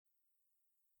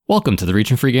Welcome to the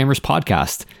Region Free Gamers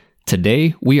podcast.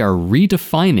 Today, we are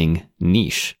redefining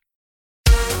niche.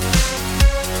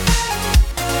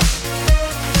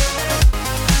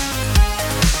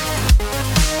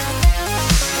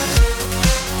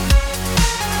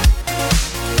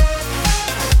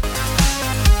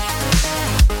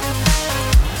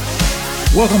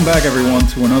 Welcome back, everyone,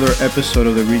 to another episode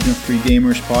of the Region Free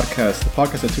Gamers podcast, the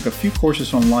podcast that took a few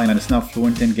courses online and is now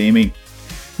fluent in gaming.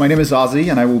 My name is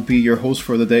Ozzy, and I will be your host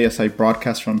for the day as I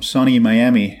broadcast from sunny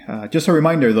Miami. Just a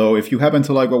reminder, though, if you happen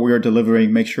to like what we are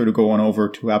delivering, make sure to go on over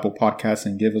to Apple Podcasts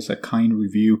and give us a kind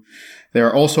review. There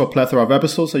are also a plethora of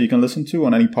episodes that you can listen to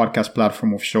on any podcast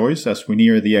platform of choice as we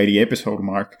near the 80 episode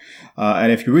mark.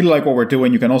 And if you really like what we're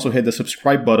doing, you can also hit the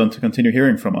subscribe button to continue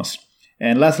hearing from us.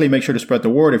 And lastly, make sure to spread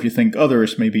the word if you think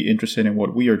others may be interested in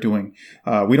what we are doing.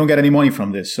 We don't get any money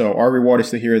from this, so our reward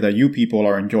is to hear that you people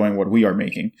are enjoying what we are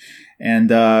making.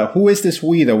 And who is this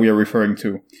we that we are referring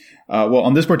to? Well,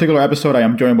 on this particular episode, I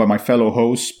am joined by my fellow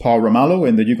host, Paul Ramallo,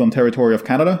 in the Yukon Territory of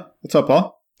Canada. What's up,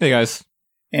 Paul? Hey, guys.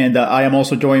 And I am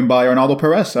also joined by Arnaldo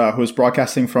Perez, who is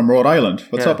broadcasting from Rhode Island.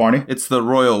 What's up, Arnie? It's the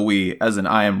royal we, as in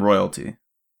I am royalty.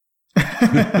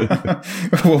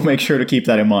 We'll make sure to keep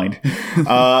that in mind.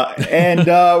 And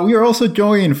we are also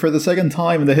joined for the second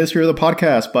time in the history of the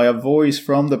podcast by a voice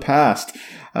from the past.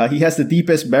 He has the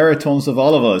deepest baritones of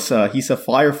all of us. He's a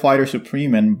firefighter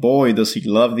supreme, and boy, does he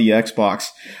love the Xbox.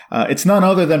 It's none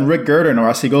other than Rick Gurdon, or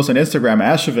as he goes on Instagram,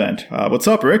 Ashevent. What's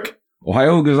up, Rick?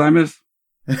 Ohio gozaimasu.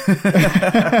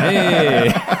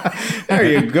 Hey, there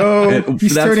you go.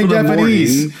 He's turning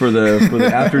Japanese. For the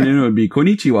afternoon, it would be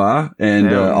konnichiwa.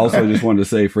 And also, I just wanted to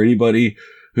say for anybody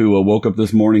who woke up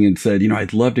this morning and said,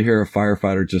 I'd love to hear a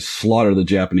firefighter just slaughter the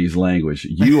Japanese language.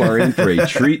 You are in for a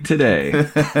treat today.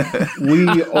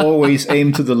 We always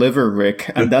aim to deliver, Rick,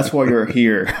 and that's why you're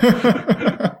here.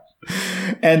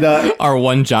 And our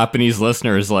one Japanese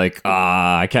listener is like,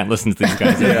 I can't listen to these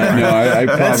guys. Yeah, no, I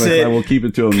promise I will keep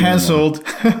it to him. Canceled.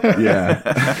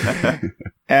 Yeah.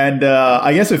 And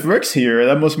I guess if Rick's here,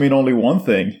 that must mean only one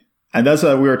thing. And that's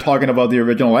we were talking about the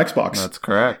original Xbox. That's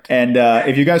correct. And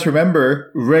if you guys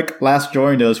remember, Rick last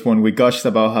joined us when we gushed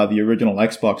about how the original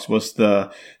Xbox was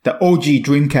the OG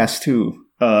Dreamcast 2.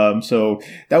 So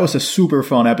that was a super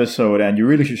fun episode, and you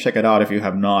really should check it out if you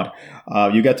have not.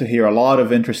 You get to hear a lot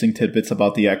of interesting tidbits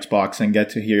about the Xbox and get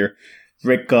to hear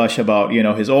Rick gush about,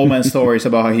 his old man stories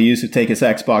about how he used to take his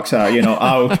Xbox,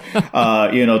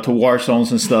 out, to war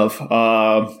zones and stuff.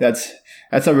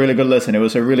 That's a really good listen. It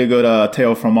was a really good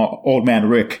tale from old man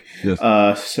Rick.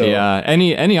 Yes. Yeah,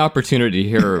 any opportunity to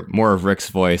hear more of Rick's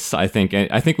voice, I think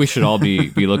we should all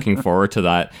be looking forward to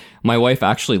that. My wife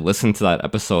actually listened to that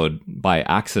episode by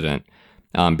accident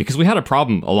because we had a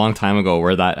problem a long time ago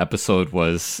where that episode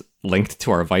was linked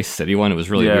to our Vice City one. It was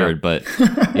really weird, but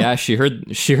yeah, she heard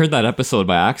that episode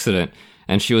by accident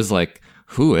and she was like,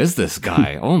 "Who is this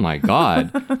guy? Oh my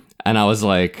God!" And I was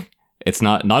like, "It's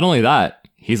not only that."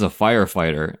 He's a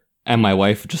firefighter. And my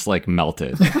wife just like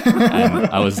melted. And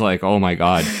I was like, oh my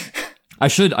God. I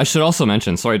should also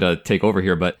mention, sorry to take over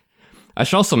here, but I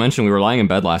should also mention we were lying in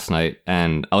bed last night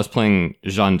and I was playing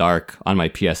Jeanne d'Arc on my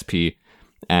PSP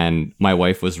and my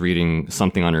wife was reading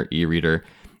something on her e-reader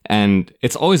and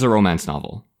it's always a romance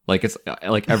novel. Like it's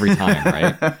like every time,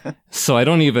 right? So I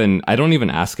don't even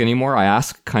ask anymore. I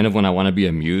ask kind of when I want to be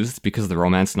amused because the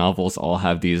romance novels all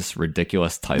have these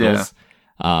ridiculous titles.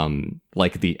 Yeah.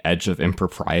 Like The Edge of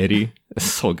Impropriety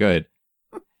is so good.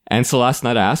 And so last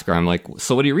night I asked her, I'm like,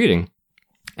 so what are you reading?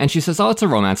 And she says, oh, it's a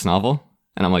romance novel.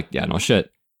 And I'm like, yeah, no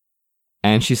shit.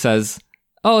 And she says,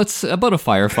 oh, it's about a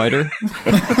firefighter.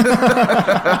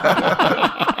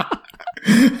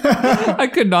 I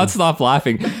could not stop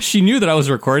laughing. She knew that I was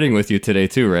recording with you today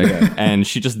too, Rick. Yeah. And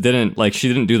she just didn't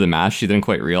do the math. She didn't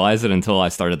quite realize it until I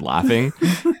started laughing.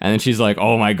 And then she's like,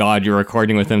 oh my God, you're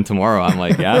recording with him tomorrow. I'm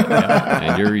like,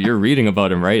 yeah. And you're reading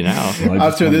about him right now. Well,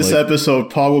 after this episode,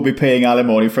 Paul will be paying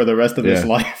alimony for the rest of his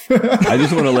life. I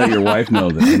just want to let your wife know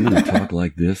that I'm going to talk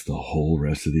like this the whole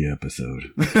rest of the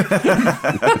episode.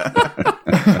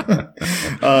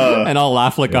 And I'll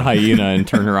laugh like a hyena and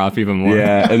turn her off even more.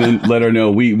 Yeah, and then let her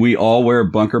know we all wear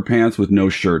bunker pants with no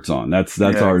shirts on. That's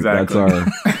our exactly.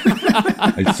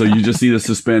 So you just see the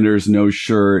suspenders, no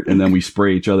shirt, and then we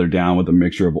spray each other down with a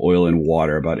mixture of oil and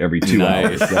water about every 2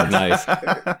 hours. Nice.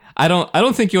 I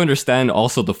don't think you understand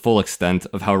also the full extent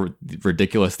of how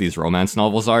ridiculous these romance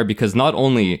novels are because not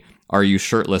only are you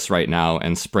shirtless right now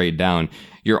and sprayed down.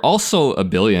 You're also a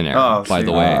billionaire, by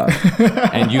the way,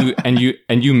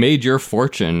 and you made your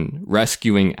fortune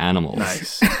rescuing animals.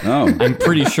 Nice. Oh, I'm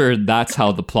pretty sure that's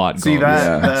how the plot goes. See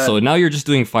that? So now you're just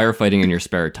doing firefighting in your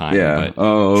spare time. Yeah.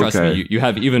 But trust me, you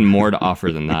have even more to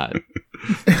offer than that.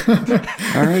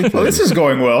 all right. Well, this is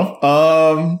going well.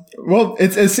 Well,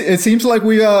 it seems like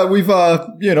we've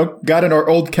gotten our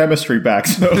old chemistry back.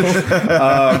 So, or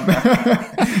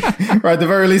at the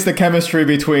very least, the chemistry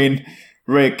between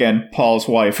Rick and Paul's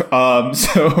wife. Yeah,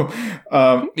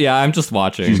 I'm just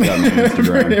watching. She's got me on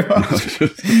Instagram.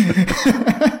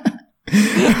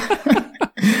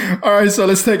 All right, so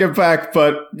let's take it back.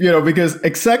 But,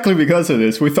 because of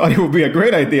this, we thought it would be a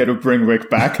great idea to bring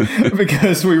Rick back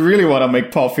because we really want to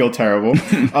make Paul feel terrible.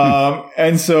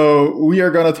 And so we are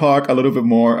going to talk a little bit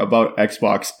more about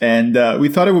Xbox. And we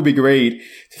thought it would be great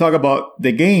to talk about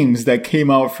the games that came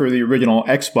out for the original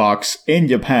Xbox in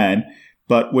Japan,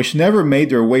 but which never made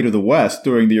their way to the West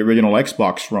during the original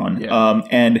Xbox run. Yeah.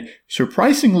 And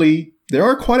surprisingly, there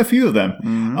are quite a few of them.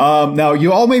 Mm-hmm. Now,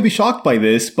 you all may be shocked by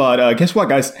this, but guess what,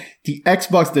 guys? The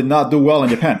Xbox did not do well in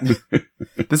Japan.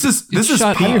 This is peak.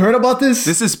 Have you heard about this?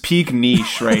 This is peak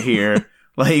niche right here.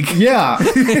 Like, yeah,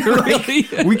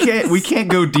 we can't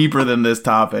go deeper than this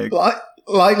topic.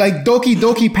 Like Doki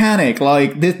Doki Panic.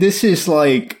 Like this is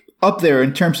like up there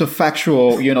in terms of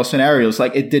factual, scenarios.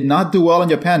 Like it did not do well in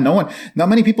Japan. Not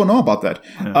many people know about that.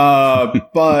 Yeah.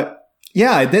 But.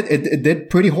 Yeah, it did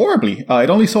pretty horribly. It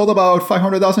only sold about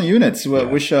 500,000 units,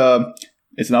 which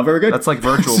is not very good. That's like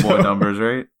Virtual Boy numbers,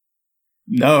 right?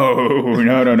 No.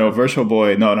 Virtual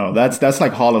Boy, no. That's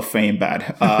like Hall of Fame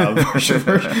bad.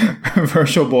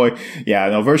 Virtual Boy,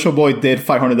 Virtual Boy did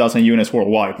 500,000 units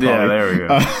worldwide. Probably. Yeah, there we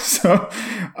go.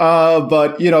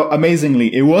 But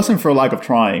amazingly, it wasn't for lack of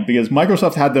trying because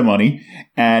Microsoft had the money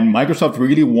and Microsoft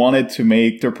really wanted to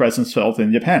make their presence felt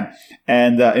in Japan.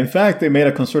 And in fact, they made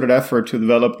a concerted effort to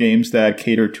develop games that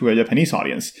cater to a Japanese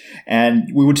audience. And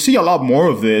we would see a lot more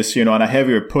of this, on a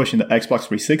heavier push in the Xbox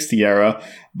 360 era.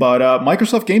 But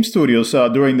Microsoft Game Studios,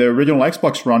 during the original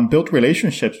Xbox run, built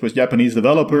relationships with Japanese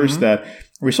developers that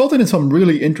resulted in some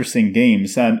really interesting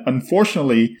games. And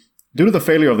unfortunately, due to the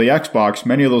failure of the Xbox,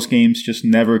 many of those games just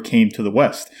never came to the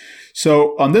West.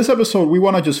 So on this episode, we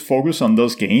want to just focus on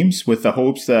those games with the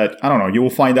hopes that, you will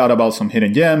find out about some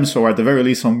hidden gems or at the very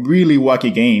least some really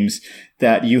wacky games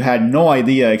that you had no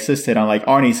idea existed and like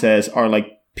Arnie says are like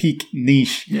peak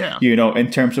niche,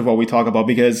 in terms of what we talk about,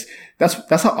 because that's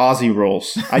how Ozzy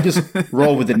rolls. I just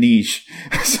roll with the niche.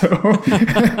 So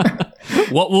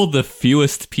what will the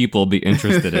fewest people be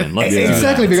interested in?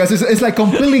 Exactly, because it's like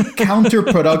completely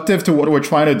counterproductive to what we're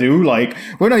trying to do. Like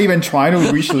we're not even trying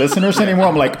to reach listeners anymore.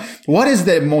 I'm like, what is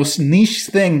the most niche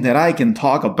thing that I can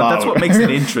talk about? But that's what makes it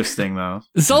interesting, though.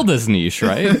 Zelda's niche,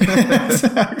 right?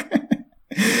 Exactly.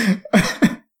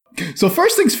 So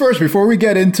first things first, before we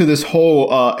get into this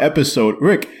whole episode,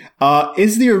 Rick,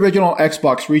 is the original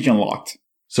Xbox region locked?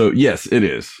 So yes, it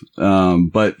is.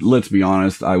 But let's be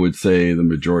honest, I would say the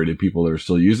majority of people that are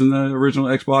still using the original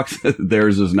Xbox,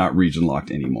 theirs is not region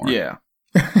locked anymore. Yeah.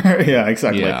 Yeah,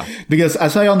 exactly. Yeah. Because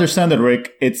as I understand it,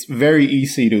 Rick, it's very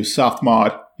easy to soft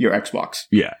mod your Xbox.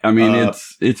 Yeah. I mean,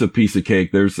 it's a piece of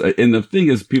cake. And the thing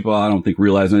is, people, I don't think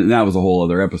realize, and that was a whole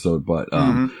other episode, but,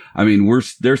 I mean,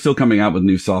 they're still coming out with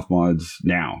new soft mods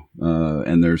now.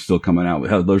 And they're still coming out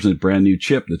with, there's a brand new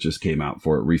chip that just came out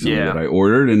for it recently that I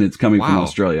ordered, and it's coming from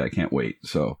Australia. I can't wait.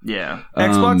 So, yeah.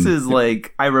 Xbox is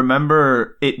like, I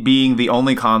remember it being the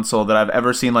only console that I've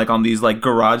ever seen like on these like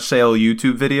garage sale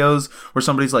YouTube videos where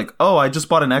somebody's like, oh, I just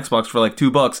bought an Xbox for like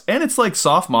 $2 and it's like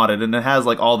soft modded and it has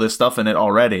like all this stuff in it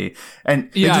already.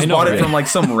 And they just bought it from like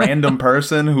some random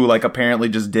person who like apparently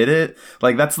just did it.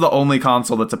 Like that's the only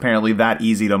console that's apparently that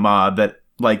easy to mod that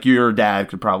like your dad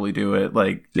could probably do it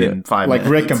like in 5 minutes.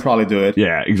 Like Rick can probably do it.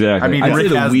 Yeah, exactly. I mean,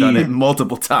 Rick has done it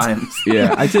multiple times.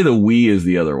 Yeah, I'd say the Wii is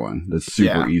the other one that's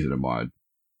super easy to mod.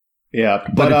 Yeah,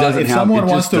 but it doesn't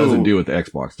doesn't do what the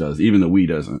Xbox does. Even the Wii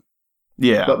doesn't.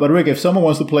 Yeah. But Rick, if someone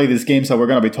wants to play these games that we're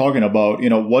going to be talking about,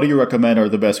 what do you recommend are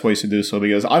the best ways to do so?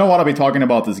 Because I don't want to be talking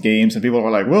about these games and people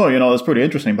are like, well, that's pretty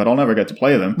interesting, but I'll never get to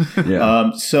play them.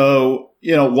 So,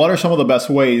 what are some of the best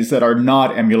ways that are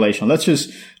not emulation? Let's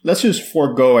just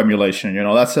forego emulation.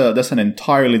 That's an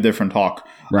entirely different talk.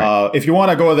 Right. If you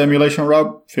want to go with the emulation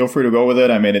route, feel free to go with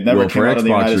it. I mean, it never came out of the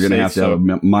United States. You're going to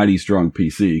have a mighty strong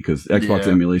PC because Xbox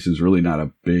emulation is really not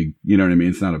a big,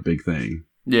 it's not a big thing.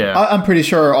 Yeah, I'm pretty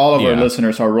sure all of our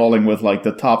listeners are rolling with like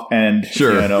the top end,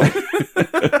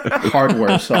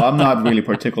 hardware. So I'm not really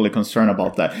particularly concerned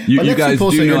about that. You guys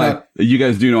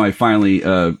do know I finally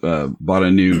bought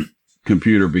a new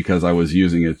computer because I was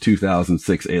using a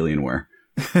 2006 Alienware.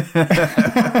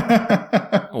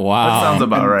 Wow. That sounds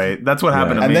about right. That's what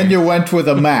happened to me. And then you went with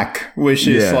a Mac, which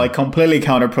is like completely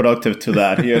counterproductive to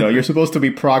that. You know, you're supposed to be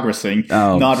progressing,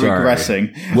 not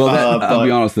regressing. Well, I'll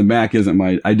be honest, the Mac isn't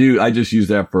I just use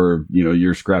that for,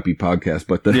 your scrappy podcast,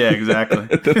 but yeah, exactly.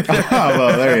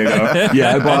 Well, there you go.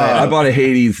 Yeah, I bought a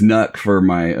Hades NUC for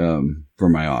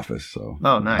my office. So.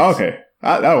 Oh, nice. Okay.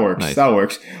 That works. Nice. That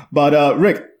works. But,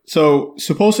 Rick, so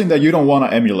supposing that you don't want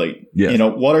to emulate, yes.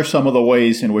 What are some of the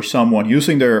ways in which someone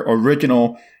using their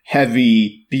original,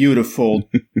 heavy, beautiful,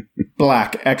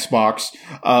 black Xbox,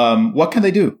 what can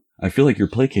they do? I feel like you're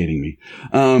placating me.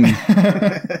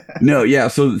 No, yeah.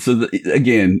 So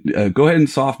again, go ahead and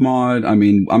soft mod. I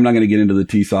mean, I'm not going to get into the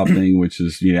TSOP thing, which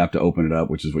is you have to open it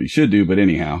up, which is what you should do. But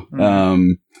anyhow,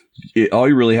 all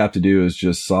you really have to do is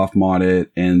just soft mod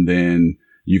it, and then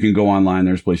you can go online.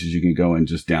 There's places you can go and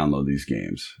just download these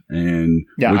games. And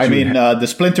yeah, I mean, the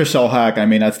Splinter Cell hack. I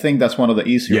mean, I think that's one of the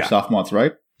easier soft mods,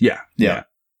 right? Yeah.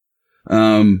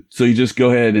 So you just go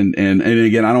ahead and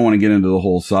again, I don't want to get into the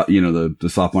whole, the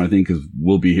soft mod thing because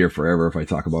we'll be here forever if I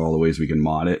talk about all the ways we can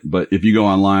mod it. But if you go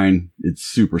online, it's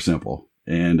super simple.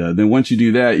 And then once you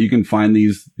do that, you can find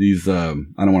these I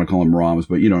don't want to call them ROMs,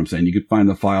 but you know what I'm saying. You can find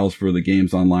the files for the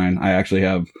games online. I actually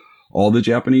have all the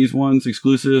Japanese ones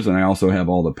exclusives, and I also have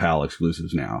all the PAL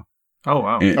exclusives now. Oh,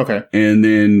 wow. Okay. And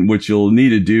then what you'll need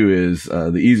to do is,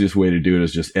 the easiest way to do it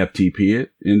is just FTP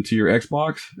it into your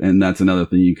Xbox. And that's another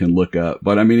thing you can look up.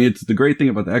 But I mean, it's the great thing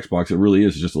about the Xbox. It really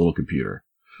is just a little computer.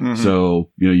 Mm-hmm.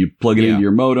 So, you plug it into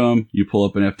your modem, you pull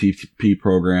up an FTP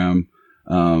program,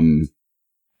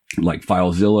 like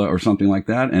FileZilla or something like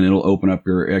that, and it'll open up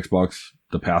your Xbox.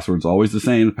 The password's always the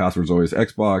same. The password's always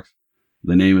Xbox.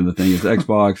 The name of the thing is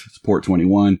Xbox. It's port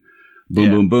 21.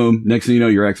 Boom, boom, boom. Next thing you know,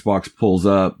 your Xbox pulls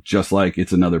up just like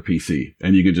it's another PC.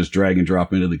 And you can just drag and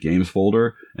drop into the games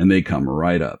folder, and they come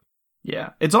right up.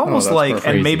 Yeah. It's almost like,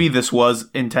 perfect. and maybe this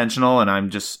was intentional, and I'm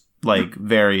just like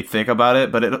very thick about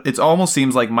it, but it almost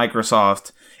seems like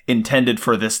Microsoft intended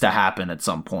for this to happen at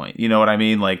some point. You know what I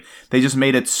mean? Like, they just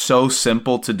made it so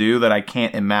simple to do that I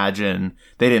can't imagine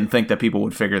they didn't think that people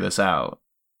would figure this out.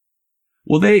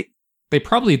 Well, they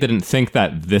probably didn't think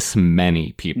that this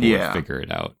many people would figure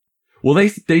it out. Well,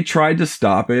 they tried to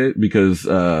stop it because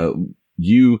a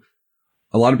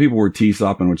lot of people were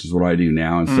TSOPing, which is what I do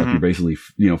now and stuff. You're basically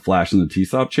flashing the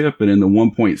TSOP chip, but in the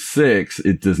 1.6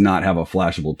 it does not have a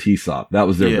flashable TSOP. That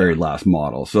was their very last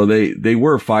model, so they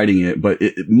were fighting it. But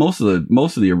most of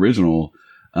the original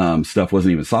stuff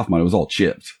wasn't even soft mod; it was all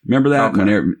chips. Remember that?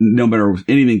 Okay. No matter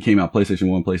anything came out, PlayStation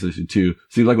 1, PlayStation 2,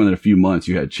 seems like within a few months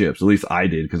you had chips. At least I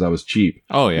did because I was cheap.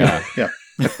 Oh yeah, yeah.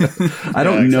 I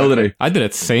don't know that I did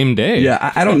it same day.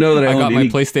 Yeah, I don't know that I got my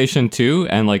PlayStation 2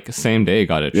 and like same day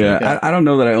got it chipped. Yeah, I don't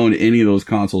know that I owned any of those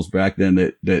consoles back then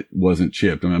that wasn't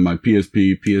chipped. I mean, my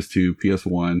PSP, PS2,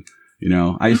 PS1,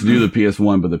 I used to do the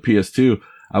PS1, but the PS2,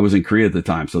 I was in Korea at the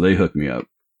time, so they hooked me up.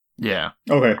 Yeah.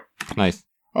 Okay. Nice.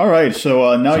 All right,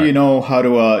 so now you know how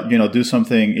to, do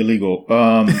something illegal.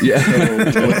 So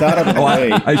with that out of the way,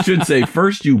 I should say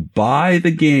first you buy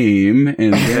the game,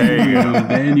 and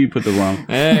then you put the ROM.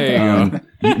 There you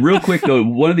go. Real quick though,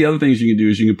 one of the other things you can do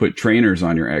is you can put trainers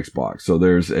on your Xbox. So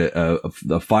there's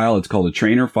a file. It's called a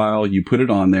trainer file. You put it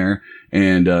on there,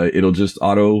 and it'll just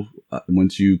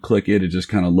once you click it, it just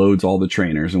kind of loads all the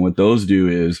trainers. And what those do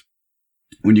is,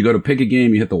 when you go to pick a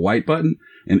game, you hit the white button,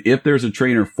 and if there's a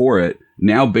trainer for it,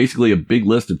 now basically a big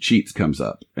list of cheats comes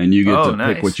up, and you get to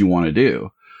pick what you want to do.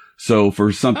 So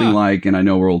for something like, and I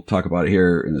know we'll talk about it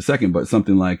here in a second, but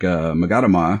something like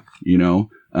Magadama,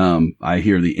 I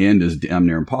hear the end is damn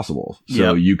near impossible.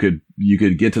 So you could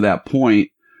get to that point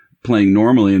playing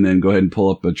normally, and then go ahead and pull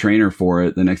up a trainer for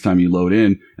it the next time you load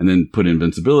in, and then put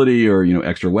invincibility or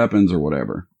extra weapons or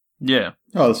whatever. Yeah.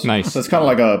 Oh, that's nice. So it's kind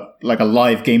of like a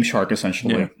live Game Shark,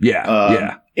 essentially.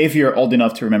 Yeah. If you're old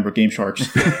enough to remember Game Sharks,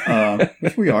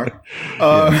 which we are.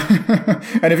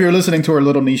 And if you're listening to our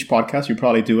little niche podcast, you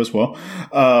probably do as well.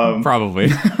 Probably.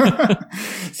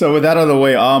 So with that out of the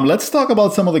way, let's talk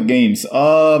about some of the games.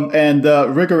 And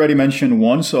Rick already mentioned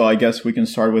one, so I guess we can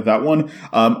start with that one.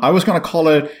 I was going to call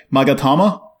it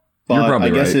Magatama, but I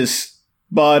guess it's...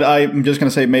 But I'm just going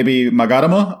to say maybe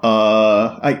Magadama.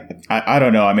 I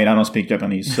don't know. I mean, I don't speak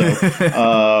Japanese,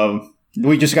 so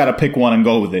we just got to pick one and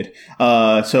go with it.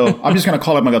 So I'm just going to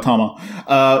call it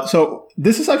Magatama. So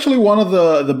this is actually one of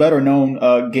the better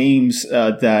known games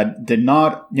that did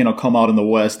not, come out in the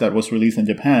West, that was released in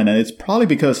Japan, and it's probably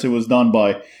because it was done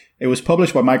by It was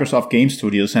published by Microsoft Game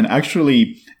Studios, and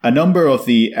actually a number of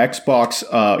the Xbox,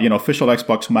 official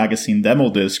Xbox magazine demo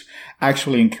disc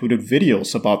actually included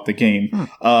videos about the game.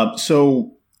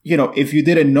 So, if you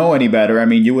didn't know any better, I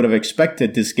mean, you would have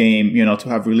expected this game, to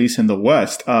have released in the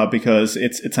West, because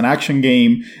it's an action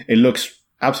game. It looks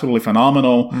absolutely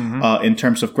phenomenal in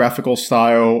terms of graphical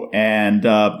style, and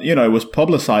it was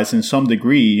publicized in some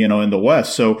degree in the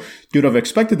West, so you'd have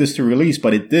expected this to release,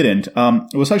 but it didn't.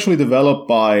 It was actually developed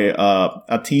by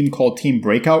a team called Team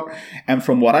Breakout, and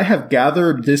from what I have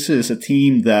gathered, this is a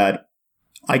team that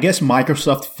I guess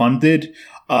Microsoft funded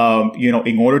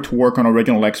in order to work on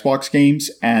original Xbox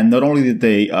games. And not only did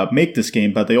they make this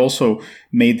game, but they also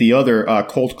made the other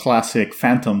cult classic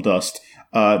Phantom Dust,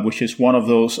 which is one of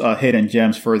those hidden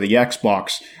gems for the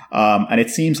Xbox. And it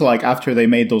seems like after they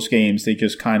made those games, they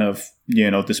just kind of,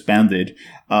 disbanded.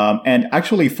 And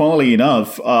actually, funnily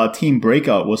enough, Team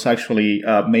Breakout was actually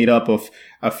made up of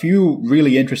a few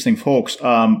really interesting folks.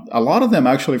 A lot of them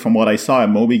actually, from what I saw at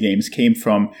Moby Games, came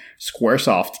from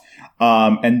Squaresoft.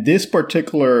 And this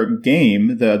particular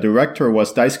game, the director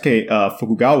was Daisuke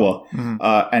Fukugawa,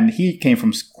 and he came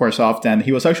from Squaresoft, and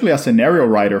he was actually a scenario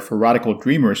writer for Radical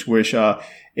Dreamers, which,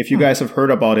 if you guys have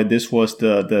heard about it, this was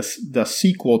the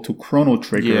sequel to Chrono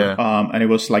Trigger, and it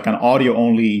was like an audio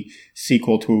only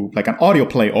sequel to like an audio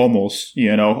play almost,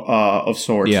 of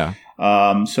sorts. Yeah.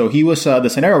 So he was the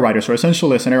scenario writer. So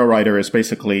essentially, a scenario writer is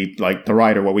basically like the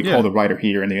writer, what we call the writer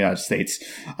here in the United States.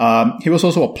 He was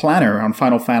also a planner on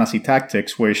Final Fantasy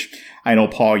Tactics, which I know,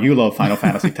 Paul, you love Final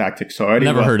Fantasy Tactics. So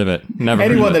never heard of it.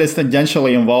 Anyone that is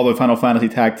tangentially involved with Final Fantasy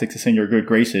Tactics is in your good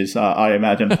graces, I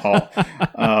imagine, Paul.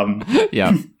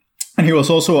 Yeah. And he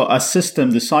was also a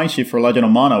system design chief for Legend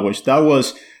of Mana, which that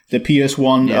was the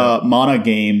PS1 Mana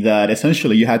game that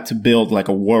essentially you had to build like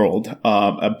a world,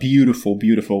 a beautiful,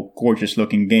 beautiful, gorgeous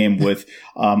looking game with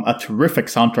a terrific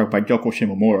soundtrack by Yoko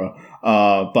Shimomura.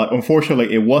 But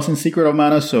unfortunately, it wasn't Secret of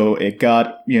Mana, so it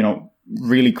got,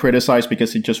 really criticized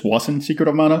because it just wasn't Secret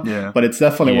of Mana. Yeah. But it's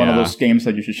definitely one of those games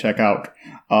that you should check out.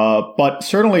 But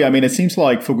certainly, I mean, it seems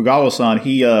like Fukugawa-san,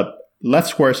 he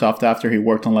left Squaresoft after he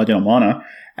worked on Legend of Mana,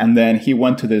 and then he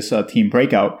went to this Team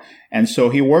Breakout. And so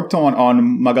he worked on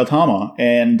Magatama,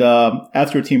 and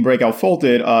after Team Breakout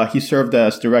folded, he served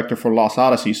as director for Lost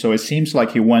Odyssey. So it seems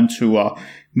like he went to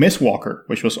Mistwalker,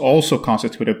 which was also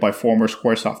constituted by former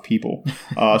Squaresoft people.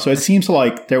 So it seems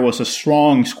like there was a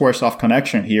strong Squaresoft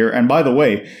connection here. And by the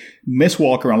way,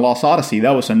 Mistwalker and Lost Odyssey,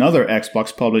 that was another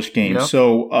Xbox published game. Yep.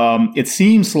 So it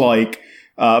seems like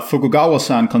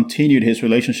Fukugawa-san continued his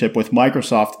relationship with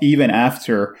Microsoft even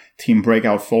after Team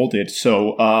Breakout folded.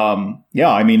 So,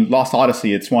 I mean, Lost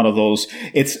Odyssey, it's one of those,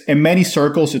 it's in many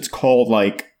circles, it's called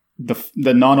like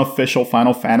the non-official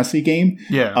Final Fantasy game.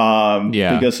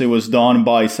 Because it was done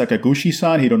by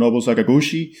Sakaguchi-san, Hironobu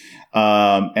Sakaguchi.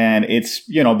 And it's,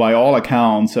 by all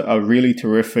accounts, a really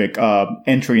terrific,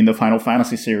 entry in the Final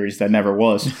Fantasy series that never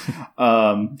was.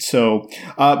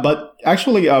 But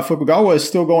actually, Fukugawa is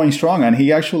still going strong, and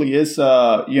he actually is,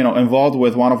 involved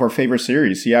with one of our favorite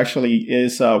series. He actually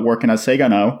is, working at Sega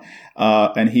now.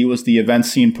 And he was the event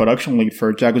scene production lead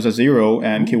for Yakuza 0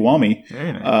 and Kiwami.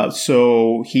 Very nice.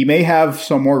 So he may have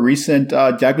some more recent,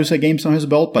 Yakuza games on his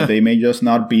belt, but they may just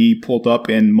not be pulled up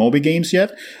in Moby Games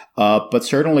yet. But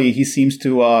certainly he seems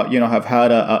to, have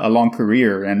had a long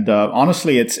career. And,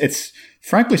 honestly, it's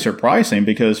frankly surprising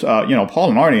because, Paul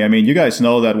and Arnie, I mean, you guys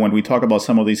know that when we talk about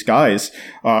some of these guys,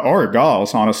 or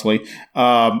gals, honestly,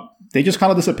 they just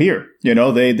kind of disappear.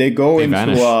 They go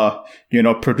into,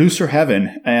 producer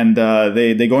heaven, and,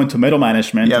 they go into middle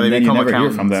management, and then you never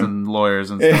hear from them. And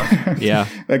lawyers and stuff. Yeah.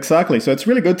 Exactly. So it's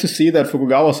really good to see that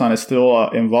Fukugawa-san is still,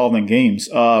 involved in games.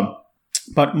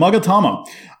 But Magatama,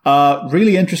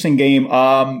 really interesting game.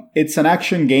 It's an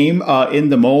action game, in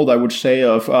the mold, I would say,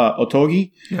 of,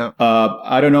 Otogi. Yeah.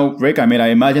 I don't know, Rick, I mean, I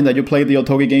imagine that you played the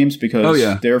Otogi games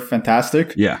because they're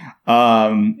fantastic. Yeah.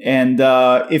 And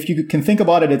if you can think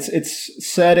about it, it's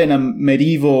set in a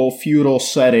medieval feudal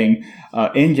setting,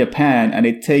 in Japan, and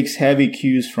it takes heavy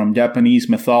cues from Japanese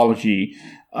mythology.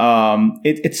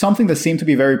 It's something that seemed to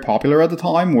be very popular at the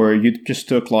time, where you just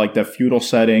took like the feudal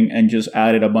setting and just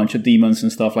added a bunch of demons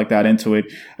and stuff like that into it.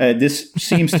 This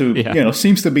seems to,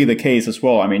 seems to be the case as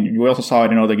well. I mean, we also saw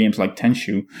it in other games like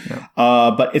Tenchu. Yeah.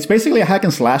 But it's basically a hack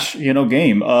and slash,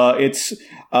 game. It's,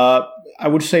 I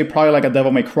would say probably like a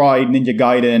Devil May Cry, Ninja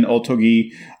Gaiden,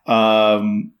 Otogi.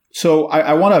 So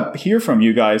I want to hear from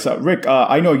you guys. Rick,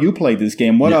 I know you played this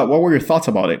game. What were your thoughts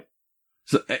about it?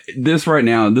 So this right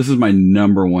now, this is my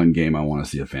number one game I want to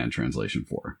see a fan translation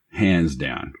for, hands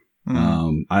down.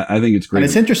 I think it's great. And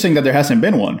it's interesting that there hasn't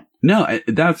been one. No,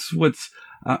 that's what's,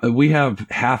 We have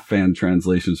half fan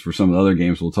translations for some of the other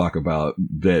games we'll talk about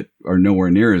that are nowhere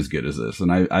near as good as this.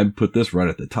 And I put this right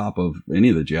at the top of any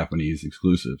of the Japanese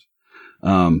exclusives.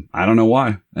 I don't know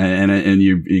why. And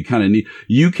you kind of need,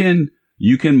 you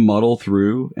can muddle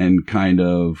through and kind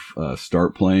of,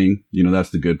 start playing,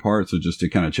 that's the good part. So just to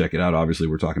kind of check it out, obviously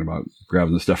we're talking about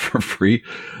grabbing the stuff for free,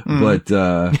 but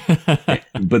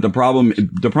the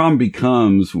problem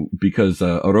becomes because,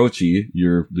 Orochi,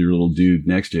 your little dude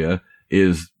next to you,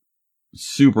 is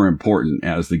super important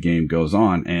as the game goes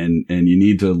on. And you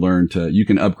need to learn you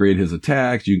can upgrade his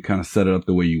attacks. You can kind of set it up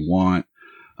the way you want.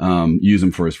 Use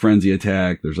him for his frenzy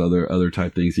attack. There's other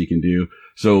type things he can do.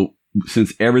 So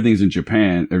since everything's in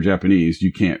Japan or Japanese,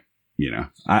 you can't,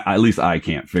 at least I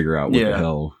can't figure out what the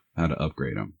hell, how to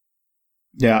upgrade him.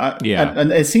 Yeah.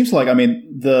 And it seems like,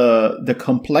 the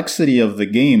complexity of the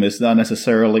game is not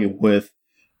necessarily with,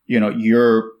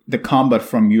 the combat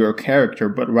from your character,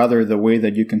 but rather the way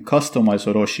that you can customize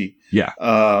Orochi. Yeah.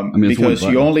 Because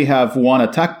you only have one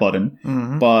attack button,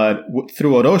 but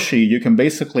through Orochi, you can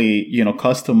basically,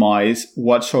 customize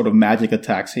what sort of magic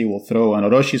attacks he will throw. And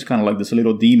Orochi is kind of like this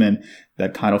little demon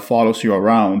that kind of follows you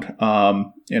around,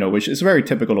 which is very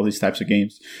typical of these types of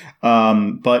games.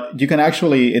 But you can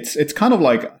actually, it's kind of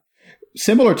like,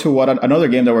 similar to what another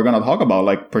game that we're going to talk about,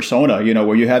 like Persona,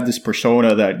 where you have this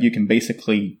persona that you can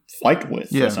basically fight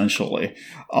with, essentially.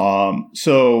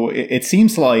 So it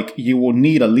seems like you will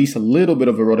need at least a little bit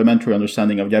of a rudimentary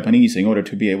understanding of Japanese in order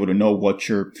to be able to know what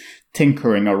you're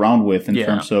tinkering around with in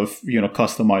terms of,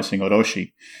 customizing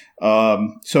Orochi.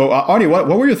 So Arnie, what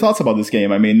were your thoughts about this game?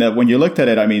 When you looked at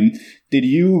it, did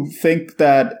you think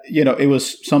that, it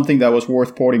was something that was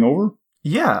worth porting over?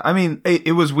 Yeah,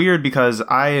 it was weird because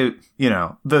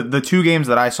the two games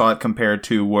that I saw it compared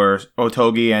to were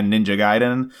Otogi and Ninja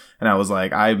Gaiden, and I was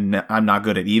like, I'm not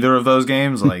good at either of those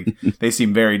games. Like, they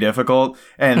seem very difficult.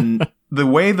 And the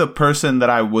way the person that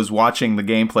I was watching the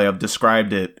gameplay of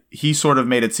described it, he sort of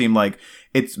made it seem like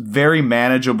it's very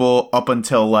manageable up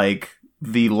until like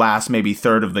the last maybe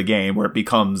third of the game where it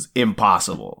becomes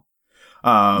impossible.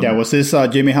 Was this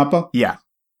Jimmy Happa? Yeah.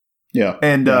 Yeah.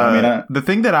 And the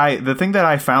thing that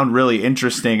I found really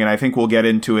interesting, and I think we'll get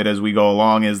into it as we go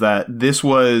along, is that this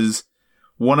was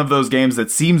one of those games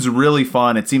that seems really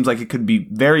fun. It seems like it could be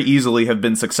very easily have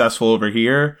been successful over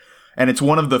here. And it's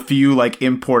one of the few like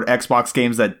import Xbox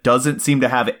games that doesn't seem to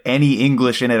have any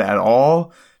English in it at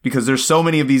all, because there's so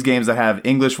many of these games that have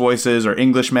English voices or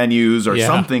English menus or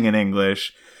something in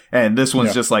English. And this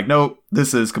one's just like, nope,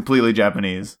 this is completely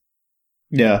Japanese.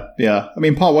 Yeah.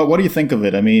 Paul, what do you think of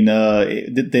it?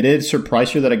 Did it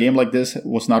surprise you that a game like this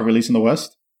was not released in the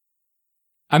West?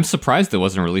 I'm surprised it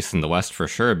wasn't released in the West for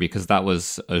sure, because that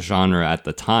was a genre at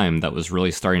the time that was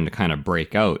really starting to kind of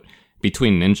break out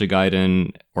between Ninja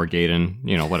Gaiden or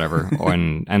Gaiden, whatever,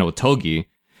 and Otogi.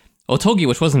 Otogi,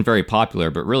 which wasn't very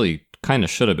popular, but really kind of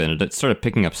should have been. It started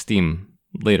picking up steam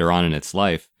later on in its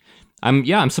life.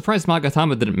 I'm surprised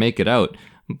Magatama didn't make it out.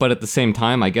 But at the same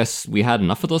time, I guess we had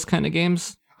enough of those kind of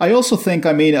games. I also think,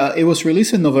 it was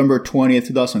released in November 20th,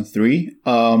 2003.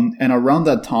 And around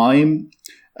that time,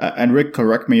 and Rick,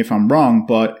 correct me if I'm wrong,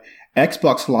 but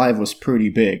Xbox Live was pretty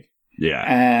big. Yeah.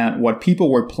 And what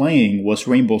people were playing was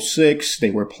Rainbow Six.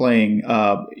 They were playing,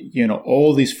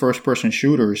 all these first-person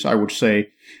shooters, I would say.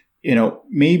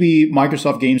 Maybe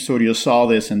Microsoft Game Studios saw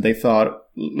this and they thought,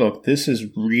 look, this is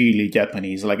really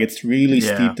Japanese. Like, it's really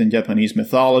steeped in Japanese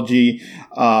mythology.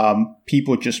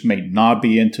 People just may not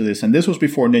be into this. And this was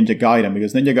before Ninja Gaiden,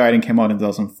 because Ninja Gaiden came out in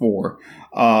 2004.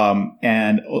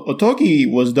 And Otogi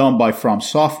was done by From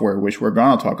Software, which we're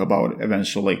going to talk about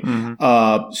eventually.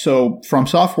 So From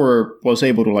Software was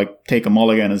able to like take a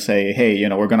mulligan and say, hey,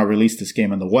 we're going to release this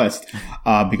game in the West,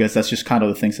 because that's just kind of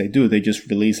the things they do. They just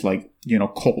release like,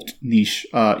 cult niche,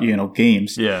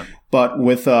 games. Yeah. But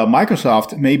with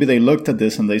Microsoft, maybe they looked at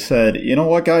this and they said, you know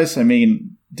what, guys?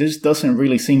 This doesn't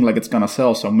really seem like it's going to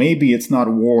sell. So maybe it's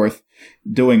not worth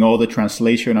doing all the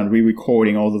translation and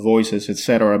re-recording all the voices,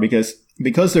 etc.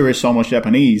 Because there is so much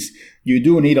Japanese, you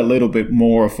do need a little bit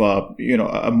more of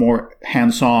a more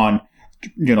hands-on,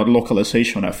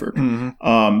 localization effort.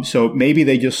 So maybe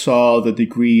they just saw the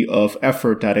degree of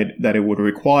effort that it would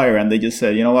require, and they just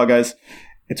said, you know what, guys?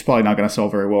 It's probably not going to sell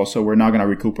very well, so we're not going to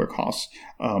recoup our costs.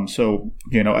 And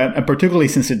particularly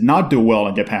since it did not do well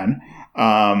in Japan,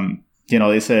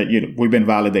 they said, we've been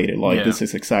validated. Like, this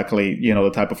is exactly,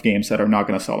 the type of games that are not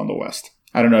going to sell in the West.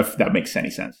 I don't know if that makes any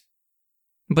sense.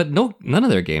 But none of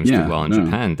their games did well in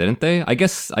Japan, didn't they? I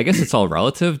guess it's all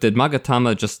relative. Did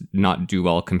Magatama just not do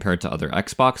well compared to other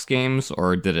Xbox games,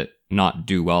 or did it not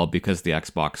do well because the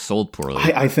Xbox sold poorly?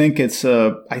 I think it's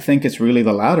really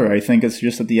the latter. I think it's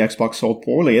just that the Xbox sold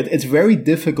poorly. It's very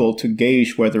difficult to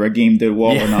gauge whether a game did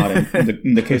well or not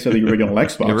in the case of the original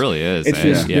Xbox. It really is. It's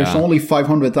just there's only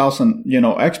 500,000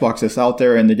 Xboxes out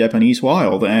there in the Japanese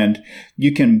wild, and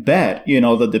you can bet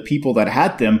that the people that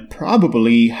had them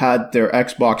probably had their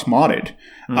Xbox modded.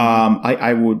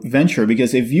 I would venture,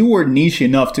 because if you were niche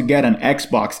enough to get an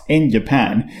Xbox in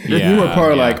Japan, you were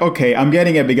probably like, okay, I'm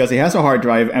getting it because it has a hard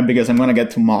drive and because I'm going to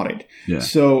get to mod it. Yeah.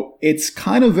 So it's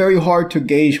kind of very hard to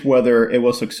gauge whether it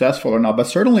was successful or not. But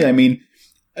certainly, I mean,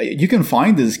 you can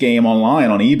find this game online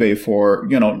on eBay for,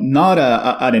 not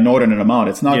an inordinate amount.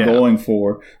 It's not going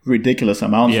for ridiculous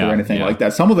amounts or anything like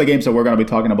that. Some of the games that we're going to be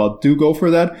talking about do go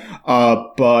for that.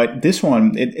 But this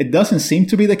one, it doesn't seem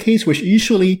to be the case, which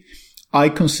usually I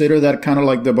consider that kind of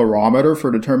like the barometer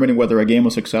for determining whether a game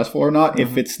was successful or not.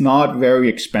 If it's not very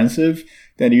expensive,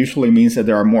 then it usually means that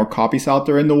there are more copies out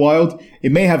there in the wild.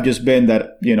 It may have just been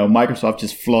that, Microsoft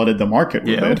just flooded the market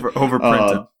with it.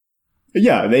 Overprinted.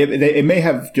 It may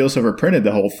have just overprinted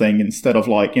the whole thing instead of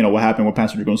like, what happened with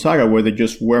Panzer Dragoon Saga, where there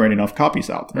just weren't enough copies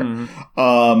out there.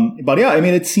 But yeah, I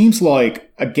mean, it seems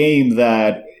like a game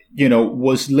that,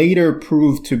 was later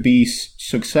proved to be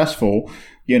successful,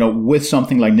 with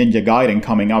something like Ninja Gaiden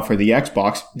coming out for the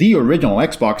Xbox, the original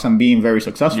Xbox, and being very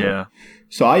successful. Yeah.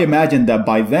 So I imagine that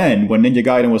by then, when Ninja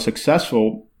Gaiden was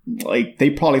successful, like they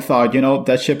probably thought,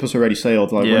 that ship has already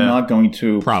sailed. Like we're not going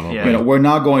to, we're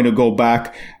not going to go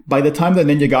back. By the time that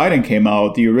Ninja Gaiden came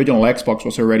out, the original Xbox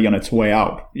was already on its way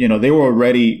out.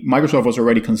 Microsoft was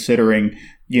already considering,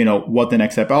 what the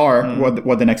next step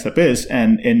what the next step is.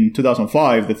 And in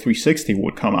 2005, the 360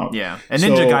 would come out. Yeah. And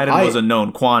Ninja Gaiden was a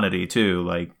known quantity too.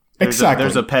 Like, there's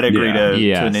a pedigree to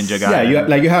Ninja Gaiden.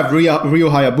 Yeah, you have Ryo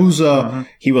Hayabusa.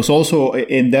 He was also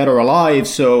in Dead or Alive.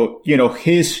 So,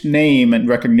 his name and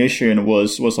recognition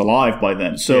was alive by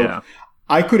then. So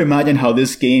I could imagine how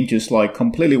this game just like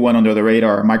completely went under the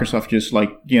radar. Microsoft just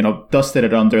like, dusted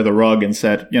it under the rug and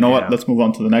said, what, let's move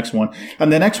on to the next one.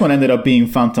 And the next one ended up being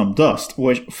Phantom Dust,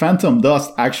 which Phantom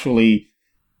Dust actually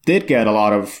did get a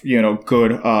lot of,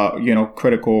 good,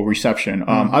 critical reception.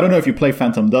 I don't know if you play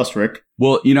Phantom Dust, Rick.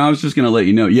 Well, I was just going to let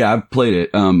you know. Yeah, I've played it,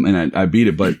 and I beat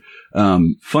it. But,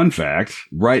 fun fact,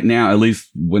 right now, at least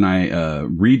when I,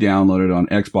 re-downloaded it on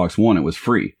Xbox One, it was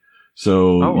free.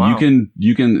 So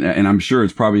you can, and I'm sure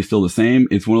it's probably still the same.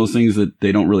 It's one of those things that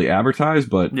they don't really advertise,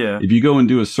 but if you go and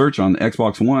do a search on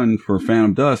Xbox One for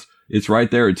Phantom Dust, it's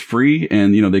right there. It's free.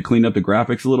 And, they cleaned up the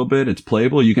graphics a little bit. It's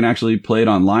playable. You can actually play it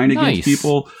online against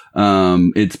people.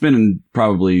 It's been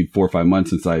probably 4 or 5 months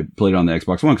since I played it on the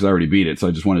Xbox One because I already beat it. So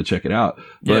I just wanted to check it out.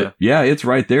 But it's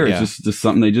right there. It's just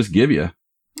something they just give you.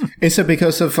 Is it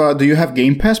because of, do you have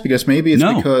Game Pass? Because maybe it's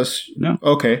because. No.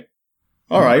 Okay.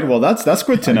 All right. Well, that's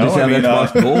good to know. I mean,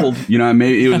 Xbox Gold.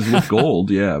 It was with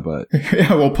Gold. Yeah, but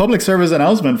public service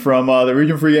announcement from the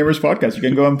Region Free Gamers podcast. You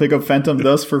can go and pick up Phantom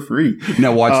Dust for free.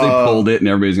 Now watch, they pulled it, and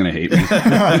everybody's gonna hate me.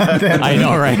 I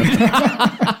know, right?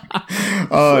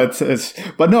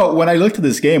 But no, when I looked at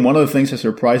this game, one of the things that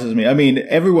surprises me, I mean,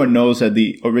 everyone knows that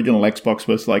the original Xbox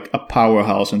was like a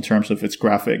powerhouse in terms of its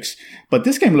graphics, but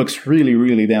this game looks really,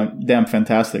 really damn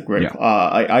fantastic, Rick. Yeah.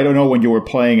 I don't know when you were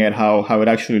playing it, how it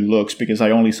actually looks, because I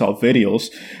only saw videos,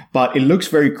 but it looks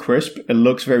very crisp. It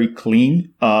looks very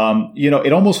clean.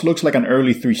 It almost looks like an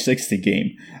early 360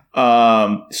 game.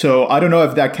 So I don't know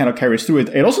if that kind of carries through it.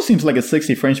 It also seems like it's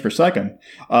 60 frames per second.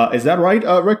 Is that right,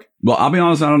 Rick? Well, I'll be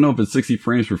honest, I don't know if it's 60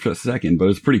 frames per second, but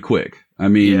it's pretty quick. I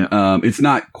mean, it's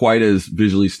not quite as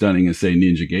visually stunning as, say,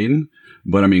 Ninja Gaiden,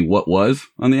 but I mean, what was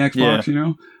on the Xbox,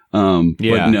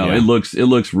 it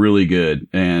looks really good.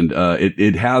 And,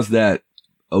 it has that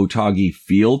Otage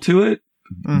feel to it,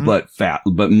 but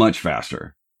much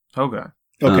faster. Okay.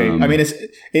 I mean,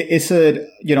 it's a,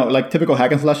 like typical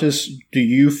hack and slashes. Do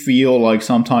you feel like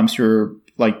sometimes you're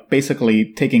like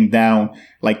basically taking down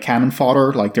like cannon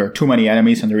fodder? Like there are too many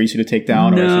enemies and they're easy to take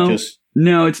down? No, or is it just...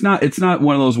 No, it's not. It's not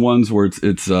one of those ones where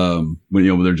it's when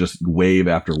they're just wave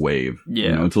after wave.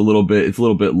 Yeah, it's a little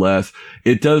bit less.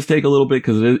 It does take a little bit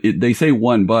because they say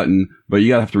one button, but you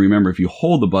gotta have to remember if you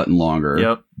hold the button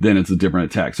longer, then it's a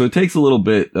different attack. So it takes a little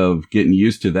bit of getting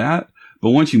used to that.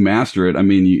 But once you master it, I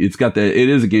mean, it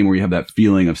is a game where you have that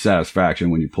feeling of satisfaction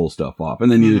when you pull stuff off.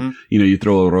 And then you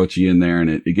throw Orochi in there and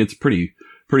it gets pretty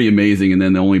amazing. And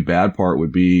then the only bad part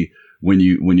would be when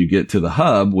you get to the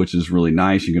hub, which is really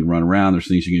nice. You can run around. There's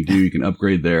things you can do. You can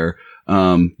upgrade there.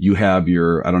 You have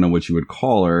your, I don't know what you would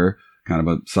call her, kind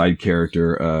of a side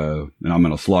character. And I'm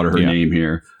going to slaughter her name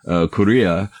here.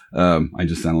 Korea. I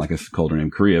just sound like I called her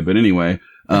name Korea, but anyway,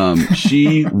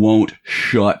 she won't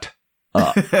shut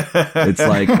up. It's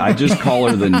like, I just call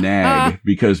her the nag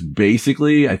because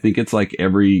basically I think it's like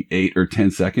every 8 or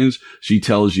 10 seconds, she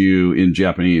tells you in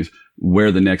Japanese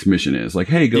where the next mission is. Like,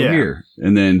 hey, go here.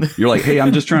 And then you're like, hey,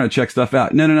 I'm just trying to check stuff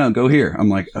out. No, go here. I'm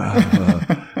like,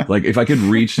 like if I could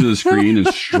reach to the screen and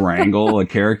strangle a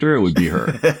character, it would be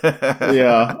her.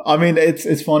 Yeah. I mean,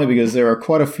 it's funny because there are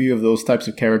quite a few of those types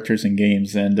of characters in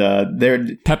games, and they're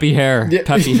peppy hair.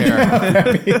 Peppy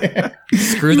hair.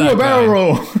 Screw that barrel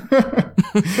roll.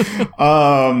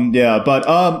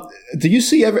 But do you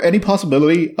see any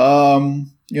possibility,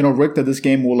 Rick, that this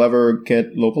game will ever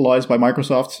get localized by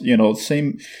Microsoft?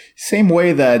 Same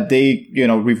way that they,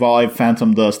 revived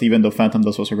Phantom Dust, even though Phantom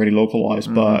Dust was already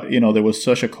localized. But, there was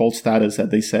such a cult status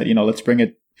that they said, let's bring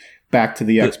it back to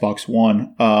the Xbox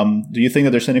One. Do you think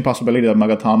that there's any possibility that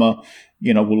Magatama,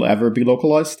 will ever be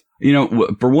localized?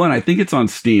 For one, I think it's on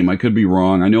Steam. I could be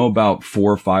wrong. I know about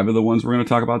 4 or 5 of the ones we're going to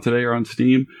talk about today are on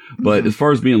Steam. But as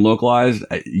far as being localized,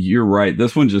 you're right.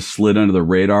 This one just slid under the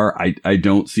radar. I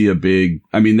don't see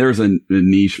there's a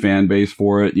niche fan base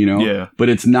for it, but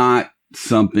it's not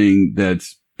something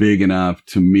that's big enough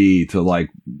to me to like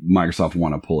Microsoft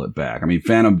want to pull it back. I mean,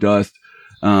 Phantom Dust,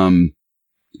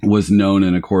 was known.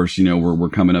 And of course, we're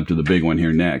coming up to the big one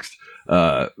here next.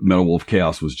 Metal Wolf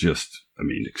Chaos was just,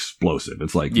 explosive.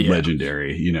 It's like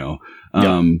legendary,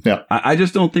 I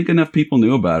just don't think enough people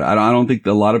knew about it. I don't think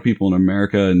that a lot of people in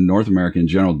America and North America in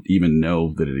general even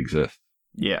know that it exists.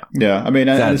 Yeah. Yeah. And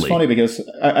it's funny because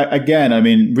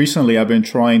recently I've been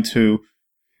trying to,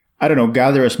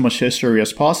 gather as much history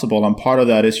as possible. And part of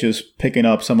that is just picking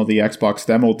up some of the Xbox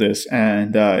demo discs.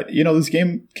 And, this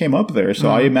game came up there.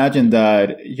 So I imagine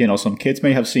that, some kids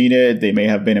may have seen it. They may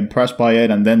have been impressed by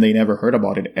it. And then they never heard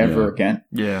about it ever again.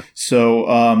 Yeah. So,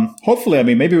 hopefully,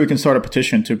 maybe we can start a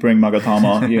petition to bring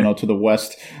Magatama, to the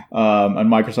West.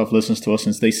 And Microsoft listens to us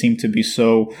since they seem to be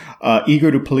so, eager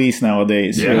to please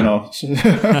nowadays, Yeah, I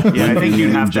think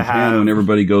you have to have. When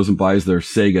everybody goes and buys their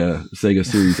Sega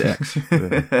Series X.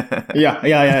 Yeah,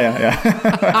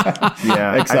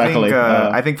 exactly.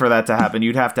 I think for that to happen,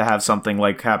 you'd have to have something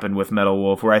like happened with Metal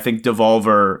Wolf, where I think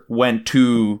Devolver went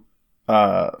to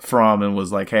From and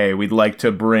was like, "Hey, we'd like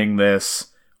to bring this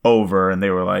over," and they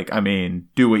were like,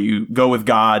 do what you go with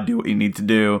God, do what you need to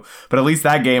do. But at least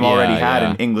that game already had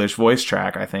an English voice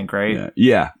track, I think, right?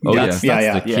 Yeah.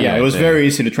 It was very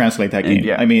easy to translate that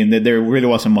game. There really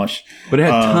wasn't much, but it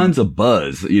had tons of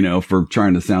buzz, for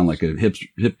trying to sound like a hip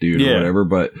dude or whatever.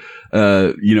 But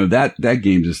that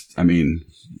game just,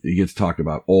 it gets talked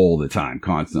about all the time,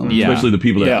 constantly, especially the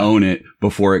people that own it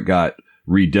before it got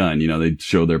redone. They'd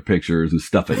show their pictures and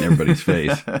stuff it in everybody's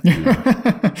face.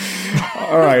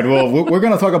 All right. Well, we're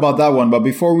going to talk about that one. But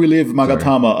before we leave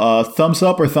Magatama, thumbs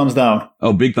up or thumbs down?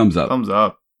 Oh, big thumbs up. Thumbs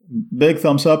up. Big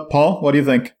thumbs up. Paul, what do you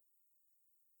think?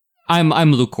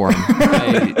 I'm lukewarm.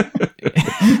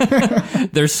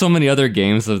 There's so many other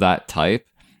games of that type.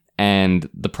 And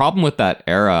the problem with that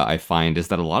era, I find, is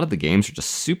that a lot of the games are just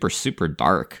super, super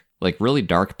dark. Like really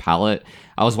dark palette.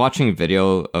 I was watching a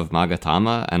video of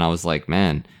Magatama and I was like,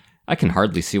 man, I can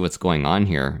hardly see what's going on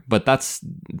here. But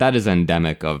that is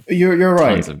endemic of you're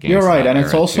right. Tons of games. You're right, and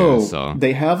it's also too, so.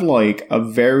 They have like a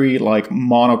very like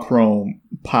monochrome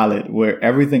palette where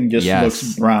everything just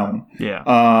looks brown. Yeah.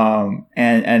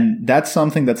 And that's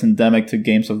something that's endemic to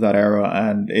games of that era,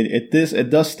 and it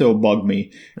does still bug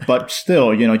me. But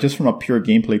still, just from a pure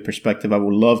gameplay perspective, I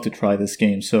would love to try this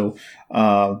game. So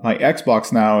my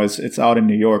Xbox now it's out in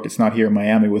New York. It's not here in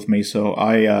Miami with me. So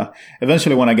I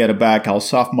eventually when I get it back, I'll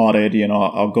soft mod it.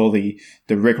 I'll go the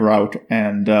Rick route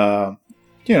and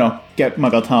get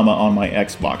Magatama on my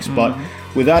Xbox. But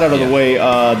with that out of the way,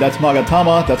 that's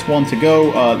Magatama. That's one to go.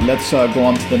 Let's go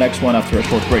on to the next one after a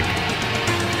short break.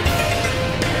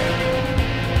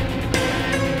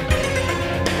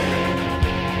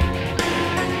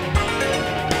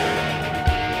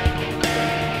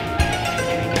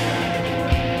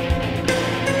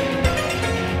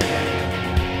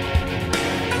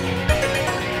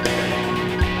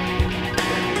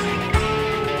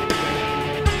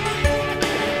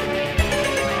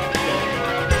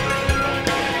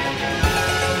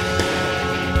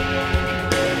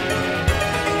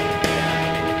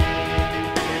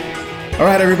 All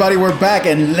right, everybody, we're back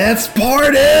and let's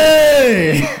party!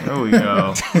 There we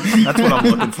go. That's what I'm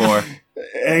looking for.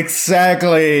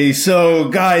 Exactly. So,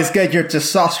 guys, get your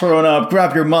testosterone up,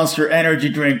 grab your Monster Energy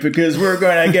drink because we're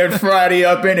going to get Friday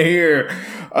up in here.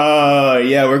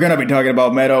 We're going to be talking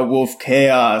about Metal Wolf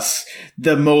Chaos,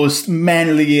 the most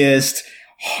manliest,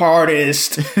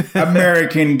 hardest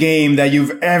American game that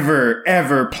you've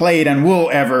ever played and will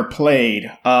ever played.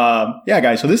 Yeah,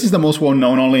 guys. So this is the most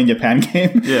well-known only in Japan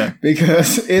game. Yeah.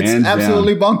 Because it's Hands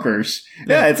absolutely bonkers.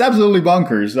 Yeah, it's absolutely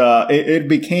bonkers. It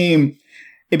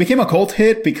became a cult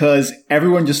hit because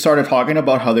everyone just started talking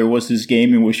about how there was this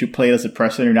game in which you played as the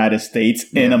president of the United States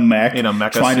in a mech,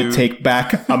 trying to take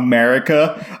back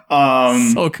America.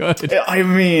 So good. I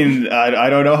mean, I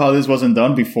don't know how this wasn't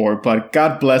done before, but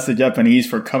God bless the Japanese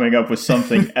for coming up with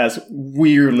something as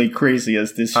weirdly crazy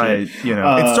as this shit.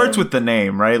 It starts with the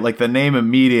name, right? Like the name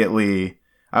immediately.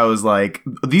 I was like,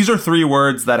 these are 3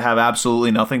 words that have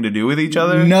absolutely nothing to do with each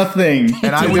other. Nothing.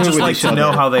 And I would just like to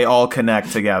know how they all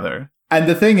connect together. And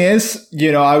the thing is,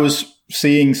 I was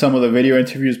seeing some of the video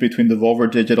interviews between Devolver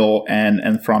Digital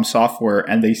and From Software,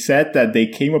 and they said that they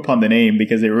came upon the name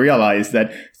because they realized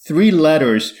that 3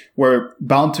 letters were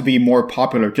bound to be more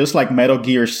popular, just like Metal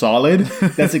Gear Solid.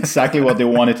 That's exactly what they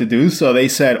wanted to do. So they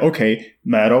said, okay,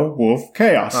 Metal, Wolf,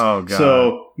 Chaos. Oh, God.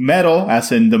 So Metal,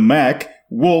 as in the mech,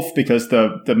 Wolf, because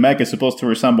the mech is supposed to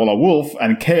resemble a wolf,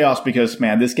 and Chaos, because,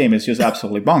 man, this game is just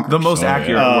absolutely bonkers. The most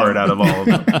accurate word out of all of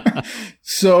them.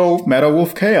 So, Metal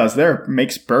Wolf Chaos there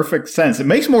makes perfect sense. It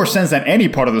makes more sense than any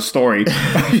part of the story,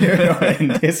 in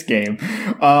this game.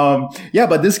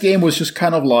 But this game was just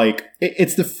kind of like,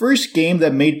 it's the first game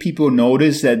that made people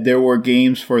notice that there were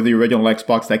games for the original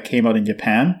Xbox that came out in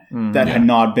Japan that had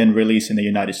not been released in the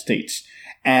United States.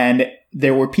 And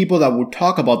there were people that would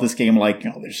talk about this game like,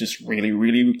 there's this really,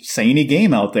 really zany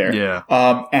game out there. Yeah.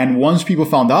 And once people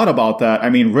found out about that, I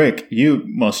mean, Rick, you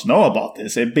must know about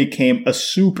this. It became a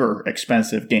super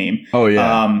expensive game. Oh,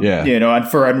 yeah. And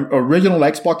for an original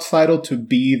Xbox title to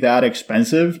be that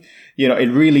expensive,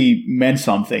 it really meant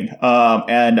something.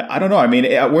 And I don't know. I mean,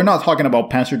 we're not talking about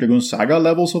Panzer Dragoon Saga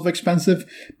levels of expensive,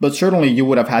 but certainly you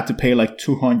would have had to pay like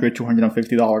 $200,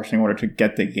 $250 in order to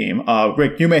get the game.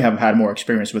 Rick, you may have had more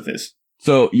experience with this.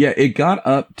 So yeah, it got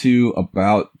up to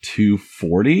about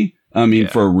 $240.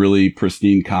 For a really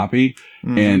pristine copy,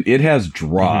 and it has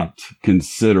dropped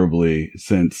considerably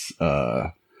since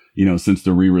since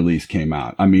the re-release came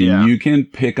out. I mean, you can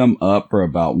pick them up for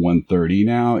about $130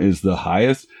 now is the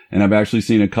highest, and I've actually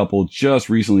seen a couple just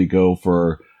recently go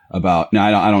for about, now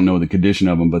I don't know the condition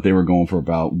of them, but they were going for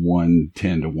about $110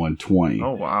 to $120.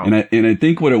 Oh wow! And I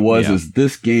think what it was is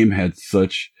this game had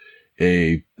such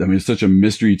a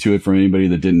mystery to it for anybody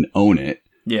that didn't own it.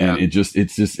 Yeah. And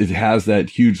it has that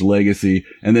huge legacy.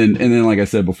 And then, like I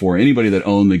said before, anybody that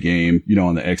owned the game,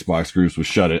 on the Xbox groups was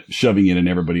shoving it in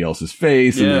everybody else's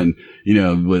face. Yeah. And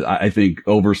then, I think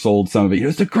oversold some of it.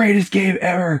 It's the greatest game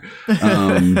ever.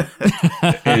 And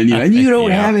you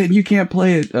don't have it and you can't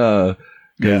play it, cause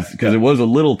it was a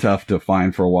little tough to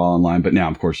find for a while online, but now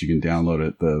of course you can download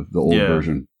it, the old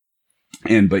version.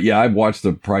 But I've watched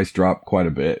the price drop quite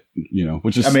a bit,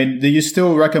 which is... I mean, do you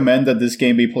still recommend that this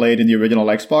game be played in the original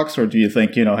Xbox? Or do you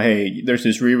think, hey, there's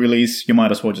this re-release, you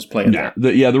might as well just play it there?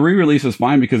 The re-release is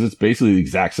fine because it's basically the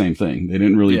exact same thing. They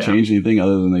didn't really change anything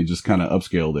other than they just kind of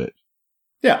upscaled it.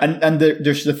 Yeah, and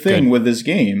there's the thing with this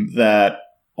game that,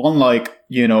 unlike,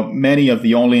 many of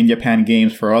the only in Japan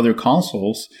games for other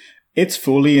consoles, it's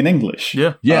fully in English.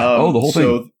 Yeah. Yeah. The whole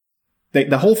thing.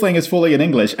 The whole thing is fully in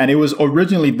English, and it was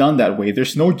originally done that way.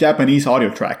 There's no Japanese audio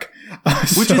track.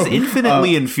 Which is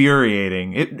infinitely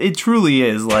infuriating. It truly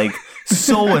is, like,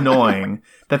 so annoying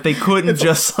that they couldn't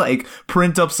just, like,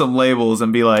 print up some labels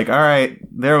and be like, all right,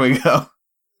 there we go.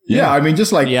 Yeah, I mean,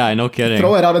 just like, no kidding.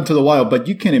 Throw it out into the wild. But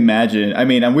you can imagine, I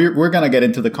mean, and we're going to get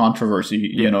into the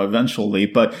controversy, eventually,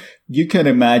 but you can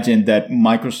imagine that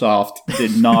Microsoft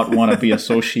did not want to be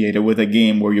associated with a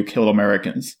game where you kill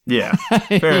Americans. Yeah.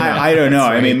 Fair enough. I don't know.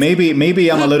 Right. I mean,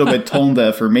 maybe I'm a little bit tone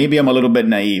deaf, or maybe I'm a little bit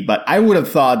naive, but I would have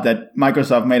thought that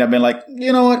Microsoft might have been like,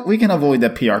 you know what, we can avoid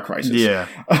that PR crisis. Yeah.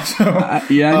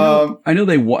 I know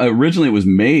they originally it was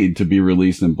made to be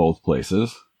released in both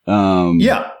places.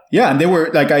 Yeah, and they were,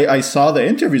 like, I saw the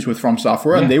interviews with From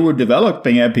Software, and they were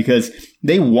developing it because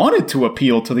they wanted to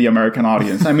appeal to the American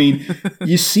audience. I mean,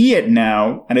 you see it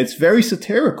now, and it's very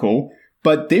satirical,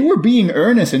 but they were being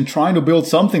earnest in trying to build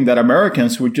something that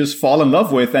Americans would just fall in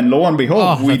love with, and lo and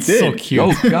behold, we did. So cute.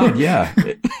 Oh God, yeah.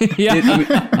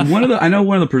 I know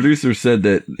one of the producers said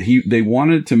that they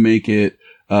wanted to make it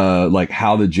like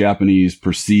how the Japanese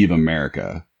perceive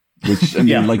America. Which, I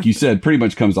mean, like you said, pretty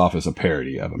much comes off as a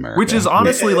parody of America. Which is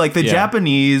honestly, like, the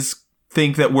Japanese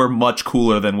think that we're much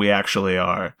cooler than we actually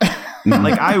are.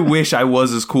 Like, I wish I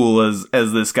was as cool as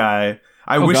this guy.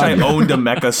 I wish I owned a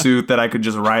mecha suit that I could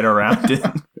just ride around in.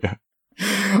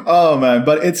 Oh man,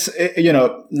 but let's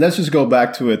just go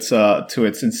back to its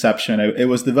inception. It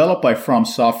was developed by From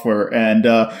Software, and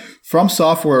From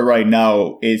Software right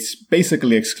now is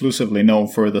basically exclusively known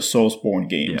for the Soulsborne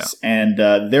games, and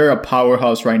they're a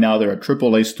powerhouse right now. They're a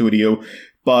AAA studio.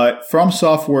 But From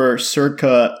Software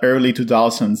circa early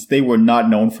 2000s, they were not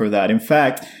known for that. In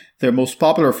fact, their most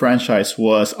popular franchise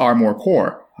was Armored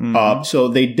Core. So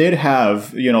they did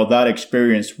have, that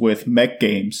experience with mech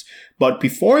games. But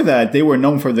before that, they were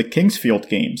known for the Kingsfield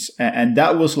games. And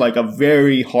that was like a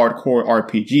very hardcore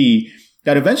RPG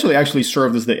that eventually actually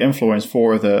served as the influence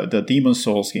for the Demon's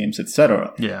Souls games,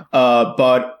 etc. Yeah.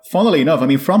 But funnily enough,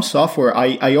 From Software,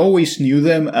 I always knew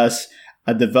them as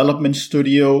a development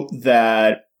studio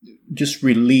that just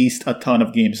released a ton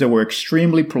of games. They were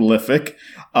extremely prolific.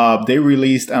 They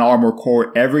released an Armored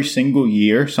Core every single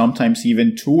year, sometimes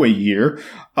even 2 a year.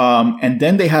 And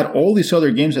then they had all these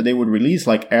other games that they would release,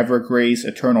 like Evergrace,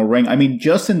 Eternal Ring.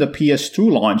 Just in the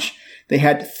PS2 launch, they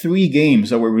had 3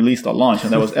 games that were released at launch,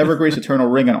 and that was Evergrace, Eternal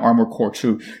Ring, and Armored Core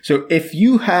 2. So if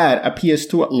you had a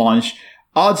PS2 at launch,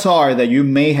 odds are that you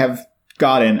may have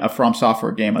gotten a From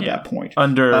Software game at that point.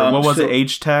 Under what was it?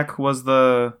 H-Tech was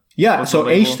the so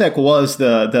H-Tech was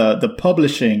the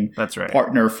publishing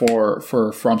partner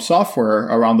for From Software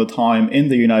around the time in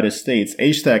the United States.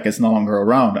 H-Tech is no longer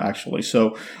around, actually.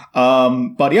 So,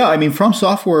 but yeah, From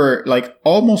Software, like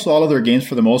almost all of their games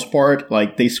for the most part,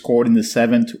 like they scored in the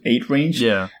 7 to 8 range.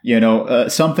 Yeah.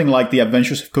 Something like The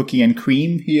Adventures of Cookie and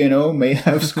Cream, may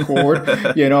have scored,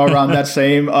 around that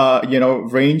same,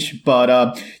 range.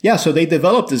 But, so they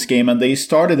developed this game and they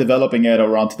started developing it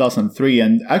around 2003.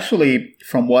 And actually,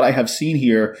 from what I have seen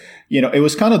here, it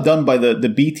was kind of done by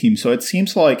the B team. So it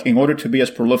seems like in order to be as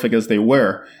prolific as they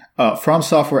were, From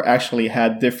Software actually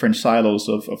had different silos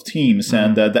of teams.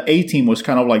 And the A team was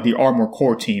kind of like the Armored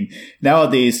Core team.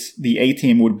 Nowadays, the A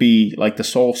team would be like the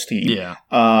Souls team. Yeah.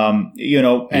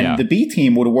 The B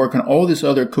team would work on all these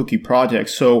other cookie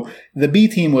projects. So the B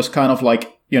team was kind of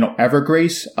like,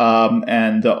 Evergrace,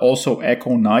 and also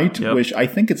Echo Knight, which I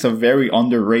think it's a very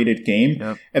underrated game.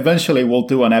 Yep. Eventually, we'll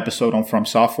do an episode on From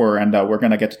Software, and we're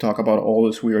going to get to talk about all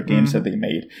those weird games that they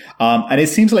made. And it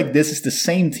seems like this is the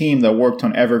same team that worked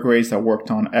on Evergrace, that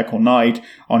worked on Echo Knight,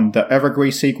 on the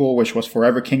Evergrace sequel, which was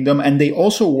Forever Kingdom, and they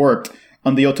also worked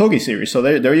on the Otogi series. So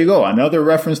there you go. Another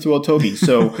reference to Otogi.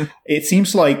 So it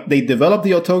seems like they developed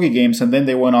the Otogi games and then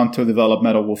they went on to develop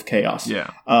Metal Wolf Chaos. Yeah.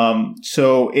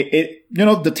 So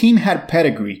the team had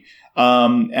pedigree.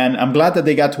 And I'm glad that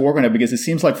they got to work on it because it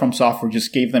seems like From Software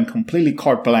just gave them completely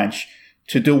carte blanche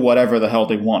to do whatever the hell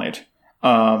they wanted.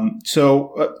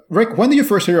 Rick, when did you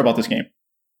first hear about this game?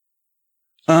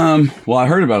 Well, I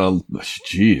heard about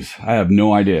I have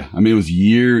no idea. It was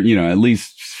at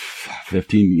least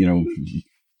 15,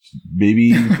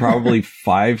 maybe probably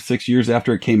 5-6 years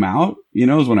after it came out,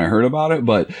 is when I heard about it.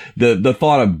 But the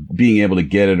thought of being able to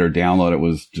get it or download it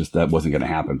was just, that wasn't going to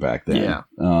happen back then.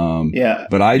 Yeah.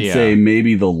 But I'd say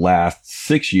maybe the last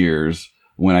 6 years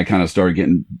when I kind of started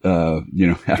getting,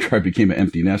 after I became an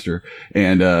empty nester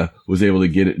and, was able to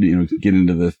get it, get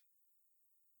into the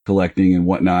collecting and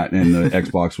whatnot. And the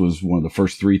Xbox was one of the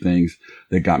first 3 things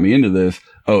that got me into this.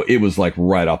 Oh, it was like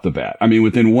right off the bat.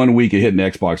 Within 1 week of hitting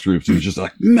Xbox groups, it was just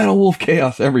like Metal Wolf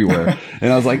Chaos everywhere.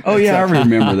 And I was like, oh yeah, I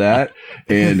remember that.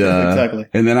 And, exactly.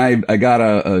 And then I got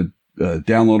a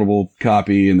downloadable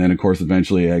copy. And then of course,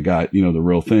 eventually I got, the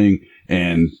real thing.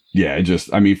 And yeah, it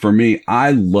just, for me,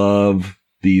 I love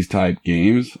these type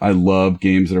games. I love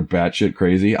games that are batshit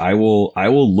crazy. I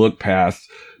will look past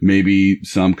maybe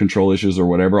some control issues or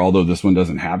whatever, although this one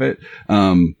doesn't have it.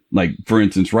 Like for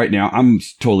instance, right now I'm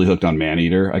totally hooked on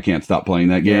Maneater. I can't stop playing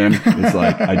that game. It's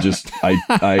like,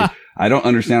 I don't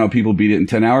understand how people beat it in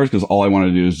 10 hours because all I want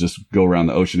to do is just go around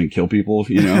the ocean and kill people,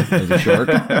 as a shark.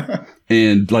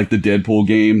 And like the Deadpool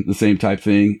game, the same type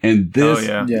thing. And this,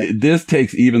 this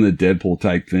takes even the Deadpool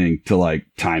type thing to like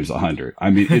times 100.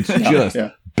 It's just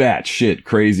batshit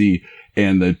crazy.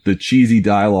 And the cheesy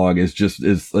dialogue is just,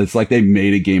 it's like they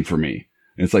made a game for me.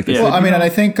 It's like, and I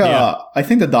think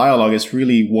the dialogue is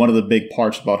really one of the big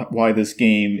parts about why this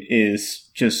game is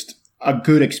just a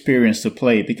good experience to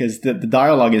play because the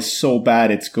dialogue is so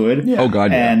bad it's good. Yeah. Oh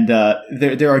god. Yeah. And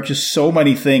there are just so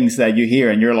many things that you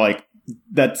hear and you're like,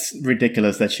 that's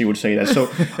ridiculous that she would say that. So,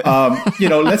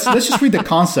 let's just read the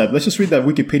concept. Let's just read that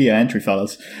Wikipedia entry,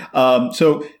 fellas.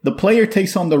 So the player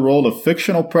takes on the role of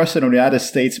fictional president of the United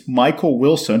States, Michael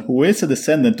Wilson, who is a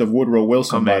descendant of Woodrow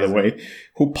Wilson, by the way,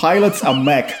 who pilots a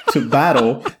mech to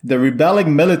battle the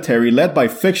rebelling military led by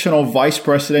fictional Vice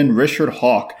President Richard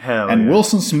Hawke.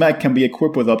 Wilson's mech can be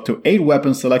equipped with up to 8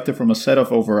 weapons selected from a set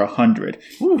of over 100.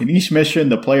 In each mission,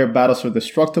 the player battles with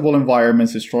destructible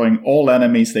environments, destroying all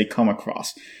enemies they come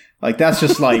across. Like, that's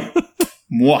just like,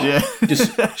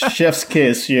 just chef's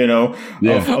kiss,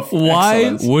 of why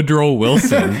excellence. Woodrow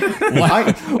Wilson? Why?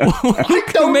 I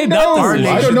don't know.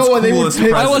 I don't know why they would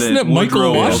pick. Why wasn't it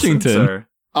Michael Washington? Wilson,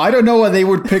 I don't know why they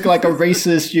would pick like a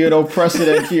racist,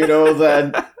 president,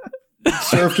 that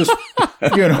served just,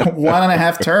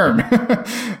 1.5 term.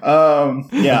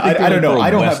 I don't know. I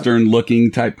don't Western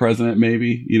looking type president,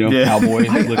 maybe, cowboy.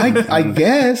 I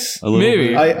guess.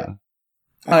 Maybe.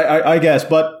 I guess,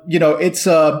 but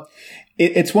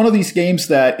it's one of these games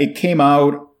that it came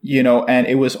out, and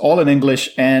it was all in English,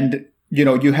 and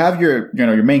you have your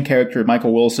main character,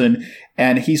 Michael Wilson,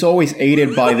 and he's always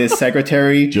aided by this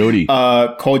secretary, Jody,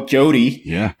 called Jody.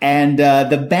 Yeah. And,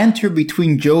 the banter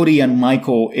between Jody and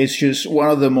Michael is just one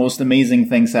of the most amazing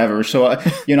things ever. So,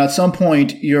 at some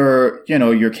point you're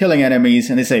killing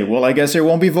enemies and they say, well, I guess they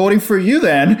won't be voting for you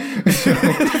then.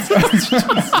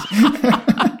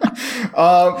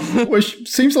 Which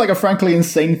seems like a frankly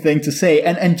insane thing to say.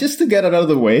 And just to get it out of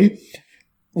the way,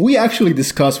 we actually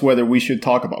discussed whether we should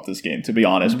talk about this game, to be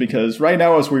honest, because right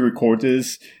now as we record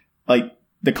this, like,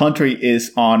 the country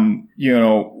is on,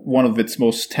 one of its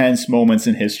most tense moments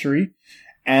in history.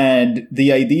 And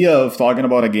the idea of talking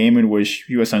about a game in which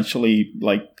you essentially,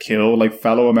 like, kill, like,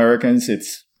 fellow Americans,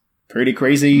 it's pretty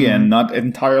crazy and not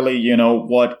entirely,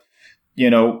 what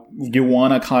you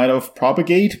want to kind of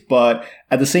propagate. But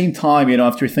at the same time,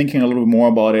 after thinking a little bit more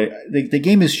about it, the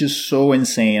game is just so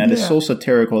insane and it's so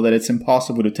satirical that it's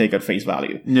impossible to take at face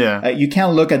value. Yeah. You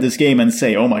can't look at this game and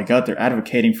say, oh my God, they're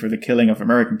advocating for the killing of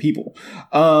American people.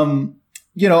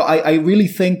 I really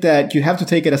think that you have to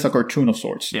take it as a cartoon of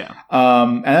sorts. Yeah.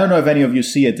 And I don't know if any of you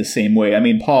see it the same way. I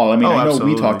mean, Paul, I know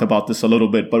absolutely. we talked about this a little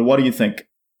bit, but what do you think?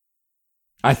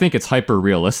 I think it's hyper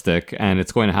realistic, and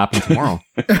it's going to happen tomorrow.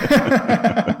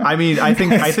 I mean, I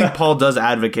think Paul does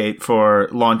advocate for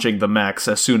launching the mechs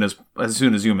as soon as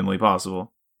humanly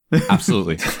possible.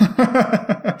 Absolutely.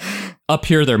 Up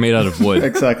here, they're made out of wood.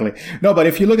 Exactly. No, but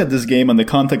if you look at this game and the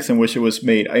context in which it was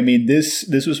made, I mean, this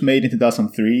was made in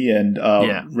 2003, and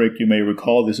Rick, you may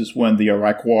recall, this is when the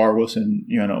Iraq War was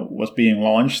being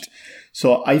launched.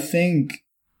 So I think,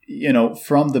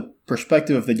 from the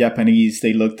perspective of the Japanese,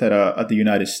 they looked at the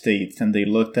United States and they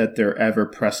looked at their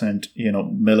ever-present,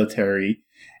 military,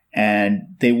 and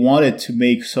they wanted to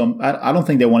make I don't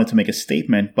think they wanted to make a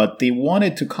statement, but they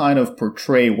wanted to kind of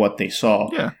portray what they saw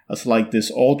as like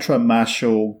this ultra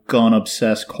macho,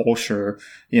 gun-obsessed culture,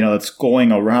 that's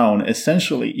going around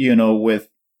essentially, with,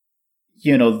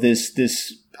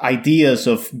 this ideas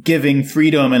of giving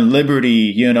freedom and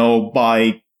liberty,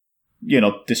 by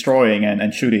destroying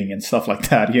and shooting and stuff like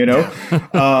that, and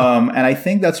I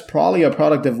think that's probably a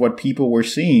product of what people were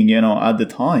seeing, at the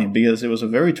time, because it was a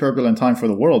very turbulent time for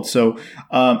the world. So,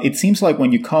 it seems like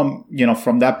when you come,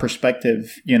 from that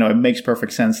perspective, it makes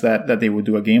perfect sense that they would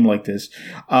do a game like this.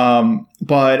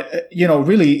 But,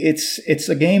 really it's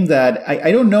a game that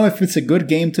I don't know if it's a good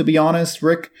game, to be honest,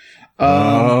 Rick.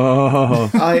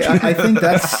 I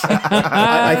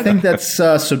think that's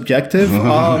subjective.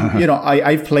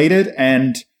 I've played it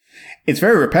and it's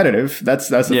very repetitive. That's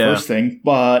the first thing.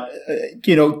 But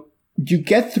you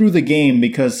get through the game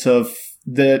because of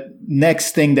the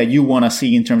next thing that you want to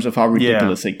see in terms of how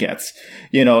ridiculous it gets.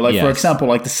 For example,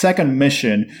 like the second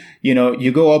mission,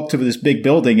 you go up to this big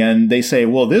building and they say,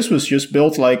 well, this was just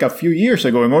built like a few years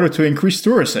ago in order to increase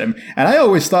tourism. And I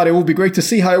always thought it would be great to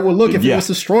see how it would look if it was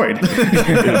destroyed.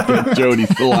 Jody's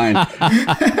the line.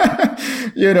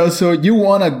 So you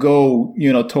want to go,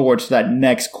 towards that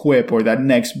next quip or that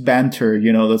next banter,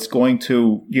 that's going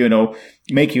to,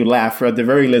 make you laugh or at the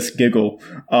very least giggle.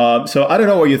 So I don't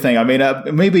know what you think. I mean,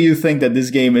 maybe you think that this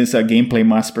game is a gameplay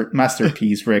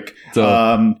masterpiece, Rick.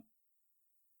 So,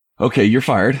 okay, you're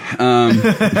fired. Wait,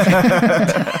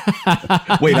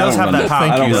 he does have that power.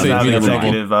 Thank you. He does have the Never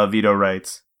executive veto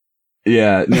rights.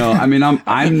 Yeah, no, I mean,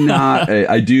 I'm not,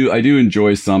 I do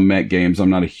enjoy some mech games.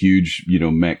 I'm not a huge,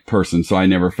 mech person, so I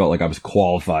never felt like I was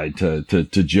qualified to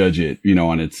judge it,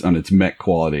 on its mech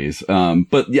qualities.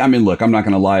 But yeah, I mean, look, I'm not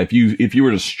going to lie. If you were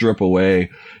to strip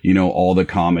away, all the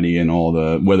comedy and all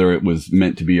the, whether it was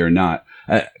meant to be or not,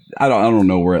 I don't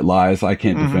know where it lies. I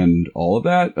can't defend all of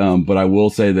that. But I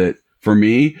will say that for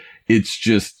me, it's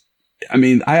just, I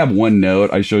mean, I have one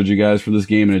note I showed you guys for this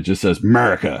game, and it just says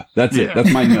America. That's it.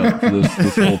 That's my note for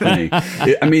this whole thing.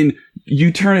 I mean,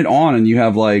 you turn it on and you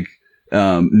have like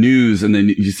news, and then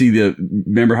you see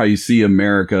remember how you see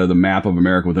America, the map of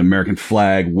America with the American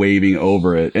flag waving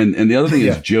over it. And the other thing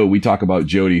is Joe, we talk about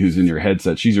Jody, who's in your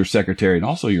headset. She's your secretary and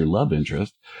also your love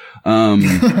interest.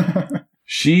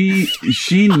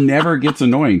 She never gets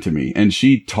annoying to me, and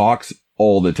she talks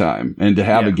all the time. And to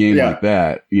have a game like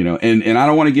that, you know, and I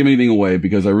don't want to give anything away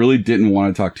because I really didn't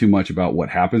want to talk too much about what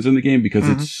happens in the game because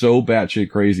it's so batshit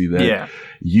crazy that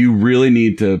you really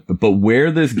need to, but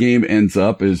where this game ends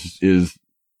up is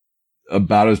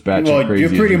about as batshit crazy.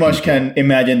 You pretty much can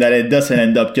imagine that it doesn't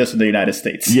end up just in the United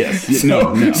States. Yes.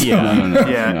 No.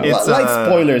 Yeah. It's light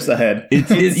spoilers ahead.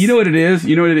 You know what it is?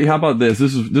 You know what it is? How about this?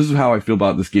 This is how I feel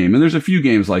about this game. And there's a few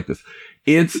games like this.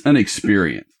 It's an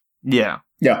experience. Yeah.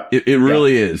 Yeah. It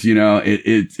really is, you know,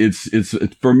 it's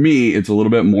for me, it's a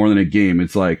little bit more than a game.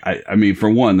 It's like, I mean,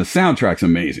 for one, the soundtrack's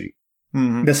amazing.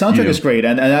 Mm-hmm. The soundtrack is great.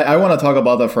 And I want to talk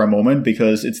about that for a moment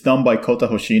because it's done by Kota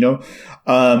Hoshino.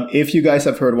 If you guys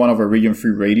have heard one of our Region Free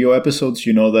Radio episodes,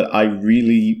 you know that I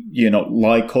really, you know,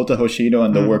 like Kota Hoshino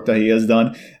and the work that he has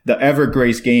done. The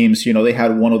Evergrace games, you know, they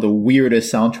had one of the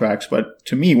weirdest soundtracks, but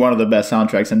to me, one of the best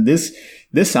soundtracks. And this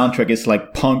soundtrack is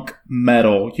like punk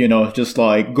metal, you know, just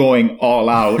like going all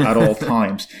out at all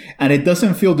times. And it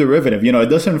doesn't feel derivative, you know, it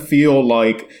doesn't feel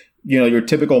like, you know, your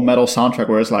typical metal soundtrack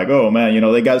where it's like, oh man, you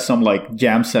know, they got some like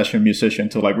jam session musician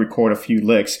to like record a few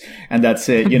licks and that's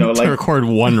it, you know, like to record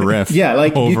one riff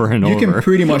like over and over. You can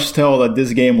pretty much tell that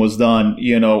this game was done,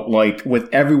 you know, like with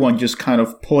everyone just kind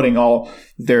of putting all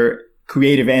their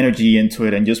creative energy into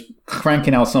it and just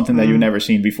cranking out something that you've never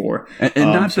seen before.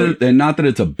 And not that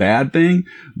it's a bad thing,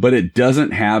 but it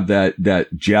doesn't have that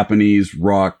Japanese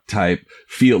rock type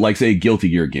feel, like say a Guilty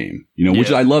Gear game, you know, which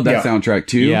I love that soundtrack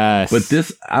too. Yes. But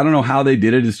this, I don't know how they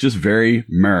did it. It's just very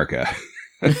America.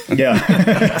 Exactly.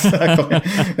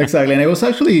 And it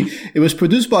was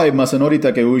produced by Masanori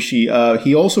Takeuchi.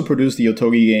 He also produced the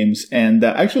Otogi games, and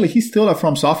actually he's still at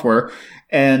From Software.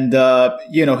 And,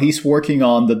 you know, he's working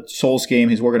on the Souls game.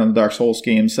 He's working on the Dark Souls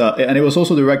games. And it was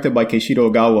also directed by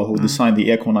Keishiro Ogawa, who designed the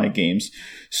Echo Knight games.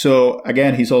 So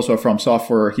again, he's also From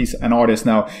Software. He's an artist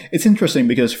now. It's interesting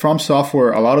because From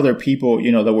Software, a lot of their people,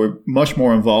 you know, that were much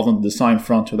more involved on the design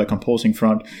front or the composing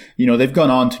front, you know, they've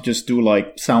gone on to just do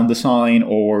like sound design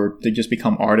or they just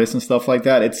become artists and stuff like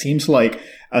that. It seems like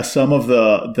some of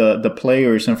the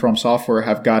players in From Software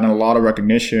have gotten a lot of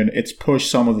recognition. It's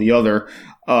pushed some of the other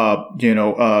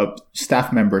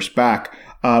staff members back,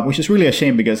 which is really a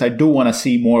shame because I do want to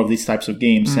see more of these types of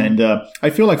games. And I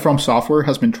feel like From Software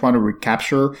has been trying to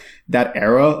recapture that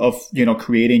era of, you know,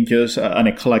 creating just an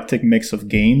eclectic mix of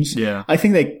games. Yeah. I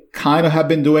think they kind of have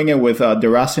been doing it with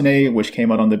Derasine, which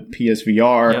came out on the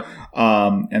PSVR. Yep.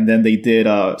 And then they did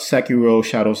Sekiro,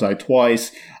 Shadows Die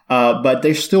Twice. But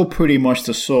they're still pretty much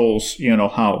the Souls, you know,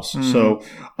 house. So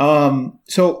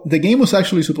the game was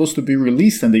actually supposed to be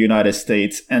released in the United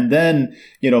States. And then,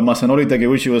 you know, Masanori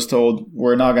Takeuchi was told,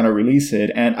 we're not going to release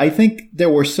it. And I think there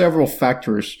were several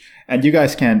factors, and you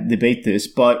guys can debate this,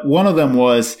 but one of them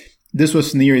was this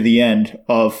was near the end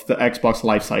of the Xbox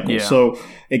life cycle. Yeah. So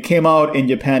it came out in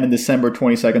Japan in December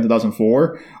 22nd,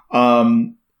 2004.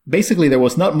 Basically, there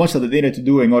was not much that they needed to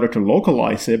do in order to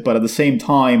localize it, but at the same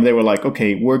time, they were like,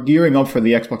 okay, we're gearing up for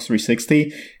the Xbox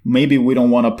 360. Maybe we don't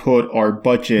want to put our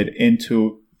budget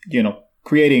into, you know,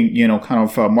 creating, you know, kind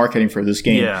of marketing for this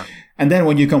game. Yeah. And then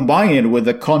when you combine it with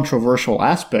the controversial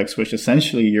aspects, which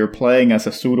essentially you're playing as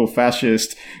a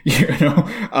pseudo-fascist, you know,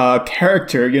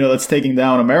 character, you know, that's taking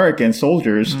down American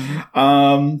soldiers.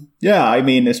 Yeah, I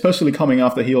mean, especially coming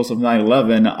off the heels of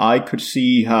 9/11, I could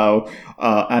see how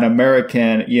an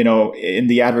American, you know, in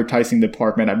the advertising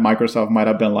department at Microsoft might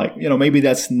have been like, you know, maybe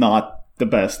that's not the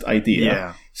best idea.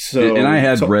 Yeah. So, and I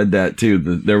had read that too.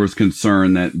 There was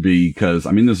concern that because,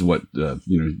 I mean, this is what,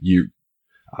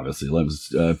 obviously it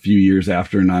was a few years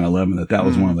after 9/11 that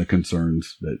was one of the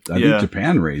concerns that I think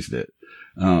Japan raised it.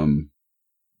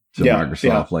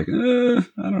 Microsoft, like,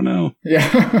 I don't know.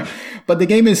 Yeah. But the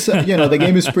game is, the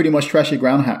game is pretty much trashy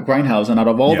grindhouse. And out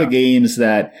of all the games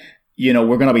that, you know,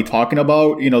 we're going to be talking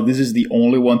about, you know, this is the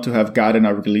only one to have gotten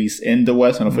a release in the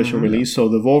West, an official release. So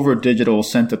Devolver Digital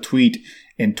sent a tweet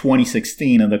in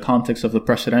 2016 in the context of the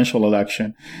presidential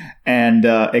election, and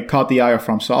it caught the eye of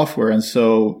From Software. And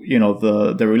so, you know,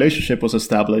 the relationship was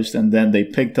established, and then they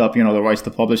picked up, you know, the rights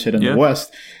to publish it in the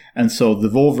West. And so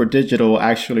Devolver Digital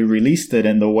actually released it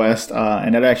in the West,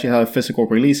 and it actually had a physical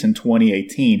release in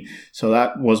 2018. So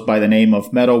that was by the name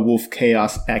of Metal Wolf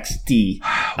Chaos XD.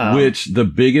 Which the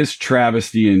biggest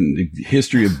travesty in the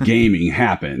history of gaming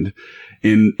happened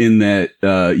in that,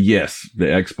 yes, the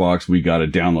Xbox, we got a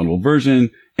downloadable version,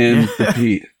 and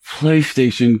the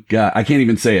PlayStation got, I can't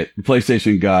even say it, the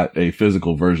PlayStation got a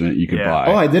physical version that you could buy.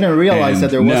 Oh, I didn't realize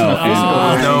that there wasn't a physical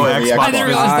version. No, for the Xbox. Xbox. I didn't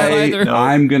realize that either.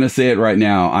 I'm going to say it right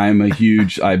now.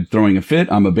 I'm throwing a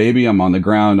fit. I'm a baby. I'm on the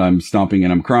ground. I'm stomping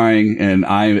and I'm crying. And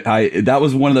that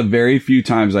was one of the very few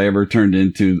times I ever turned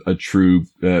into a true,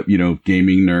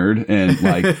 gaming nerd. And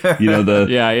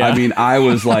I mean, I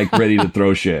was like ready to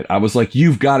throw shit. I was like,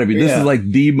 you've got to be, this is like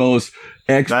the most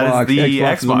Xbox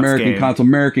is American game. console,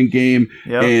 American game.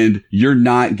 Yep. And you're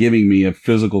not giving me a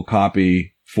physical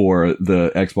copy for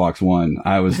the Xbox One.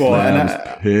 I was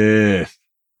pissed.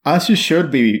 As you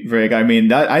should be, Rick. I mean,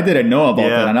 that I didn't know about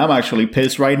that, and I'm actually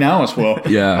pissed right now as well.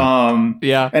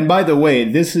 Yeah. And by the way,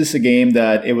 this is a game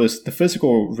that the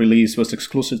physical release was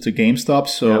exclusive to GameStop,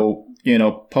 so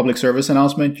public service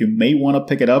announcement, you may want to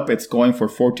pick it up. It's going for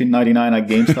 $14.99 at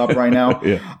GameStop right now,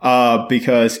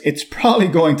 because it's probably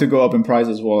going to go up in price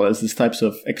as well as these types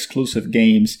of exclusive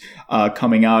games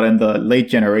coming out in the late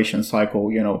generation cycle.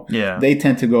 They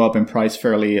tend to go up in price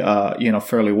fairly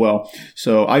well.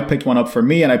 So I picked one up for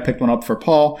me, and I picked one up for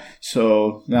Paul.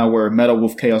 So now we're Metal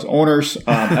Wolf Chaos owners,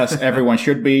 as everyone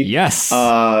should be. Yes.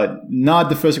 Not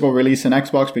the physical release in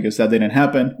Xbox, because that didn't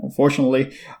happen,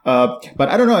 unfortunately. But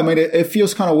I don't know. I mean, it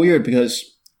feels kind of weird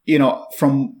because,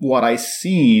 from what I've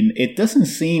seen, it doesn't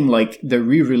seem like the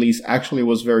re-release actually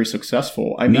was very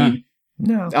successful. I mean,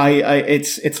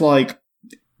 it's like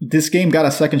this game got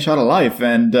a second shot at life,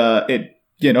 and it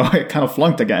kind of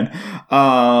flunked again. They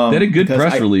had a good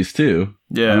press release too.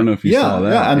 Yeah, I don't know if you saw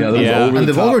that. And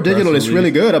Devolver Digital is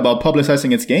really good about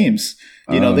publicizing its games.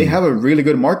 They have a really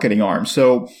good marketing arm.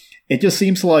 So it just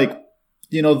seems like,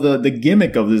 the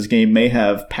gimmick of this game may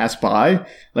have passed by.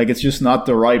 Like, it's just not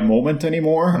the right moment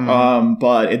anymore.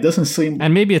 But it doesn't seem...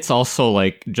 And maybe it's also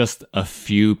like just a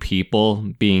few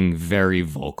people being very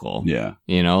vocal. Yeah.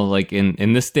 Like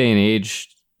in this day and age,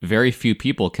 very few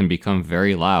people can become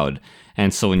very loud.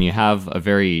 And so when you have a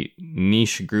very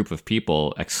niche group of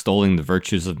people extolling the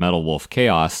virtues of Metal Wolf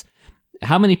Chaos,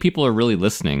 how many people are really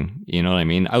listening? You know what I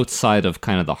mean? Outside of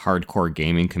kind of the hardcore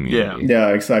gaming community. Yeah,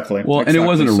 exactly. Well, and it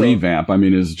wasn't a revamp. I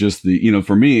mean, it's just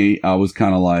for me, I was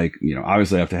kind of like,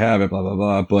 obviously I have to have it, blah, blah,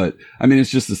 blah. But I mean, it's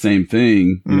just the same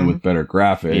thing, with better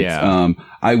graphics. Yeah.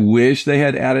 I wish they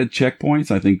had added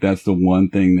checkpoints. I think that's the one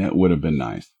thing that would have been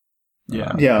nice.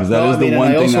 Yeah. Because that is the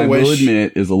one thing I will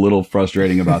admit is a little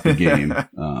frustrating about the game.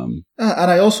 And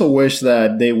I also wish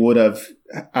that they would have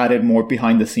added more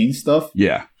behind the scenes stuff.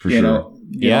 Yeah, for sure.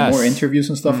 More interviews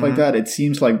and stuff like that. It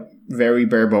seems like very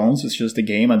bare bones. It's just a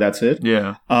game and that's it.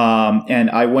 Yeah. And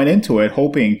I went into it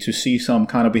hoping to see some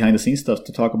kind of behind the scenes stuff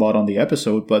to talk about on the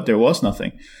episode, but there was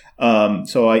nothing.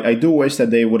 So I do wish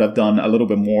that they would have done a little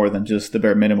bit more than just the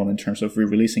bare minimum in terms of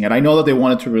re-releasing it. I know that they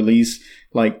wanted to release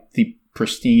like the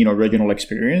pristine original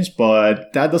experience,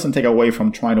 but that doesn't take away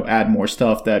from trying to add more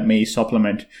stuff that may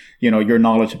supplement, your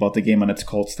knowledge about the game and its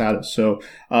cult status. So,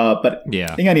 but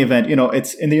in any event,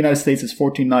 it's in the United States, it's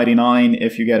 $14.99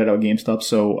 if you get it at GameStop.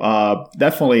 So,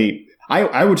 definitely,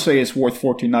 I would say it's worth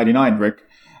 $14.99, Rick.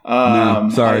 No,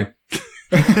 sorry.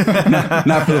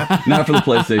 not for the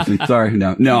PlayStation. Sorry.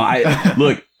 No,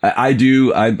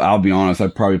 I'll be honest, I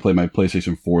probably play my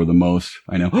PlayStation 4 the most.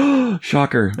 I know.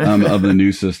 Shocker. Of the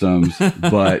new systems.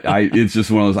 But it's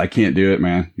just one of those, I can't do it,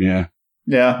 man. Yeah.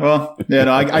 Yeah. Well,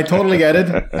 I totally get it.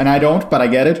 And I don't, but I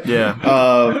get it.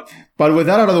 Yeah. But with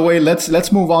that out of the way,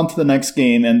 let's move on to the next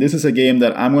game. And this is a game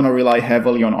that I'm going to rely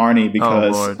heavily on Arnie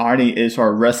because Arnie is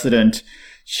our resident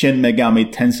Shin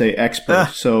Megami Tensei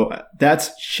expert. So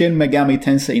that's Shin Megami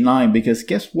Tensei 9 because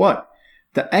guess what?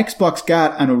 The Xbox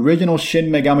got an original Shin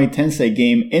Megami Tensei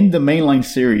game in the mainline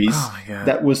series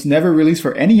that was never released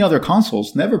for any other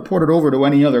consoles, never ported over to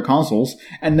any other consoles,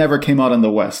 and never came out in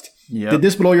the West. Yep. Did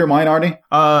this blow your mind, Arnie?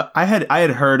 I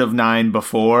had heard of 9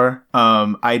 before.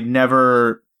 I'd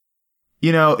never,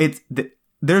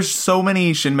 there's so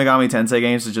many Shin Megami Tensei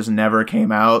games that just never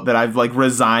came out that I've like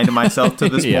resigned myself to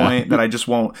this point that I just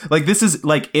won't. Like this is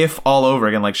like If all over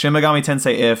again. Like Shin Megami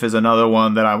Tensei If is another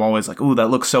one that I'm always like, ooh, that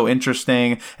looks so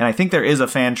interesting. And I think there is a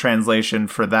fan translation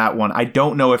for that one. I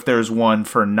don't know if there's one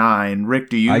for 9. Rick,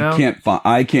 do you know?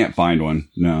 I can't find one.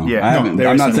 No. Yeah.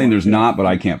 I'm not saying there's not, but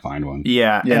I can't find one.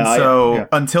 Yeah. And so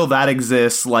until that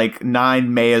exists, like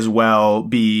 9 may as well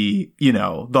be,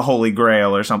 the Holy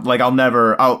Grail or something. Like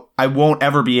I won't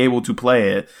ever be able to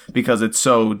play it because it's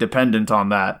so dependent on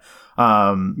that.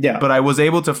 But I was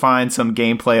able to find some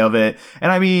gameplay of it.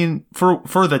 And I mean,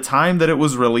 for the time that it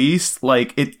was released,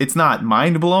 like it's not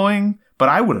mind blowing, but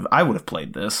I would have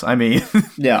played this. I mean,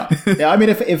 yeah. I mean,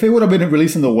 if it would have been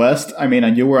released in the West, I mean,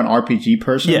 and you were an RPG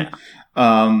person,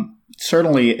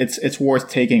 certainly it's worth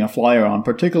taking a flyer on,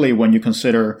 particularly when you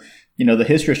consider, the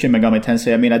history of Shin Megami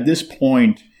Tensei. I mean, at this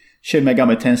point, Shin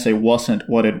Megami Tensei wasn't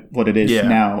what it is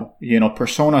now.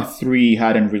 Persona 3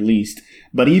 hadn't released,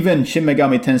 but even Shin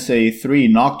Megami Tensei 3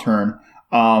 Nocturne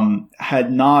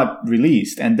had not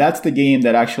released, and that's the game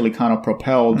that actually kind of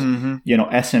propelled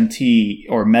SMT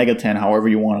or Megaten, however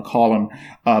you want to call them,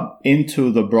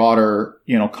 into the broader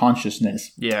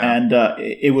consciousness. And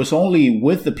it was only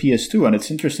with the PS2, and it's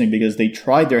interesting because they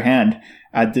tried their hand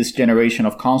at this generation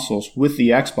of consoles with the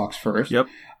Xbox first.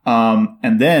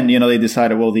 And then, they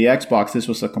decided, well, the Xbox, this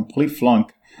was a complete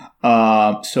flunk.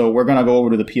 So we're going to go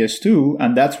over to the PS2,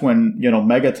 and that's when,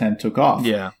 Megaten took off.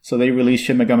 So they released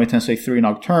Shin Megami Tensei 3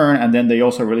 Nocturne, and then they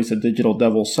also released the Digital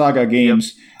Devil Saga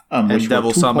games. Which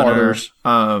Devil Summoner.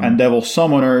 And Devil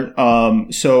Summoner.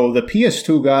 So the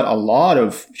PS2 got a lot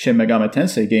of Shin Megami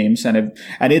Tensei games, and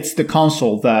it's the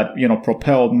console that,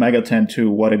 propelled Megaten to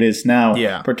what it is now,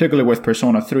 particularly with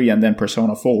Persona 3 and then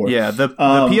Persona 4. The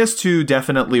PS2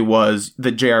 definitely was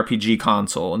the JRPG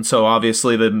console, and so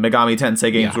obviously the Megami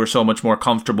Tensei games were so much more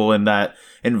comfortable in that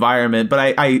environment.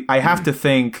 But I have to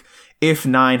think if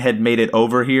 9 had made it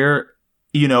over here,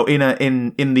 in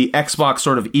the Xbox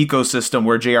sort of ecosystem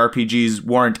where JRPGs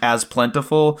weren't as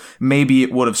plentiful, maybe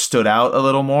it would have stood out a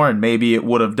little more, and maybe it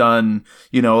would have done,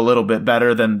 a little bit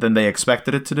better than they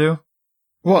expected it to do.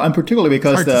 Well, and particularly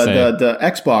because the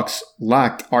Xbox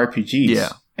lacked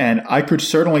RPGs. And I could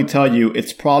certainly tell you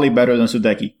it's probably better than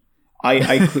Sudeki.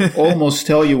 I could almost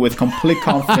tell you with complete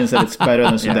confidence that it's better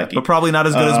than Sudeki. But probably not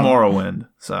as good as Morrowind,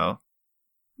 so...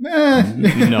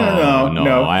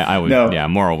 No. I would. No. Yeah,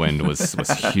 Morrowind was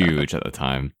huge at the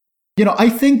time. I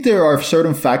think there are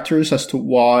certain factors as to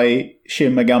why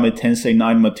Shin Megami Tensei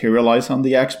 9 materialized on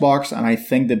the Xbox, and I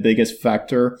think the biggest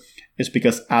factor is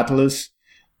because Atlus,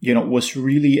 was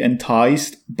really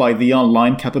enticed by the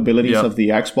online capabilities of the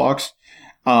Xbox.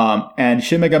 And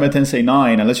Shin Megami Tensei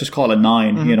 9, and let's just call it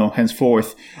 9,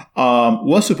 henceforth,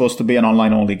 was supposed to be an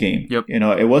online-only game.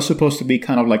 It was supposed to be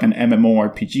kind of like an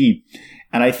MMORPG.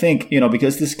 And I think,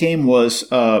 because this game was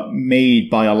made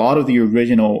by a lot of the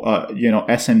original,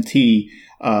 SMT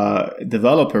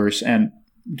developers, and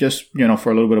just,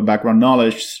 for a little bit of background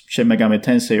knowledge, Shin Megami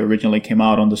Tensei originally came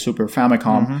out on the Super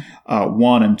Famicom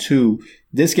 1 and 2.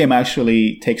 This game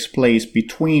actually takes place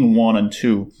between 1 and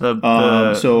 2.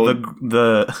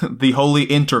 The holy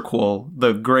interquel,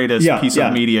 the greatest piece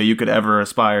of media you could ever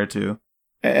aspire to.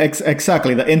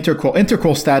 Exactly. The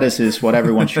interquel status is what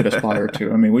everyone should aspire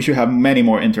to. I mean, we should have many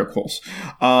more interquels.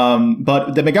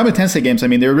 But the Megami Tensei games, I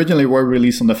mean, they originally were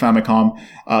released on the Famicom.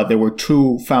 There were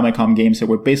 2 Famicom games that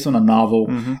were based on a novel.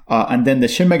 And then the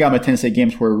Shin Megami Tensei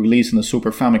games were released on the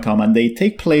Super Famicom, and they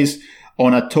take place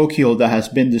on a Tokyo that has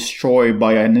been destroyed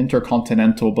by an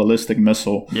intercontinental ballistic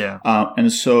missile.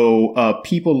 And so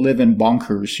people live in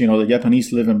bunkers. The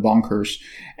Japanese live in bunkers.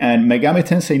 And Megami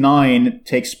Tensei 9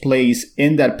 takes place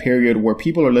in that period where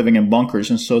people are living in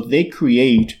bunkers. And so they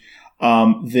create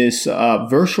this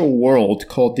virtual world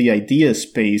called the Idea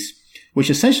Space, which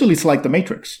essentially is like the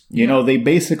Matrix. They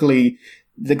basically...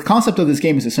 The concept of this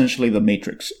game is essentially the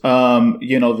Matrix.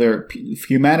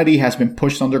 Humanity has been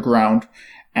pushed underground.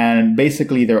 And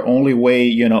basically their only way,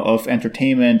 of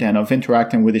entertainment and of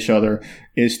interacting with each other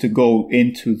is to go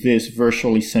into this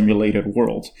virtually simulated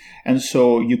world. And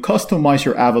so you customize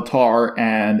your avatar,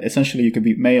 and essentially you could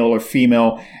be male or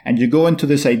female, and you go into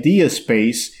this idea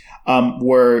space,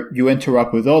 where you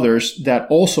interact with others that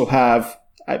also have,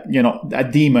 a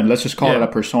demon. Let's just call it a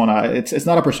persona. It's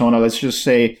not a persona. Let's just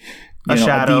say, a